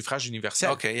suffrage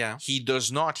universel. Okay, yeah. He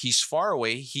does not. He's far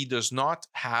away. He does not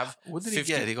have. What did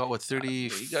 50, he get? He got what,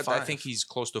 35? I think he's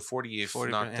close to 40, if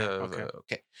 40, not.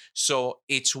 Okay. So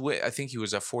it's. I think he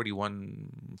was at 41,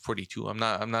 42. I'm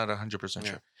not 100%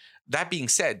 sure. That being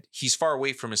said, he's far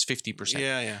away from his 50%.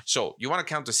 Yeah. So you want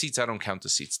to count the seats? I don't count the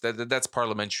seats. That's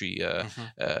parliamentary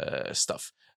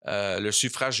stuff. Le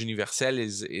suffrage universel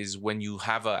is when you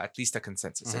have at least a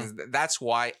consensus. Mm-hmm. And that's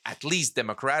why, at least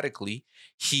democratically,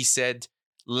 he said,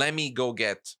 let me go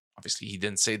get, obviously he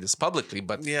didn't say this publicly,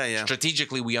 but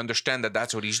strategically we understand that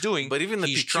that's what he's doing. But even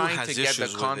he's PQ trying to get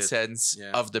the consents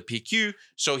of the PQ.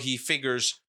 So he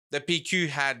figures the PQ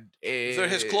had they're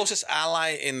his closest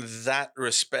ally in that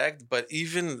respect, but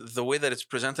even the way that it's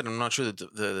presented, I'm not sure that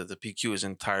the PQ is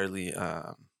entirely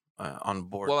on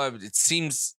board. Well, it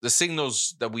seems the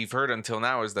signals that we've heard until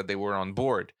now is that they were on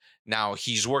board. Now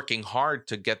he's working hard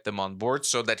to get them on board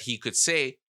so that he could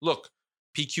say, look,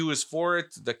 PQ is for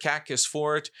it, the CAQ is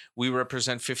for it, we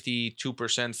represent 52%,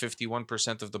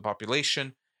 51% of the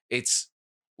population. That's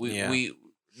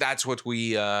what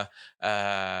we have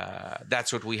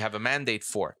a mandate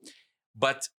for.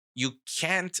 But you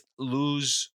can't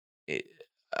lose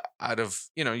out of,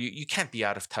 you can't be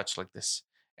out of touch like this.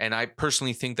 And I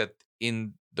personally think that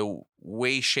in the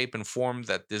way, shape, and form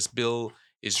that this bill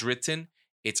is written,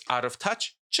 it's out of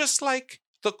touch, just like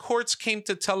the courts came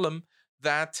to tell him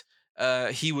that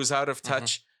he was out of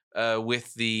touch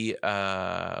with the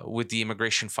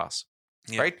immigration files,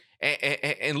 right?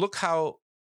 And look how,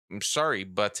 I'm sorry,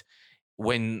 but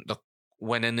when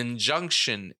an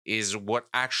injunction is what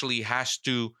actually has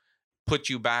to put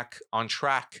you back on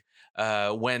track,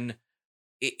 when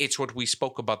it's what we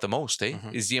spoke about the most,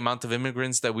 is the amount of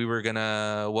immigrants that we were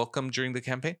gonna welcome during the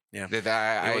campaign. Yeah,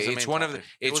 it's one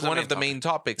of the main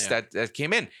topics that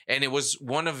came in, and it was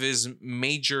one of his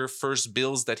major first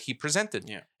bills that he presented.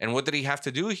 Yeah, and what did he have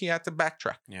to do? He had to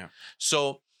backtrack. Yeah.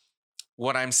 So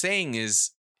what I'm saying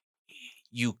is,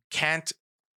 you can't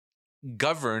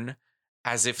govern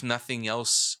as if nothing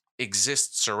else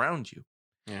exists around you.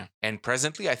 Yeah. And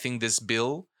presently, I think this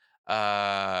bill,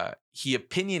 he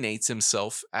opinionates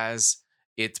himself as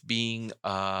it being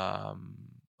a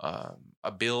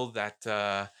bill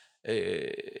that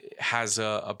has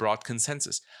a broad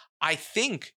consensus. I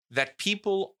think that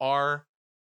people are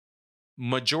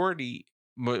majority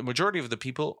of the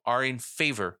people are in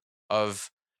favor of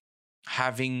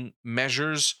having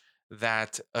measures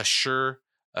that assure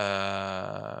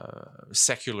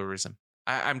secularism.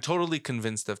 I'm totally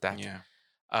convinced of that. Yeah.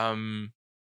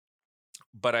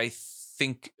 But I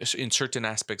think in certain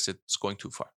aspects it's going too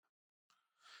far.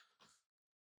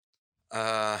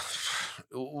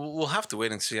 We'll have to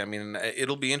wait and see. I mean,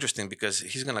 it'll be interesting because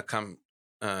he's gonna come.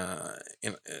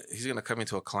 He's gonna come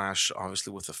into a clash,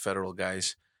 obviously, with the federal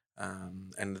guys,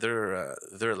 and their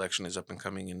election is up and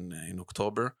coming in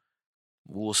October.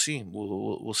 We'll see.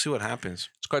 We'll see what happens.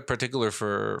 It's quite particular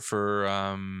for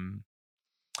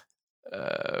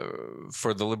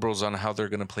the Liberals on how they're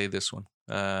going to play this one,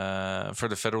 for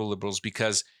the federal Liberals,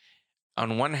 because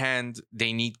on one hand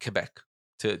they need Quebec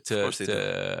to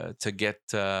get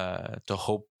to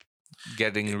hope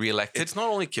getting reelected. It's not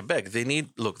only Quebec. They need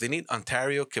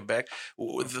Ontario, Quebec.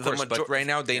 But right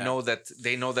now they know that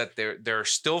they're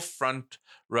still front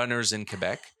runners in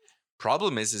Quebec.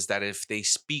 Problem is that if they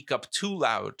speak up too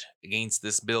loud against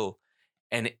this bill,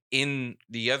 and in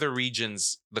the other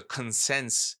regions the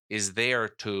consensus is there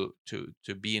to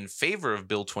be in favor of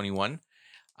Bill 21,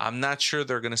 I'm not sure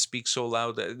they're going to speak so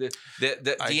loud. The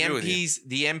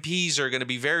MPs are going to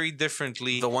be very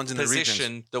differently the ones in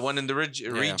positioned. The one in the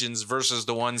regions versus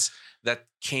the ones that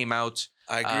came out.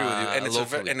 I agree with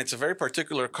you, and it's a very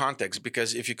particular context,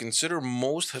 because if you consider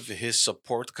most of his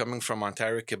support coming from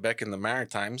Ontario, Quebec, and the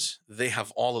Maritimes, they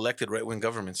have all elected right-wing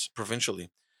governments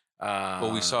provincially.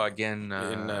 Well, we saw again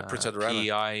in Prince Edward Island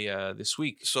PEI this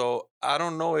week. So I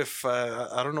don't know if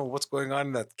I don't know what's going on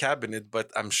in that cabinet,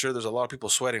 but I'm sure there's a lot of people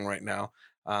sweating right now.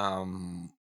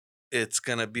 It's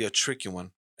gonna be a tricky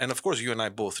one, and of course, you and I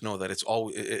both know that it's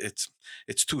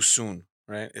too soon,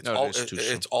 right? It's always too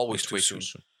soon. It's always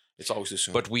too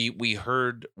soon. But we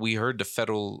heard the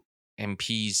federal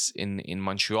MPs in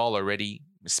Montreal already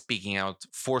speaking out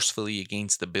forcefully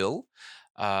against the bill.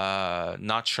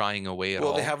 Not shying away at all.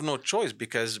 Well, they have no choice,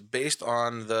 because based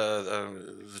on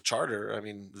the charter, I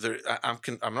mean,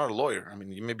 I'm not a lawyer. I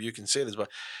mean, maybe you can say this, but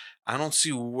I don't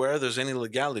see where there's any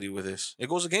legality with this. It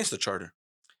goes against the charter.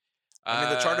 I mean,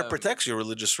 the charter protects your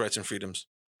religious rights and freedoms,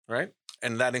 right?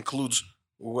 And that includes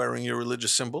wearing your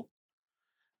religious symbol.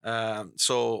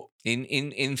 So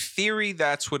in theory,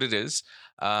 that's what it is.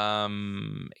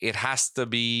 It has to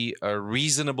be a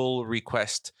reasonable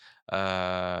request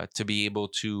to be able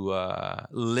to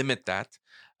limit that.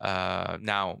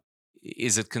 Now,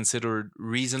 is it considered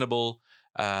reasonable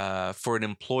for an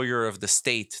employer of the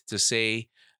state to say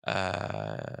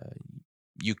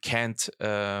you can't?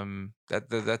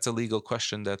 That's a legal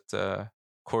question that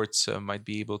courts might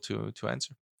be able to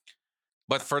answer.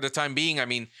 But for the time being, I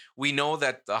mean, we know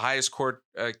that the highest court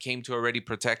came to already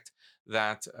protect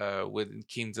that when it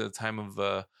came to the time of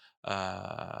the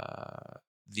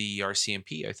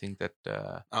RCMP. I think that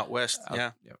out west,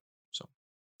 yeah.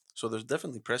 So there's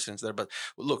definitely precedence there. But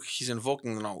look, he's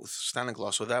invoking the notwithstanding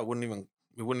clause, so that wouldn't even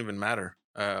matter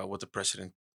what the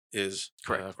precedent is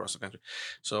across the country.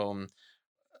 So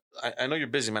I know you're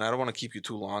busy, man. I don't want to keep you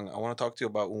too long. I want to talk to you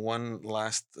about one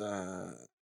last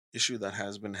issue that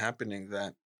has been happening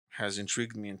that has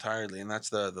intrigued me entirely, and that's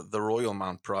the Royal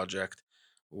Mount project,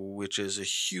 which is a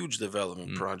huge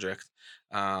development project.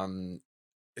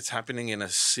 It's happening in a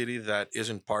city that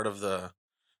isn't part of the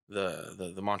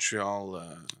Montreal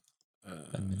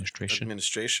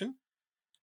administration.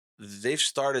 They've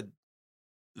started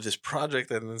this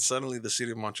project, and then suddenly the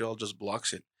city of Montreal just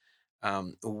blocks it.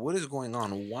 What is going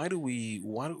on? Why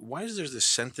is there this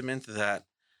sentiment that,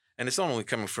 and it's not only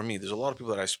coming from me, there's a lot of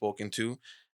people that I've spoken to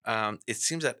It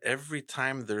seems that every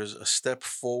time there's a step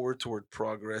forward toward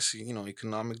progress,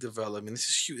 economic development, this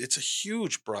is huge. It's a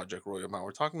huge project, Royal Mount.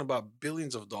 We're talking about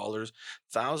billions of dollars,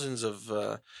 thousands of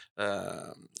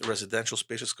residential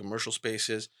spaces, commercial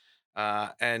spaces,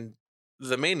 and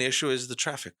the main issue is the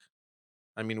traffic.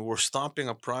 I mean, we're stopping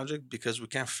a project because we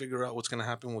can't figure out what's going to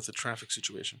happen with the traffic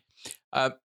situation.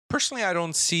 Personally, I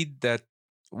don't see that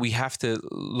we have to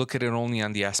look at it only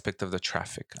on the aspect of the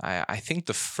traffic. I think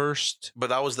the first... But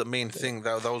that was the main thing.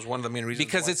 That was one of the main reasons.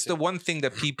 Because it's the one thing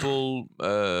that people,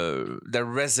 that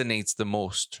resonates the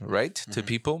most, right, to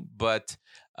people. But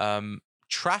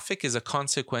traffic is a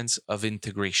consequence of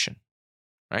integration,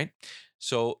 right?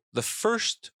 So the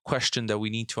first question that we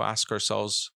need to ask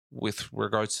ourselves with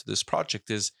regards to this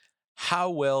project is, how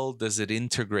well does it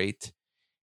integrate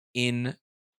in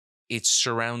its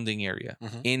surrounding area,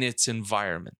 in its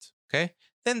environment? Okay.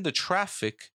 Then the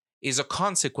traffic is a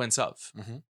consequence of,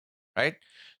 right?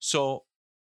 So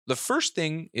the first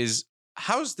thing is,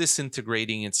 how's this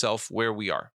integrating itself where we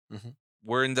are?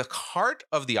 We're in the heart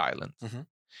of the island.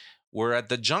 We're at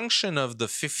the junction of the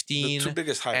 15 the two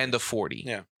biggest highways and the 40.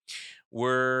 Yeah.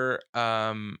 We're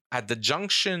at the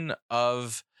junction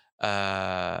of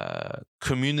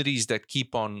communities that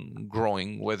keep on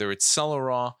growing, whether it's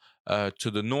Saint-Laurent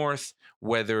to the north,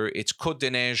 whether it's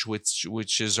Côte-de-Liesse,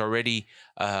 which is already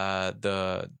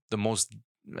the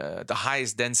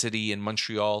highest density in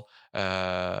Montreal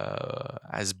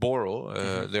as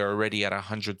borough. They're already at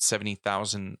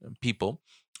 170,000 people,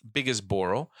 biggest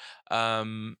borough.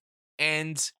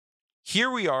 And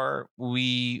here we are.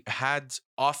 We had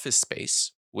office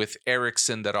space with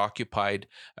Ericsson that occupied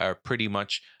pretty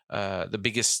much the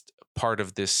biggest part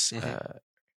of this.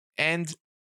 And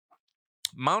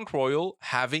Mount Royal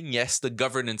having, yes, the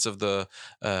governance of the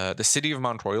city of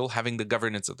Mount Royal having the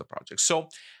governance of the project. So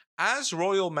as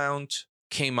Royal Mount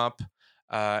came up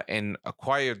and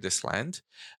acquired this land,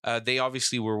 they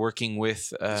obviously were working with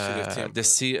the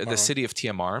city of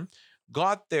TMR,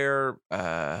 got their,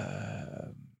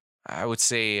 I would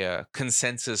say,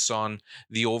 consensus on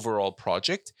the overall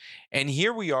project. And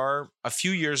here we are a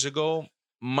few years ago,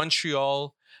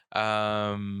 Montreal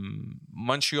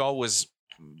was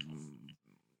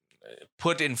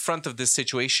put in front of this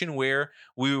situation where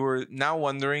we were now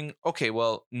wondering, okay,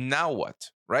 well, now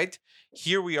what, right?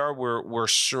 Here we are, we're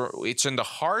sure it's in the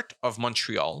heart of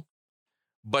Montreal,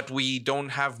 but we don't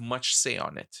have much say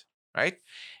on it, right?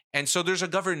 And so there's a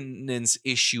governance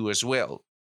issue as well,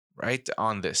 right,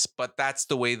 on this. But that's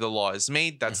the way the law is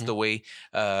made. That's the way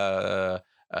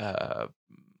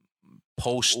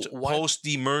post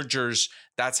demergers,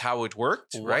 that's how it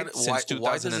worked, right? Since 2005.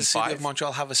 Why does the city of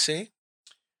Montreal have a say?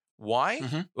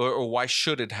 Why? Or why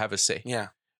should it have a say? Yeah.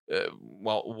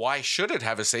 Well, why should it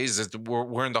have a say is that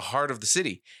we're in the heart of the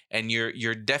city, and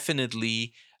you're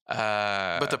definitely.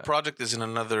 But the project is in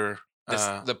another.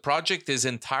 The project is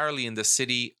entirely in the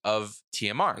city of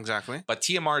TMR. Exactly. But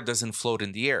TMR doesn't float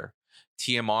in the air.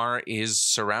 TMR is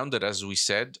surrounded, as we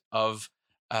said, of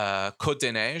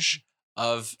Côte-de-Liesse,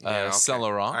 of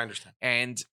Saint-Laurent. I understand.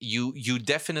 And you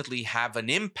definitely have an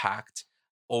impact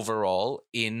overall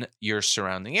in your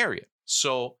surrounding area.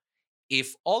 So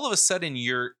if all of a sudden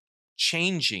you're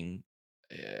changing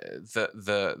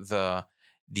the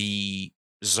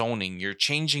zoning, you're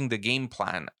changing the game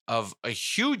plan of a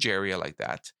huge area like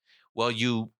that, well,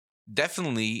 you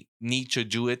definitely need to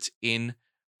do it in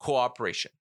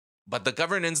cooperation. But the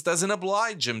governance doesn't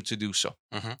oblige them to do so,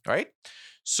 right?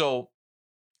 So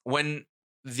when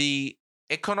the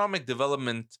Economic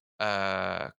Development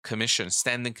Commission,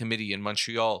 Standing Committee in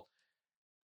Montreal,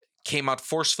 came out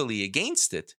forcefully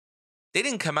against it, they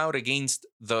didn't come out against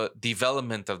the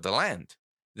development of the land.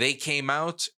 They came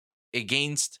out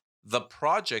against the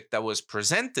project that was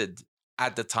presented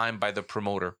at the time by the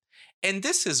promoter. And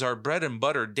this is our bread and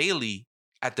butter daily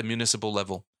at the municipal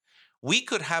level. We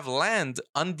could have land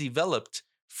undeveloped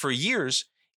for years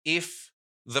if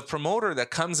the promoter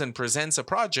that comes and presents a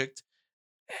project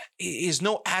is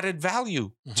no added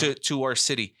value to our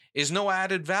city, is no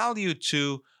added value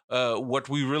to what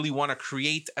we really want to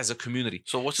create as a community.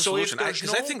 So what's the solution?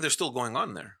 Because I think they're still going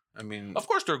on there. I mean, of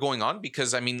course they're going on,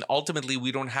 because I mean, ultimately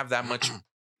we don't have that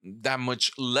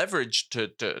much leverage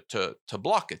to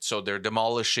block it. So they're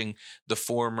demolishing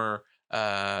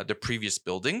the previous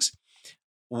buildings.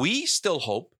 We still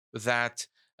hope that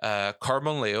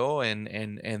Carbon Leo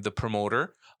and the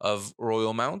promoter of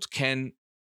Royal Mount can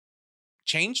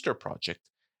change their project,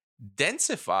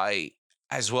 densify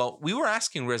as well. We were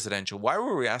asking residential. Why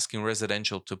were we asking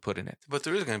residential to put in it? But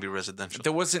there is going to be residential.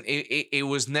 There wasn't. It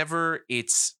was never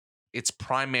its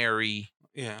primary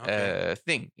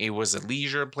thing. It was a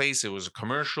leisure place. It was a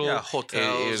commercial.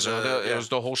 Hotels. It was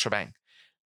the whole shebang.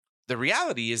 The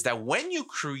reality is that when you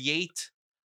create,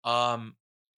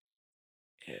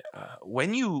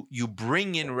 when you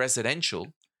bring in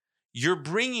residential, you're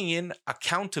bringing in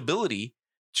accountability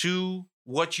to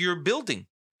what you're building,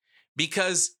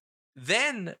 because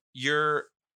then your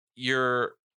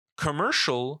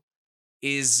commercial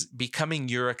is becoming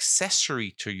your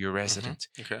accessory to your resident,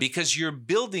 because you're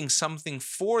building something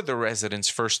for the residents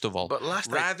first of all, But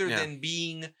rather than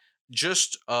being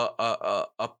just a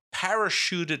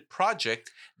parachuted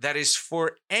project that is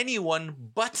for anyone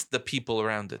but the people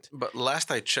around it. But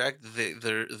last I checked,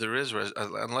 there is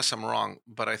unless I'm wrong,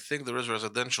 but I think there is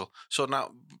residential. So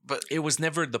now, but it was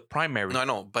never the primary. No, I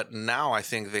know, but now I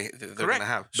think they're going to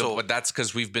have. So, but that's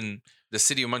because the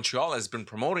city of Montreal has been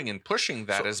promoting and pushing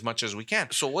that as much as we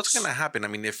can. So what's going to happen? I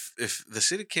mean, if the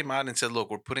city came out and said, "Look,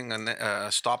 we're putting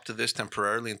a stop to this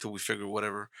temporarily until we figure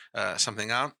something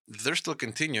out," they're still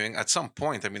continuing. At some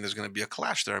point, I mean, there's going to be a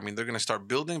clash there. I mean, they're going to start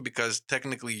building because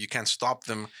technically you can't stop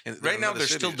them. Right now, they're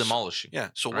still demolishing.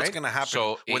 So what's going to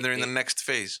happen when they're in the next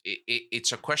phase?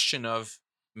 It's a question of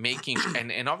making,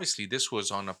 and obviously this was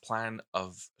on a plan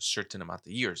of a certain amount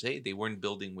of years. They weren't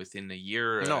building within a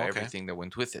year. Everything that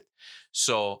went with it.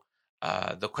 So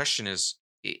the question is,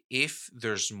 if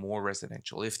there's more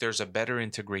residential, if there's a better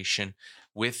integration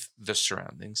with the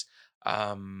surroundings,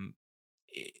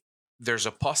 there's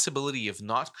a possibility of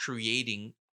not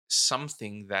creating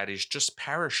something that is just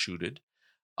parachuted,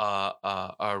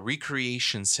 a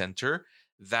recreation center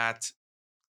that,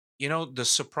 the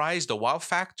surprise, the wow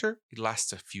factor, it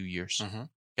lasts a few years.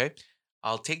 Okay.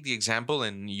 I'll take the example,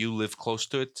 and you live close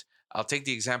to it. I'll take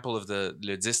the example of the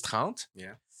Le 10-30.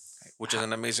 Yeah. Which is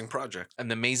an amazing project.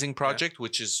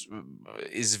 Which is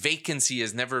vacancy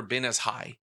has never been as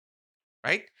high.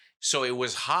 Right. So it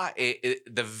was high.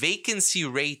 The vacancy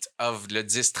rate of Le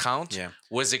 10-30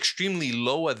 was extremely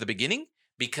low at the beginning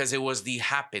because it was the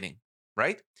happening.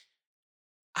 Right.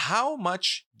 How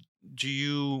much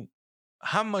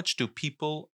do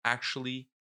people actually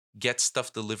get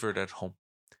stuff delivered at home?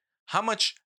 How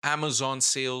much Amazon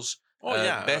sales,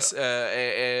 eBay,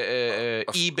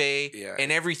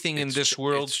 and everything in this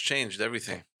world? It's changed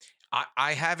everything.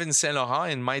 I have in Saint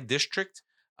Laurent, in my district,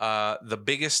 the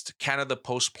biggest Canada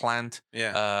Post plant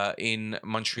in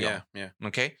Montreal.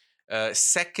 Okay.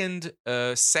 Second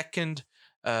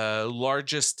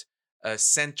largest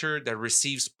center that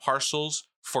receives parcels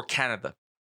for Canada.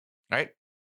 Right.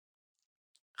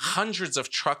 Hundreds of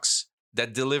trucks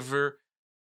that deliver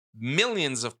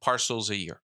millions of parcels a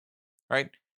year, right?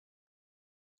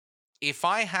 If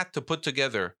I had to put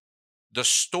together the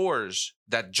stores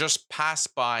that just pass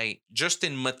by just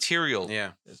in material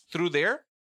through there,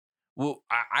 well,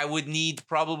 I would need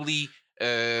probably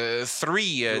 3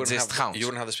 10-30. You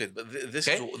wouldn't have the space.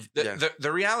 But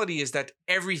the reality is that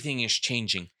everything is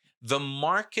changing. The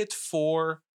market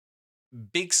for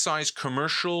big size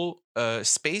commercial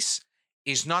space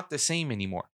is not the same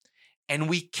anymore. And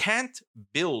we can't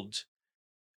build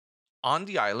on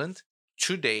the island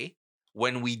today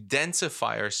when we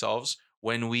densify ourselves,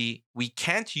 when we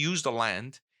can't use the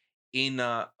land in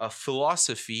a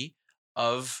philosophy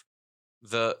of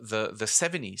the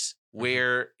 70s,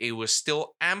 where it was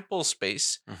still ample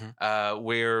space,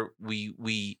 where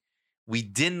we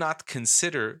did not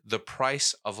consider the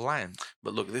price of land.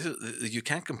 But look, you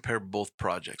can't compare both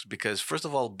projects because, first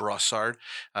of all, Brossard,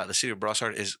 the city of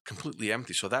Brossard is completely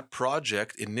empty. So that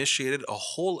project initiated a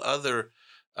whole other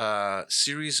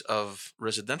series of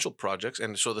residential projects.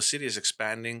 And so the city is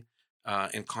expanding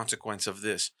in consequence of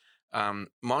this.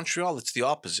 Montreal, it's the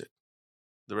opposite.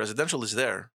 The residential is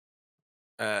there.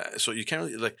 So you can't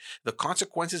really, the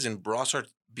consequences in Brossard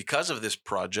because of this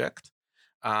project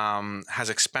has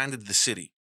expanded the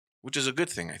city, which is a good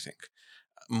thing, I think.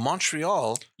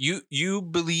 Montreal. You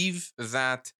believe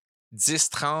that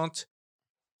 10-30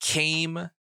 came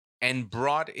and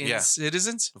brought in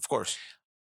citizens? Of course.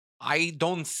 I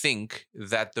don't think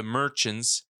that the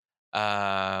merchants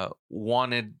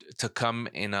wanted to come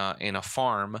in a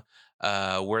farm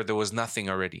where there was nothing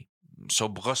already. So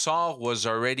Brossard was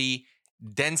already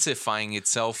densifying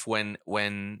itself when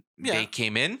they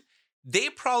came in. They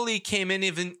probably came in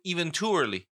even too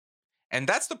early. And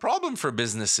that's the problem for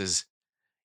businesses.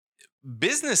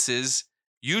 Businesses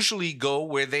usually go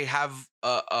where they have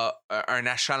an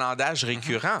achalandage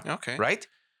récurrent, right?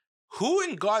 Who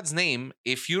in God's name,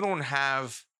 if you don't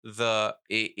have the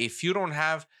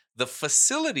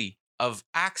facility of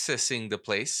accessing the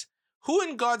place, who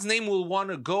in God's name will want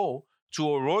to go to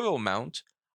a Royal Mount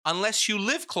unless you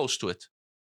live close to it?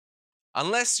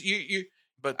 Unless you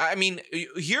But I mean,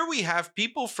 here we have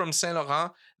people from Saint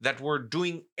Laurent that were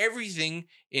doing everything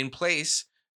in place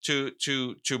to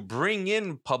bring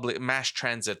in public mass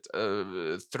transit.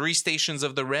 3 stations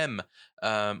of the REM,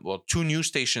 well, 2 new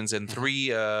stations and 3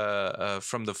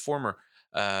 from the former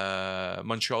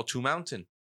Montreal 2 Mountain,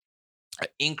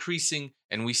 increasing,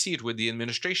 and we see it with the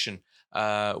administration.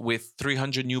 With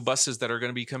 300 new buses that are going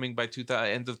to be coming by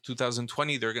end of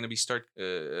 2020, they're going to be start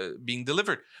being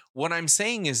delivered. What I'm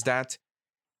saying is that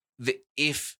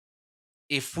if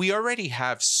we already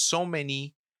have so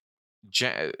many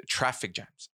traffic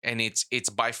jams, and it's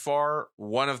by far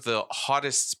one of the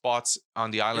hottest spots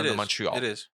on the island of Montreal, it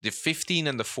is the 15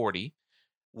 and the 40,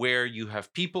 where you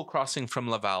have people crossing from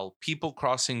Laval, people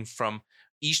crossing from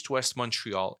east-west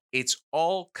Montreal. It's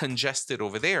all congested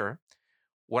over there.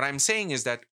 What I'm saying is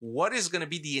that what is going to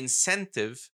be the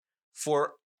incentive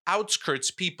for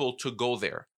outskirts people to go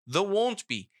there? There won't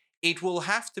be. It will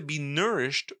have to be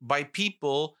nourished by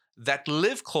people that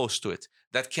live close to it,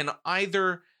 that can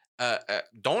either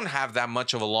don't have that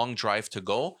much of a long drive to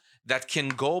go, that can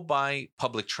go by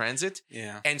public transit.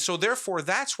 Yeah. And so therefore,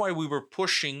 that's why we were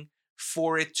pushing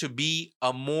for it to be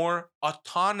a more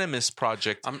autonomous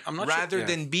project, I'm not rather sure,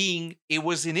 than being, it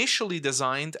was initially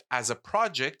designed as a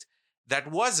project that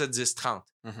was a 10-30,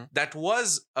 that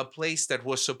was a place that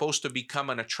was supposed to become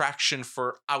an attraction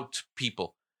for out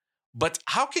people. But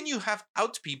how can you have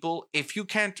out people if you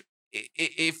can't,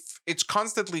 if it's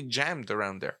constantly jammed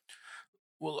around there?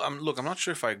 Well, look, I'm not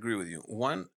sure if I agree with you.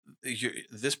 One,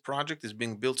 this project is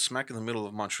being built smack in the middle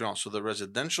of Montreal, so the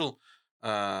residential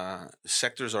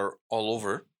sectors are all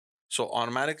over. So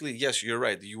automatically, yes, you're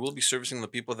right. You will be servicing the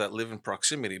people that live in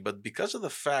proximity, but because of the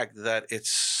fact that it's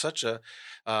such a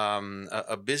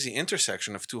busy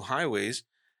intersection of 2 highways,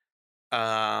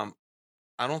 I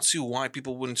don't see why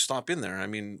people wouldn't stop in there. I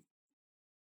mean,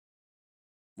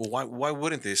 well, why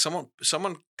wouldn't they? Someone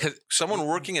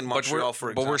working in Montreal,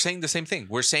 for example. But we're saying the same thing.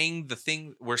 We're saying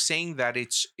that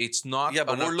it's not an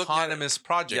autonomous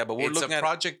project. Yeah, but it's a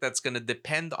project that's going to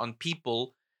depend on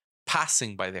people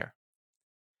passing by there.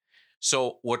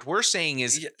 So what we're saying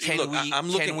is,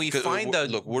 can we find a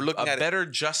better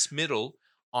just middle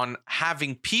on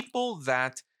having people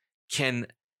that can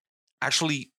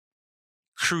actually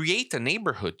create a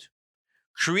neighborhood?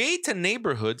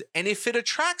 And if it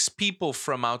attracts people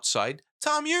from outside,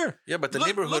 tant mieux. Yeah, but the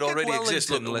neighborhood already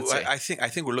exists. Look, I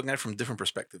think we're looking at it from different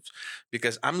perspectives,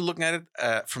 because I'm looking at it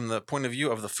from the point of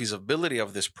view of the feasibility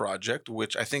of this project,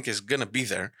 which I think is going to be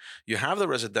there. You have the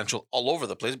residential all over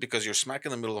the place because you're smack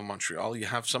in the middle of Montreal. You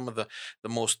have some of the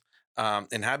most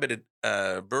inhabited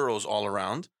boroughs all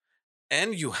around,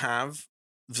 and you have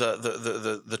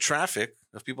the traffic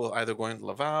of people either going to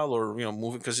Laval or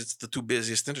moving, because it's the 2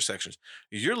 busiest intersections.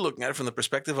 You're looking at it from the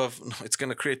perspective of it's going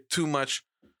to create too much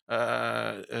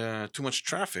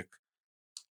traffic.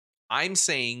 I'm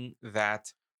saying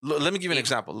that. Let me give you an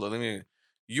example.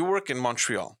 You work in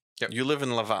Montreal. Yep. You live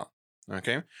in Laval.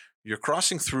 Okay, you're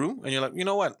crossing through, and you're like, you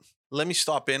know what? Let me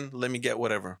stop in. Let me get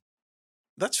whatever.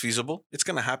 That's feasible. It's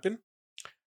going to happen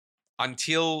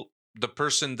until the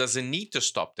person doesn't need to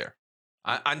stop there.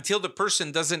 Until the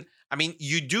person doesn't. I mean,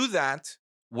 you do that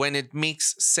when it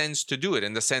makes sense to do it,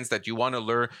 in the sense that you want to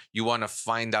learn, you want to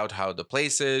find out how the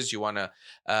place is, you want to.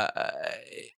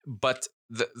 But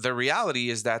the reality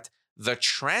is that the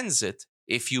transit,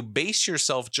 if you base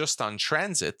yourself just on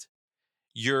transit,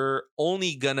 you're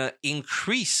only gonna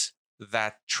increase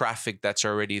that traffic that's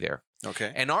already there.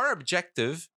 Okay. And our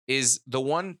objective is the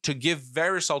one to give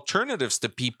various alternatives to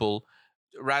people,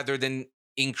 rather than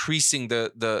increasing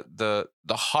the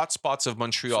hot spots of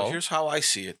Montreal. So here's how I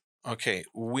see it. Okay,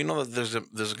 we know that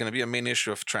there's going to be a main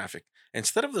issue of traffic.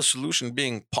 Instead of the solution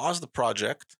being pause the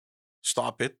project,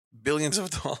 stop it, billions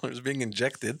of dollars being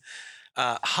injected,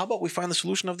 how about we find the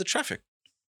solution of the traffic?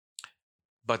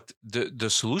 But the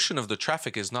solution of the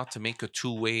traffic is not to make a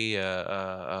two-way,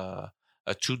 a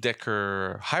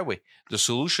 2-decker highway. The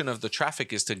solution of the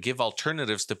traffic is to give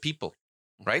alternatives to people,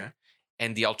 right? Okay.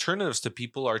 And the alternatives to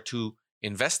people are to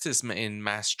invest in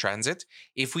mass transit.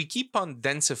 If we keep on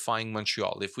densifying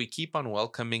Montreal, if we keep on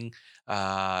welcoming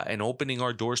and opening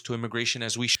our doors to immigration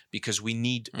as we should, because we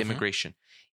need immigration.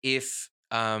 If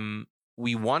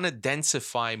we want to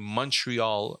densify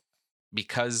Montreal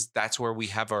because that's where we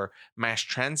have our mass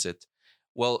transit,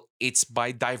 well, it's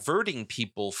by diverting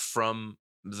people from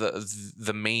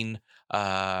the main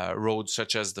roads,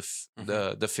 such as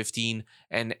the 15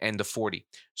 and the 40.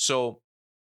 So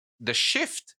the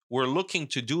shift, we're looking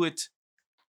to do it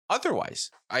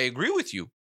otherwise. I agree with you.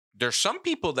 there's some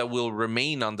people that will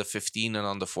remain on the 15 and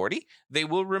on the 40. They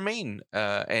will remain.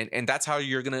 And that's how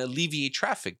you're going to alleviate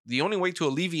traffic. The only way to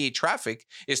alleviate traffic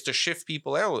is to shift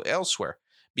people elsewhere,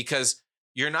 because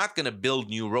you're not going to build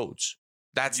new roads.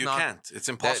 You can't. It's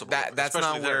impossible. That's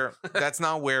not where that's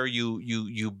not where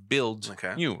you build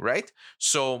new, right?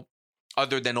 So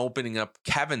other than opening up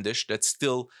Cavendish, that's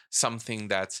still something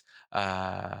that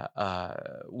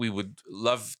we would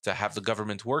love to have the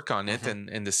government work on it, and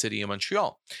in the city of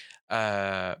Montreal.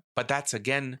 But that's,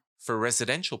 again, for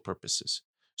residential purposes,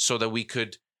 so that we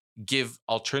could give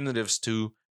alternatives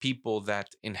to people that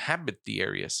inhabit the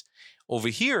areas. Over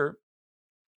here,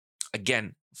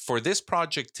 again, for this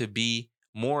project to be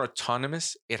more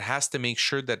autonomous, it has to make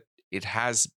sure that it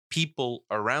has people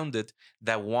around it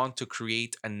that want to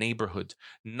create a neighborhood,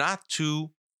 not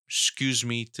to, excuse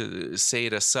me to say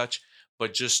it as such,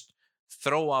 but just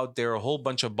throw out there a whole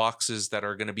bunch of boxes that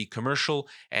are going to be commercial,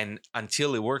 and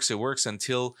until it works,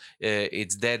 until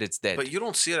it's dead, it's dead. But you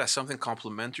don't see it as something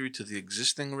complementary to the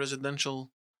existing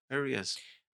residential areas?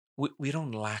 We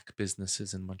don't lack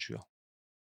businesses in Montreal.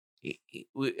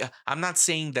 I'm not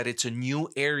saying that it's a new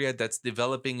area that's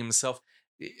developing himself.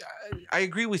 I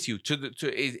agree with you.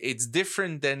 It's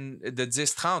different than the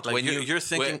 10-30. Like you're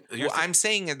thinking. I'm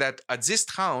saying that a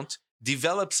 10-30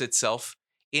 develops itself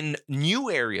in new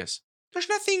areas. There's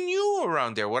nothing new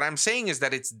around there. What I'm saying is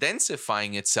that it's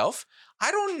densifying itself.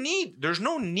 There's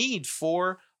no need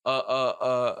for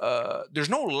there's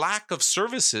no lack of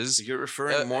services. You're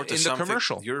referring more to the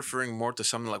commercial. You're referring more to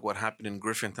something like what happened in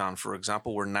Griffintown, for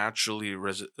example, where naturally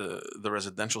the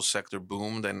residential sector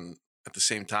boomed, and at the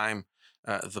same time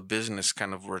the business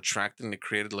kind of were attracted, and it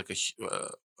created like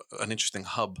an interesting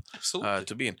hub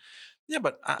to be in. Yeah,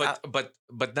 but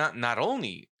not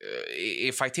only.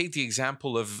 If I take the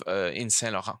example of in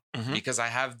Saint Laurent, because I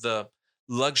have the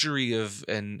luxury of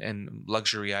and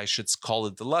luxury, I should call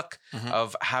it the luck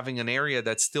of having an area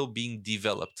that's still being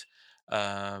developed.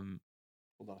 Hold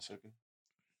on a second.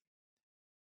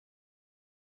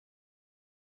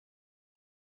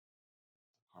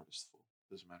 The card is full.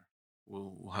 Doesn't matter.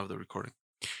 We'll have the recording.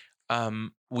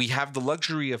 We have the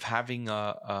luxury of having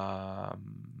a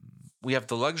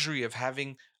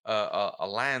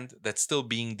land that's still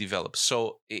being developed.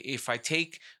 So if I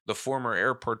take the former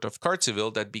airport of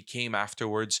Cartierville that became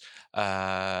afterwards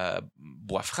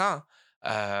Bois-Franc,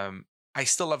 I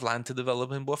still have land to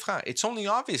develop in Bois-Franc. It's only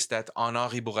obvious that on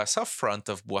Henri Bourassa front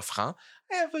of Bois-Franc,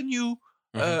 I have a new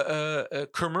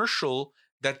commercial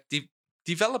that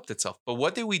developed itself. But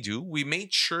what did we do? We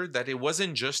made sure that it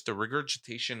wasn't just a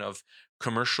regurgitation of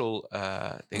commercial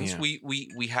things. Yeah.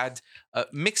 We had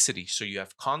mixity. So you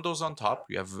have condos on top,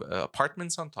 you have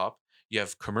apartments on top, you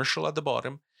have commercial at the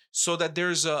bottom, so that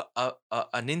there's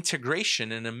an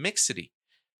integration and a mixity.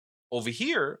 Over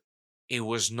here, it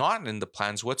was not in the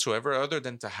plans whatsoever, other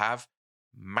than to have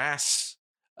mass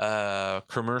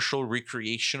commercial,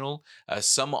 recreational,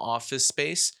 some office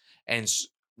space, and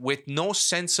with no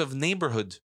sense of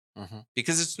neighborhood,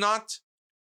 because it's not,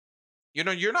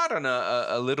 you're not on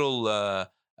a little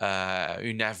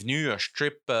une avenue, a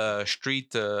strip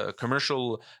street,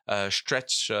 commercial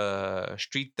stretch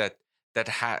street that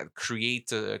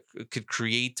could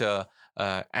create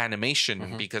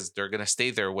animation, because they're gonna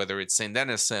stay there, whether it's Saint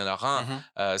Denis, Saint Laurent,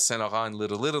 Saint Laurent in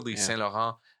Little Italy, Saint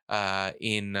Laurent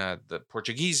in the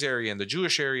Portuguese area and the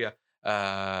Jewish area,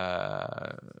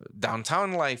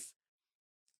 downtown life.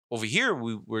 Over here,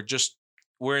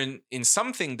 we're in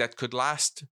something that could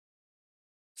last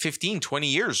 15, 20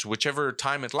 years, whichever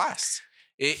time it lasts.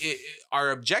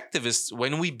 Our objective is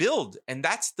when we build, and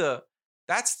that's the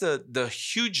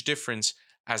huge difference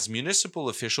as municipal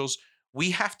officials.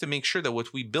 We have to make sure that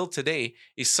what we build today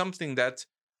is something that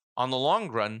on the long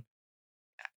run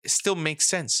still makes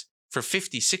sense for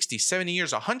 50, 60, 70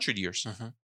 years, 100 years,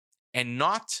 and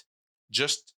not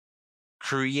just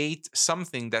create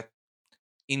something that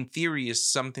in theory is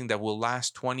something that will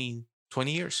last 20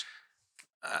 years.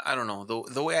 I don't know.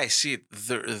 The way I see it,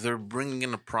 they're bringing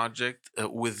in a project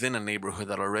within a neighborhood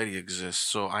that already exists.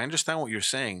 So I understand what you're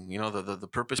saying. The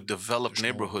purpose to develop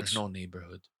neighborhoods. There's no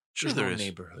neighborhood. Sure, there is.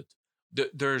 Neighborhood.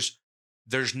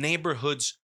 There's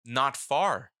neighborhoods not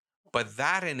far, but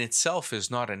that in itself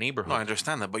is not a neighborhood. No, I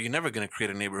understand that, but you're never going to create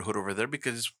a neighborhood over there,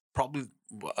 because it's probably,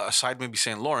 aside maybe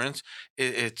St. Lawrence,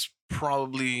 it's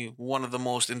probably one of the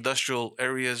most industrial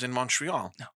areas in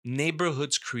Montreal. No.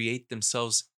 Neighborhoods create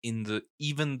themselves in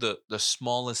even the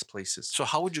smallest places. So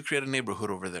how would you create a neighborhood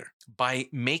over there? By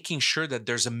making sure that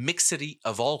there's a mixity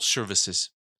of all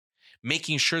services,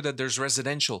 making sure that there's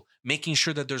residential, making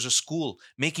sure that there's a school,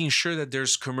 making sure that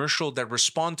there's commercial that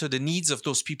respond to the needs of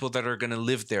those people that are going to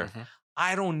live there.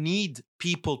 I don't need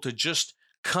people to just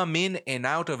come in and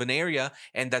out of an area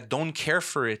and that don't care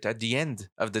for it at the end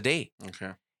of the day.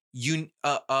 Okay.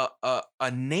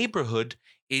 A neighborhood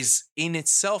is in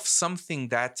itself something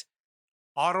that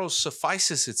auto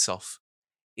suffices itself,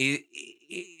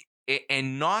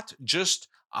 and not just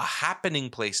a happening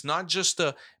place, not just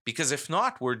a, because if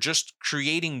not, we're just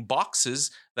creating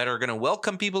boxes that are going to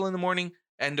welcome people in the morning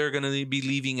and they're going to be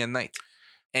leaving at night.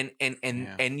 And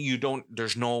you don't,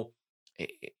 there's no,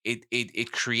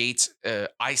 it creates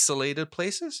isolated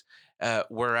places.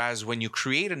 Whereas when you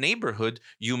create a neighborhood,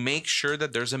 you make sure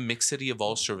that there's a mixity of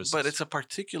all services. But it's a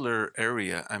particular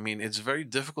area. I mean, it's very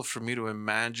difficult for me to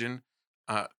imagine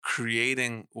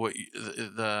creating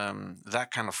that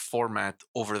kind of format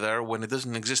over there when it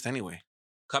doesn't exist anyway.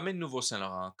 Come in Nouveau Saint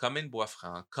Laurent, come in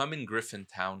Bois-Franc, come in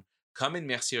Griffintown, come in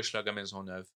Mercier-Hochelaga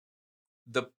Maisonneuve.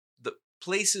 The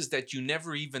places that you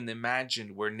never even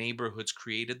imagined where neighborhoods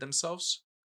created themselves.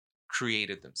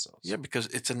 Yeah, because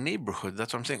it's a neighborhood.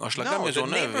 That's what I'm saying. Hochelaga No, the Maisonneuve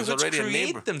is neighborhoods already a create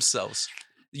neighborhood. themselves.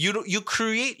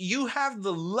 You have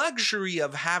the luxury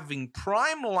of having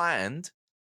prime land,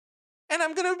 and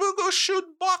I'm gonna go shoot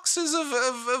boxes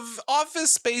of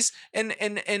office space and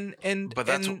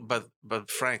But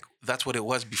Frank, that's what it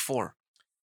was before.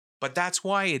 But that's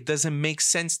why it doesn't make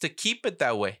sense to keep it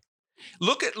that way.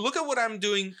 Look at what I'm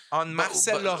doing on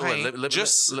Marcel Lorrain,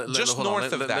 just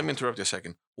north of that. Let me interrupt you a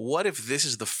second. What if this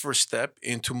is the first step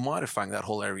into modifying that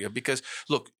whole area? Because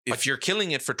look, but you're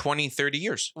killing it for 20, 30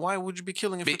 years. Why would you be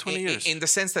killing it for 20 years? In the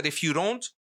sense that if you don't,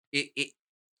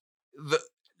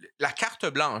 la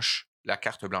carte blanche,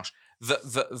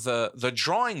 the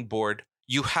drawing board,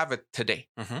 you have it today,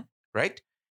 right?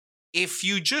 If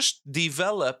you just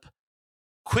develop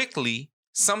quickly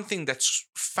something that's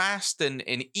fast and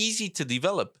easy to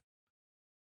develop,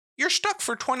 you're stuck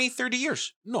for 20, 30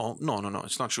 years. No.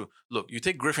 It's not true. Look, you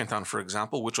take Griffintown, for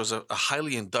example, which was a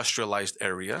highly industrialized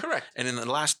area. Correct. And in the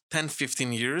last 10,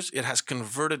 15 years, it has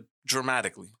converted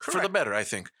dramatically. Correct. For the better, I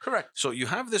think. Correct. So you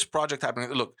have this project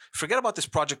happening. Look, forget about this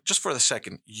project just for a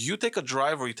second. You take a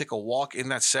drive or you take a walk in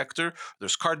that sector.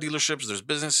 There's car dealerships, there's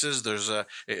businesses, there's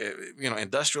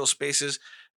industrial spaces.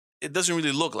 It doesn't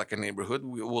really look like a neighborhood.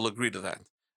 We will agree to that.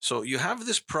 So you have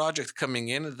this project coming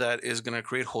in that is going to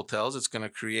create hotels. It's going to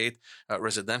create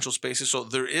residential spaces. So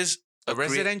there is a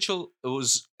residential. It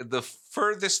was the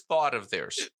furthest thought of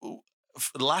theirs.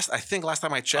 Last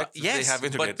time I checked, yes, they have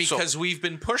integrated. But because we've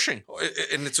been pushing.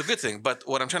 And it's a good thing. But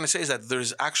what I'm trying to say is that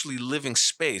there's actually living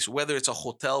space, whether it's a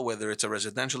hotel, whether it's a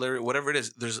residential area, whatever it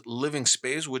is, there's living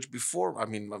space, which before,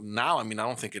 now, I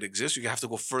don't think it exists. You have to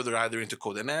go further either into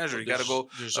Côte-de-Liesse or you got to go.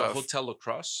 There's a hotel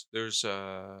across. There's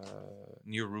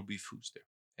near Ruby Foods there.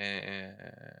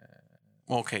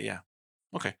 Okay, yeah.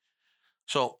 Okay.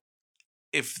 So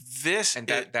if this. And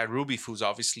that Ruby Foods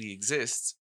obviously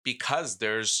exists because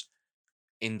there's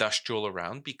industrial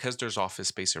around, because there's office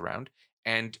space around,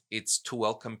 and it's to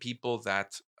welcome people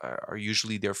that are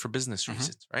usually there for business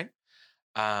reasons, right?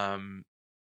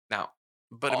 Now,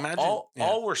 but imagine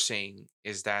all we're saying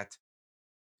is that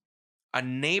a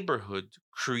neighborhood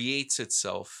creates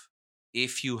itself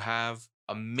if you have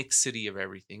a mixity of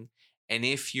everything, and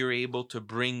if you're able to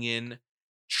bring in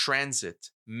transit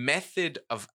method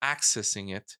of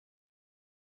accessing it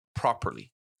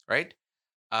properly, right?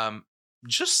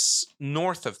 Just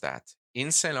north of that,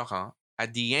 in Saint Laurent,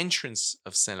 at the entrance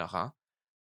of Saint Laurent,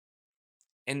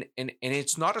 and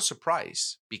it's not a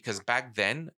surprise because back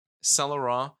then Saint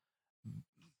Laurent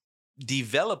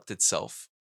developed itself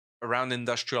around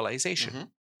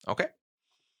industrialization. Okay,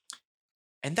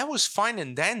 and that was fine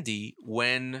and dandy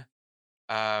when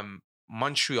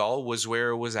Montreal was where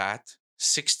it was at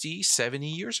 60, 70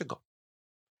 years ago.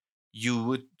 You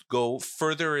would go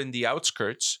further in the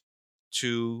outskirts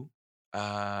to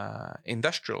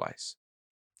industrialize.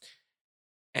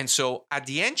 And so at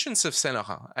the entrance of Saint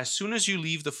Laurent, as soon as you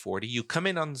leave the 40, you come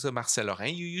in on the Marcel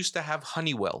Lorrain, you used to have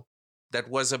Honeywell. That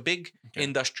was a big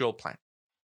industrial plant.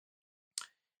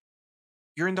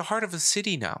 You're in the heart of the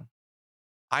city now.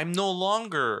 I'm no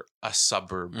longer a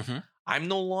suburb. I'm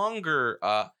no longer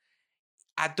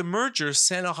at the merger.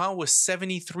 Saint Laurent was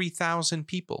 73,000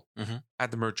 people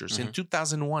at the mergers in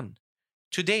 2001.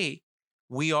 Today,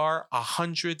 we are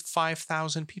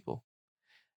 105,000 people.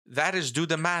 That is, do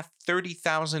the math,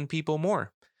 30,000 people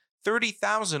more.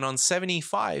 30,000 on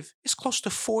 75 is close to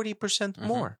 40%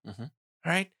 more,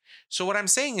 right? So what I'm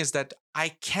saying is that I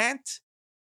can't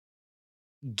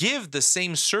give the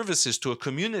same services to a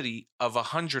community of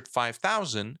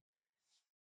 105,000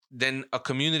 than a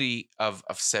community of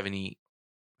 70,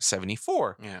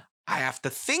 74. Yeah. I have to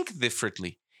think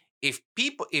differently. If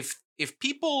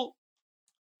people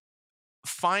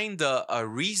find a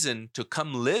reason to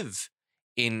come live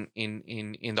in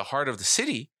the heart of the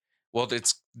city, well,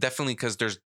 it's definitely because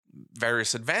there's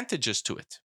various advantages to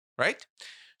it, right?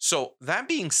 So that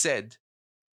being said,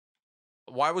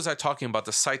 why was I talking about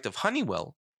the site of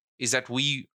Honeywell? Is that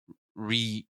we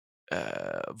revitalized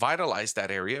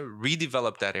that area,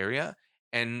 redeveloped that area,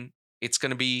 and it's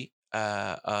going to be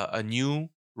a new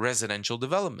residential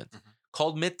development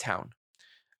called Midtown.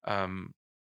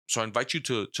 So I invite you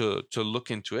to look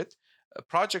into it. A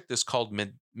project is called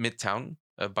Midtown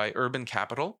by Urban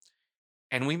Capital,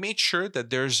 and we made sure that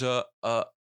there's a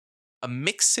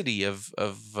mixity of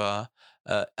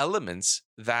elements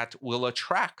that will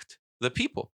attract the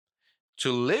people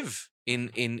to live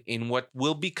in what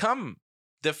will become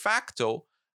de facto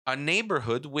a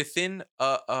neighborhood within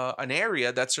an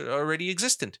area that's already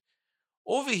existent.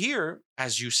 Over here,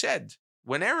 as you said,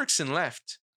 when Erickson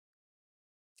left,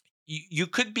 you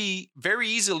could be very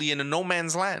easily in a no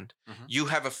man's land. You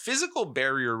have a physical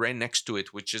barrier right next to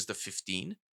it, which is the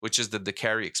 15, which is the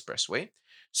Décarie Expressway.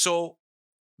 So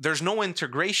there's no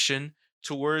integration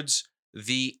towards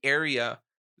the area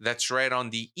that's right on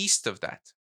the east of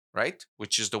that, right?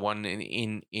 Which is the one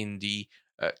in the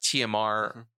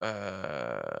TMR,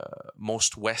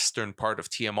 most western part of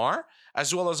TMR,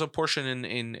 as well as a portion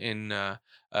in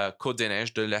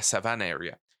Côte-de-Liesse, de la Savane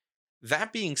area.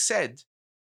 That being said,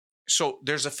 so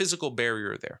there's a physical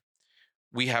barrier there.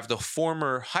 We have the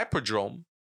former Hyperdrome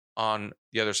on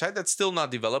the other side that's still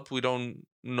not developed. We don't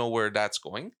know where that's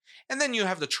going. And then you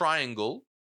have the triangle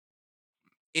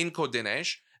in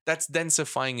Côte-de-Liesse that's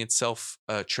densifying itself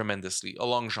tremendously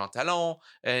along Jean Talon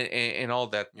and all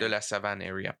that, de la Savane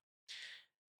area.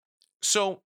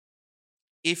 So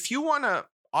if you want to,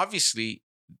 obviously,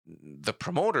 the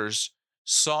promoters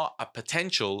saw a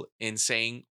potential in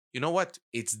saying, you know what,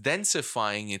 it's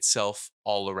densifying itself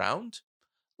all around.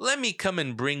 Let me come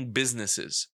and bring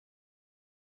businesses.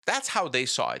 That's how they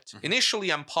saw it.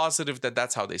 Initially, I'm positive that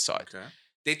that's how they saw it. Okay.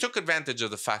 They took advantage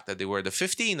of the fact that they were the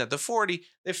 15, at the 40.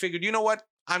 They figured, you know what?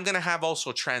 I'm going to have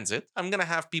also transit. I'm going to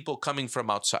have people coming from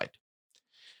outside.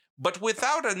 But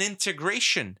without an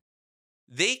integration,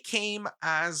 they came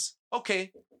as,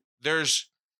 okay,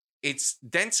 it's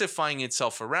densifying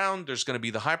itself around. There's going to be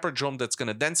the Hyperdrome that's going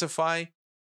to densify.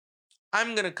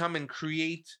 I'm going to come and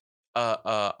create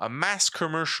a mass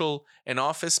commercial and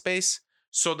office space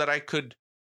so that I could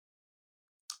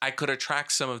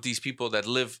attract some of these people that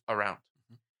live around.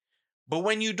 But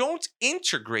when you don't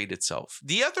integrate itself,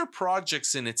 the other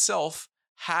projects in itself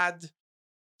had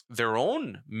their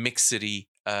own mixity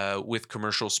with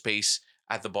commercial space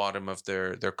at the bottom of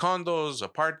their condos,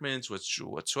 apartments,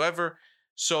 whatsoever.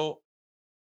 So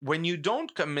when you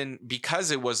don't come in, because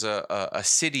it was a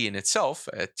city in itself,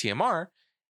 at TMR,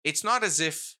 it's not as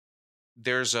if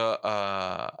there's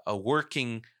a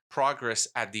working progress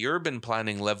at the urban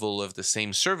planning level of the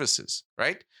same services,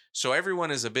 right? So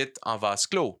everyone is a bit en vase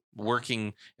clos,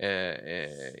 working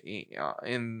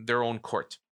in their own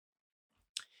court.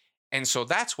 And so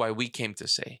that's why we came to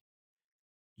say,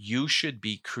 you should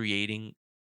be creating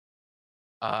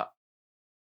a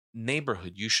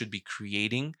neighborhood. You should be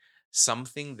creating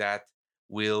something that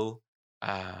will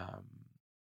have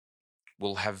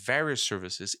various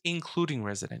services, including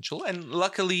residential. And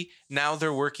luckily, now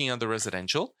they're working on the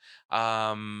residential.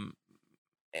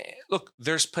 Look,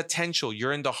 there's potential.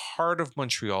 You're in the heart of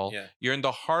Montreal. Yeah. You're in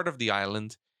the heart of the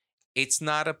island. It's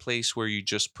not a place where you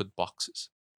just put boxes.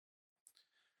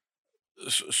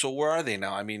 So where are they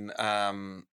now? I mean,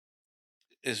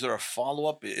 is there a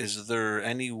follow-up? Is there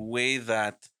any way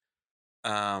that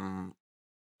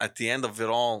at the end of it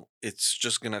all, it's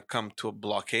just going to come to a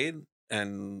blockade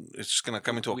and it's going to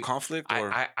come into a conflict?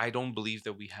 Or I don't believe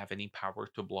that we have any power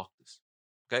to block this.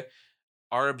 Okay?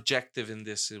 Our objective in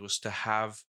this was to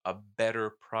have a better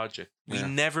project. We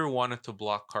never wanted to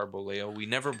block Carboleo. We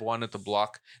never wanted to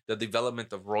block the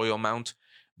development of Royalmount.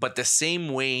 But the same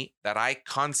way that I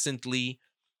constantly,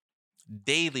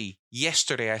 daily,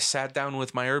 yesterday, I sat down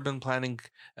with my urban planning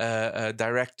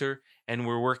director and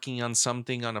we're working on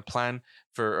something, on a plan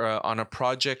for on a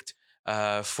project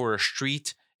for a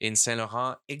street in Saint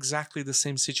Laurent. Exactly the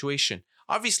same situation.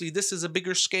 Obviously, this is a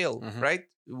bigger scale, right?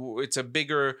 It's a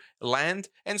bigger land.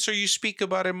 And so you speak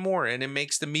about it more and it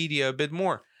makes the media a bit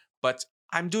more. But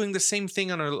I'm doing the same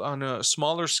thing on a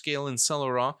smaller scale in Saint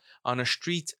Laurent, on a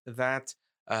street that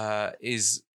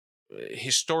is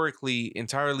historically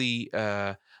entirely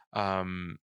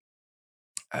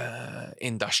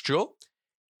industrial.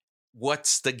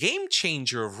 What's the game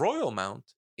changer of Royalmount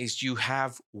is you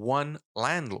have one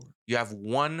landlord. You have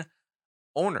one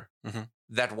owner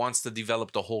that wants to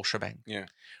develop the whole shebang. Yeah.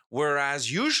 Whereas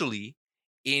usually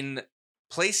in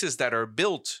places that are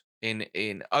built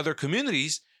in other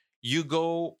communities, you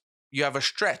have a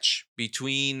stretch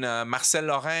between Marcel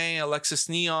Lorrain, Alexis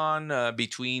Neon,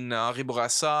 between Henri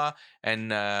Bourassa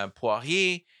and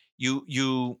Poirier.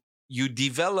 You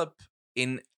develop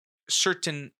in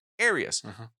certain areas.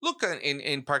 Mm-hmm. Look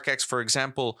in Parc X, for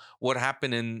example, what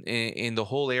happened in the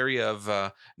whole area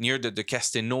of near the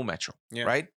Castelnau metro,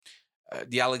 right?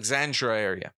 The Alexandra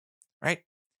area, right?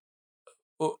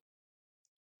 Well,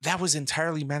 that was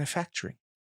entirely manufacturing.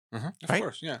 Mm-hmm. Of right?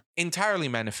 course, yeah. Entirely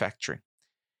manufacturing.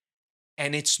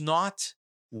 And it's not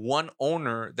one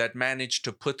owner that managed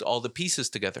to put all the pieces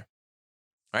together,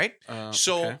 right?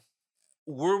 So okay.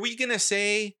 were we going to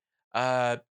say,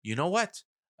 you know what?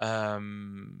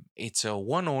 It's a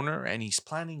one owner and he's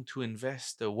planning to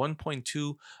invest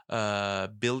 1.2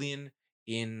 billion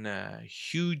in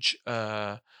huge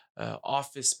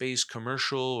office space,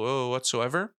 commercial,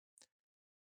 whatsoever?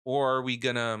 Or are we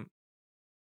going to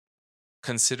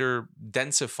consider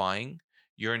densifying?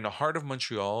 You're in the heart of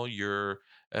Montreal. You're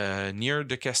near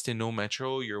the Castelnau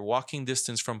metro. You're walking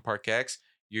distance from Parc X.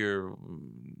 You're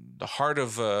the heart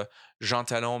of Jean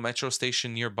Talon metro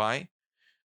station nearby.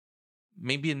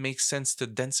 Maybe it makes sense to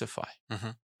densify,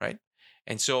 right?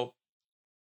 And so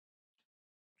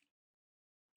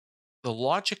the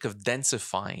logic of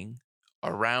densifying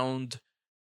around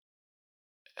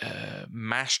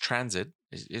mass transit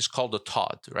is called a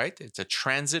TOD, right? It's a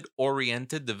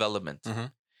transit-oriented development.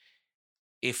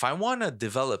 If I want to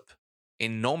develop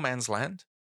in no man's land,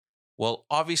 well,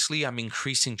 obviously I'm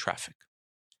increasing traffic.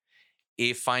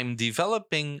 If I'm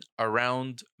developing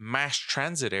around mass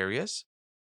transit areas,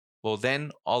 well,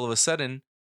 then all of a sudden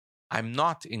I'm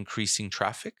not increasing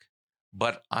traffic,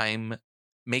 but I'm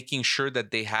making sure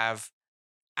that they have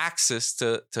access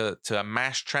to a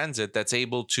mass transit that's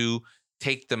able to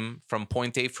take them from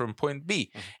point A from point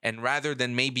B. And rather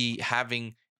than maybe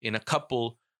having in a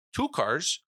couple 2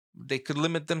 cars, they could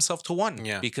limit themselves to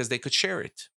 1 because they could share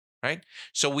it, right?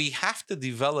 So we have to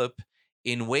develop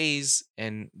in ways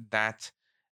and that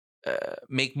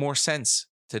make more sense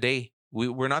today.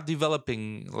 We're not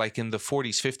developing like in the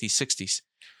 40s, 50s, 60s.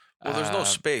 Well, there's no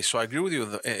space. So I agree with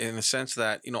you in the sense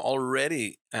that,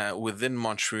 already within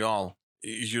Montreal,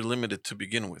 you're limited to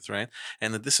begin with, right?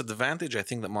 And the disadvantage I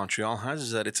think that Montreal has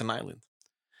is that it's an island.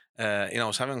 I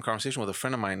was having a conversation with a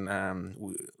friend of mine.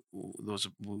 We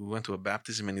went to a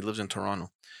baptism and he lives in Toronto.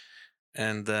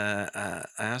 And I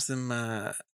asked him,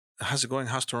 how's it going?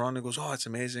 How's Toronto? He goes, oh, it's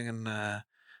amazing. And I'm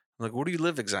like, where do you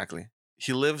live exactly?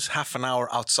 He lives half an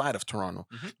hour outside of Toronto.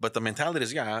 But the mentality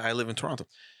is, I live in Toronto.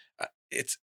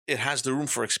 It has the room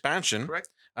for expansion. Correct.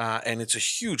 And it's a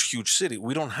huge, huge city.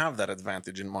 We don't have that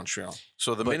advantage in Montreal.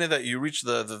 So the minute that you reach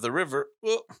the river,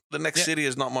 well, the next city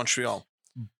is not Montreal.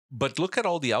 But look at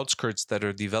all the outskirts that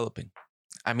are developing.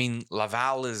 I mean,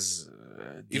 Laval is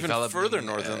even further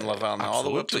north than Laval now, all the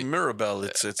way up to Mirabel.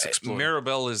 It's exploding.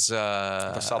 Mirabel is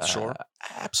the South Shore.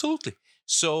 Absolutely.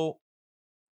 So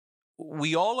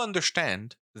we all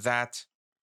understand that,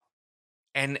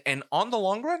 and on the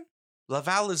long run,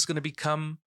 Laval is going to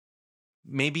become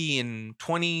maybe in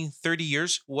 20, 30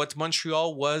 years what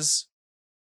Montreal was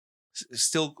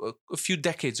still a few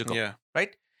decades ago,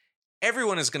 right?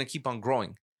 Everyone is going to keep on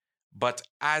growing. But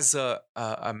as a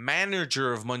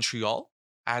manager of Montreal,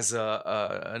 as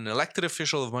an elected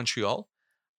official of Montreal,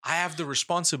 I have the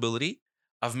responsibility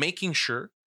of making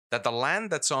sure that the land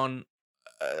that's on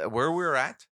where we're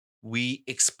at, we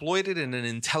exploit it in an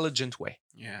intelligent way.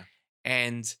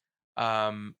 And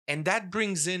that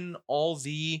brings in all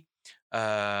the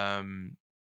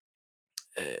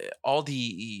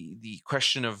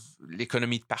question of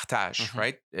l'économie de partage,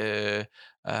 right? The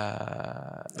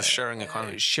sharing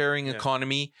economy. Sharing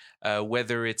economy,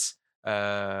 whether it's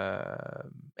and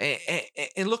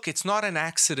look, it's not an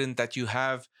accident that you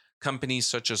have companies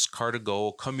such as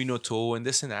Car2Go, Communauto, and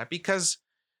this and that, because,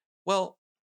 well,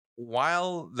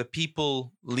 while the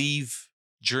people leave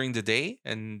during the day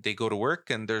and they go to work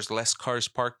and there's less cars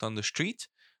parked on the street,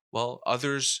 well,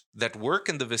 others that work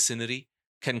in the vicinity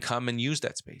can come and use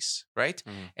that space, right?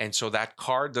 And so that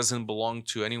car doesn't belong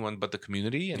to anyone but the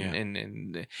community.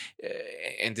 And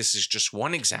this is just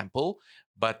one example,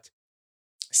 but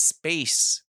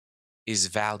space is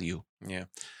value.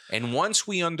 And once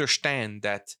we understand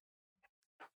that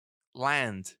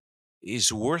land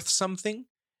is worth something,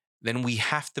 then we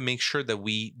have to make sure that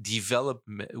we develop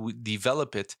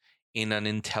it in an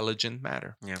intelligent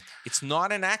manner. It's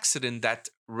not an accident that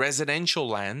residential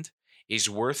land is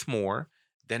worth more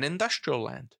than industrial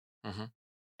land.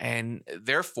 And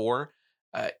therefore,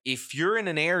 if you're in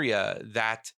an area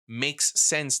that makes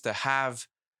sense to have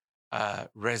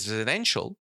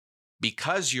residential,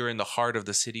 because you're in the heart of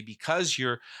the city, because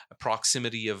you're a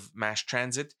proximity of mass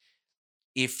transit.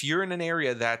 If you're in an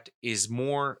area that is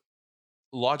more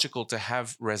logical to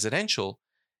have residential,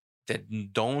 then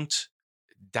don't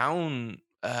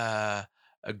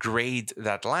grade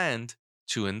that land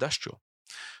to industrial.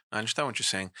 I understand what you're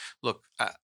saying. Look,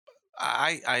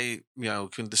 I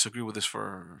can disagree with this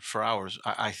for hours.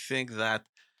 I think that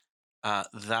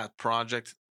that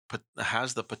project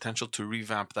has the potential to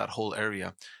revamp that whole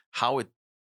area. How it's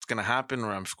going to happen,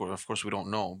 or of course, we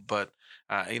don't know. But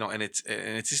and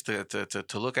it's just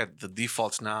to look at the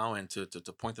defaults now and to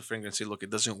point the finger and say, look, it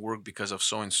doesn't work because of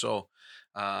so and so.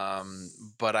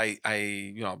 But I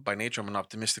by nature, I'm an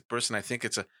optimistic person. I think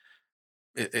it's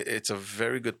a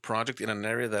very good project in an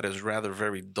area that is rather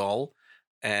very dull.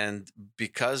 And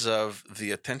because of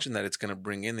the attention that it's going to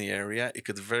bring in the area, it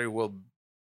could very well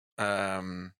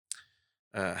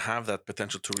have that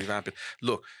potential to revamp it.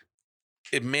 Look,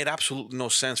 it made absolutely no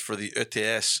sense for the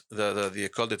ETS, the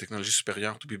École de Technologie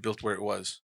Supérieure, to be built where it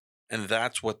was. And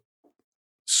that's what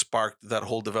sparked that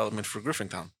whole development for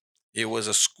Griffintown. It was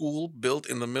a school built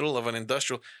in the middle of an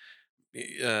industrial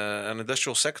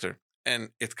sector, and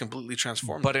it completely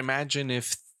transformed. But imagine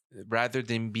if, rather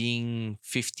than being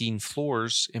 15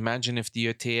 floors, imagine if the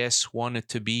ETS wanted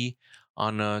to be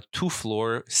on a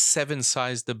 2-floor,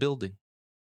 7-size the building.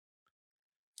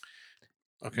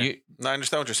 Okay. I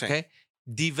understand what you're saying. Okay.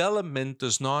 Development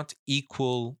does not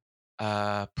equal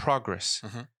progress.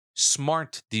 Mm-hmm.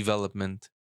 Smart development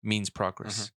means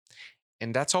progress. Mm-hmm.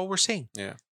 And that's all we're saying.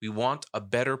 Yeah. We want a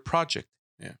better project.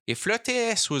 Yeah. If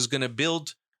l'ETS was going to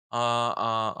build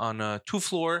on a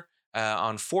 2-floor,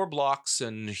 on 4 blocks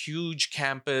and a huge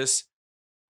campus,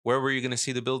 where were you going to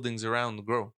see the buildings around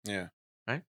grow? Yeah.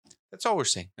 Right? That's all we're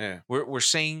saying. Yeah. We're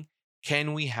saying,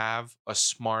 can we have a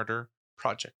smarter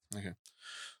project? Okay.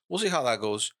 We'll see how that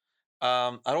goes.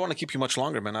 I don't want to keep you much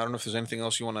longer, man. I don't know if there's anything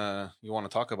else you want to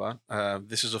talk about.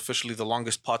 This is officially the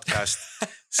longest podcast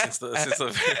since the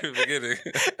very beginning.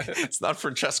 It's not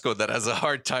Francesco that has a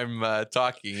hard time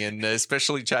talking, and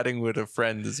especially chatting with a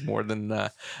friend is more than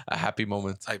a happy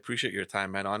moment. I appreciate your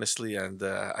time, man, honestly, and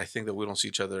I think that we don't see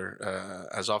each other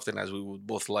as often as we would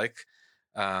both like.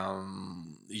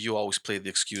 You always play the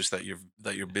excuse that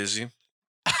you're busy.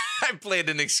 I played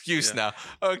an excuse now.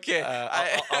 Okay,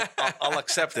 I'll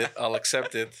accept it. I'll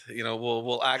accept it.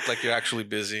 We'll act like you're actually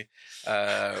busy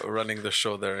running the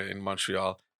show there in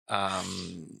Montreal.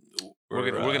 We're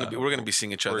gonna be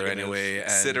seeing each other anyway.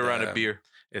 And sit around a beer.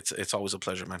 It's always a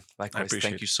pleasure, man. Likewise.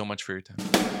 Thank you so much for your time.